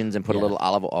indentations and put a little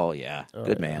olive oil? Oh, yeah.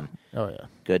 Good man. Oh, yeah.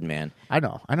 Good man. I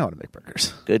know how to make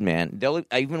burgers. Good man.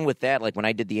 Even with that, when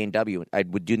I did the A&W, I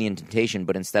would do the indentation,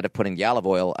 but instead of putting the olive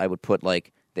oil, I would put, the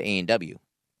A&W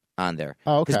on there.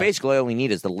 Oh, okay. Because basically all we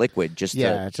need is the liquid just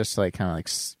to...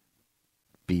 just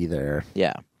be there.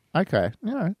 Yeah. Okay.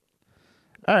 All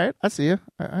right. I see you.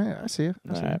 I see you.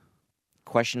 All right.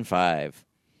 Question 5.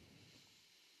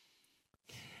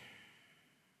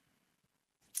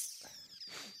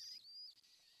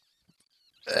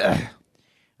 All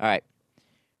right.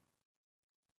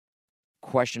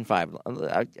 Question 5.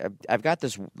 I've got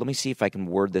this. Let me see if I can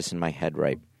word this in my head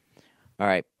right. All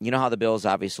right. You know how the Bills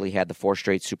obviously had the 4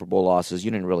 straight Super Bowl losses?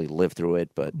 You didn't really live through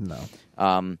it, but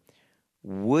no.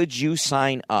 Would you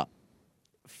sign up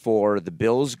for the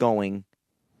Bills going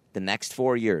the next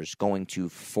 4 years, going to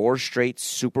 4 straight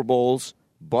Super Bowls,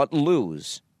 but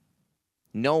lose,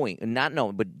 not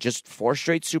knowing, but just 4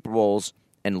 straight Super Bowls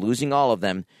and losing all of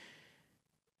them?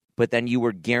 But then you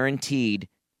were guaranteed,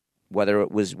 whether it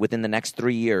was within the next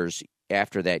 3 years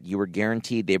after that, you were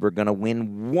guaranteed they were going to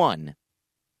win 1.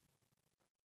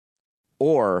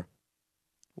 Or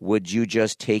would you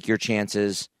just take your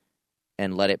chances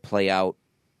and let it play out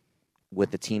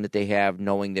with the team that they have,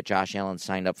 knowing that Josh Allen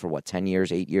signed up for 10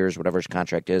 years, 8 years, whatever his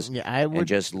contract is? Yeah, I would. And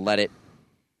just let it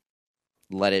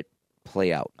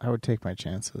play out. I would take my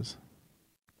chances.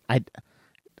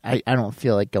 I don't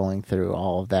feel like going through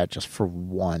all of that just for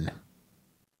one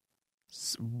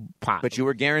pot. But you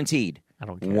were guaranteed I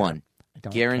don't care. one. I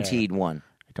don't Guaranteed care. one.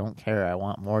 I don't care. I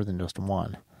want more than just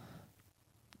one.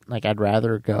 Like, I'd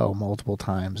rather go multiple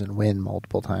times and win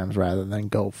multiple times rather than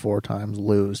go 4 times,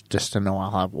 lose, just to know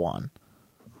I'll have one.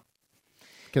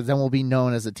 Because then we'll be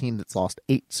known as a team that's lost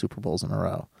 8 Super Bowls in a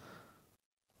row.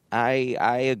 I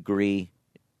agree.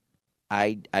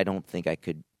 I don't think I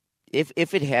could.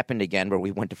 If it happened again where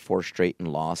we went to 4 straight and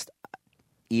lost,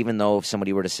 even though if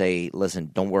somebody were to say,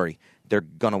 listen, don't worry, they're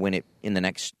going to win it in the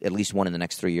next, at least one in the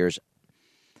next 3 years.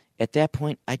 At that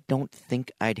point, I don't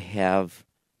think I'd have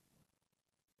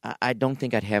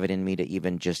it in me to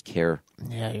even just care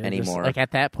anymore. Like,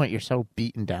 at that point, you're so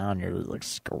beaten down, you're like,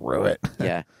 screw it.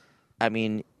 Yeah. I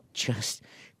mean, just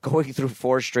going through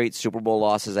 4 straight Super Bowl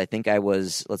losses, I think I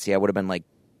was, I would have been like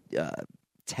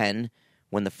 10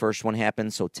 when the first one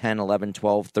happened. So 10, 11,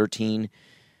 12, 13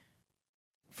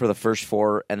 for the first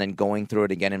 4, and then going through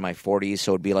it again in my 40s.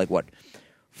 So it'd be like, what,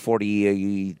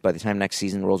 40 by the time next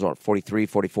season rolls around, 43,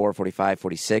 44, 45,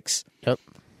 46. Yep.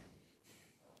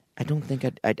 I don't think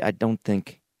I'd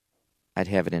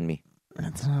have it in me.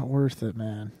 It's not worth it,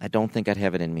 man. I don't think I'd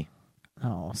have it in me.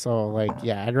 No, so, like,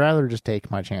 yeah, I'd rather just take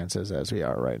my chances as we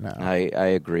are right now. I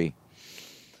agree.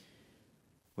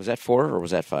 Was that 4 or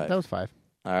was that 5? That was 5.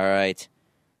 All right.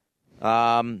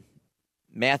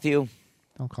 Matthew.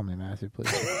 Don't call me Matthew,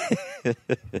 please.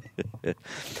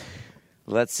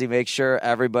 Let's see. Make sure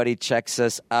everybody checks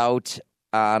us out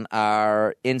on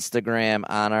our Instagram,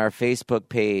 on our Facebook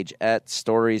page at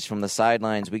Stories from the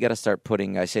Sidelines. We got to start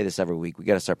putting, I say this every week, we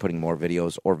got to start putting more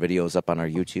videos up on our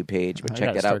YouTube page. But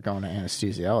check that out. Start going to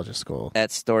anesthesiologist school.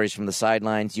 At Stories from the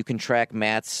Sidelines. You can track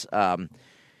Matt's progress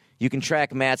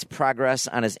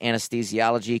on his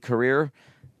anesthesiology career.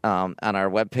 On our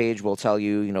webpage, we'll tell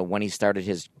you, when he started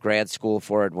his grad school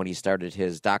for it, when he started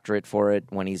his doctorate for it,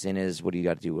 when he's in his, what do you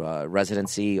got to do,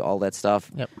 residency, all that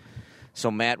stuff. Yep. So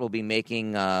Matt will be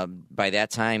making, by that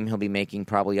time, he'll be making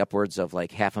probably upwards of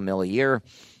like $500,000 a year.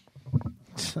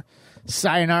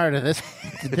 Sayonara to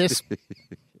this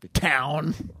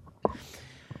town.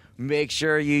 Make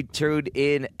sure you tune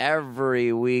in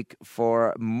every week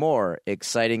for more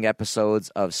exciting episodes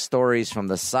of Stories from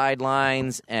the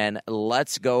Sidelines, and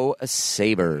let's go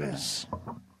Sabres.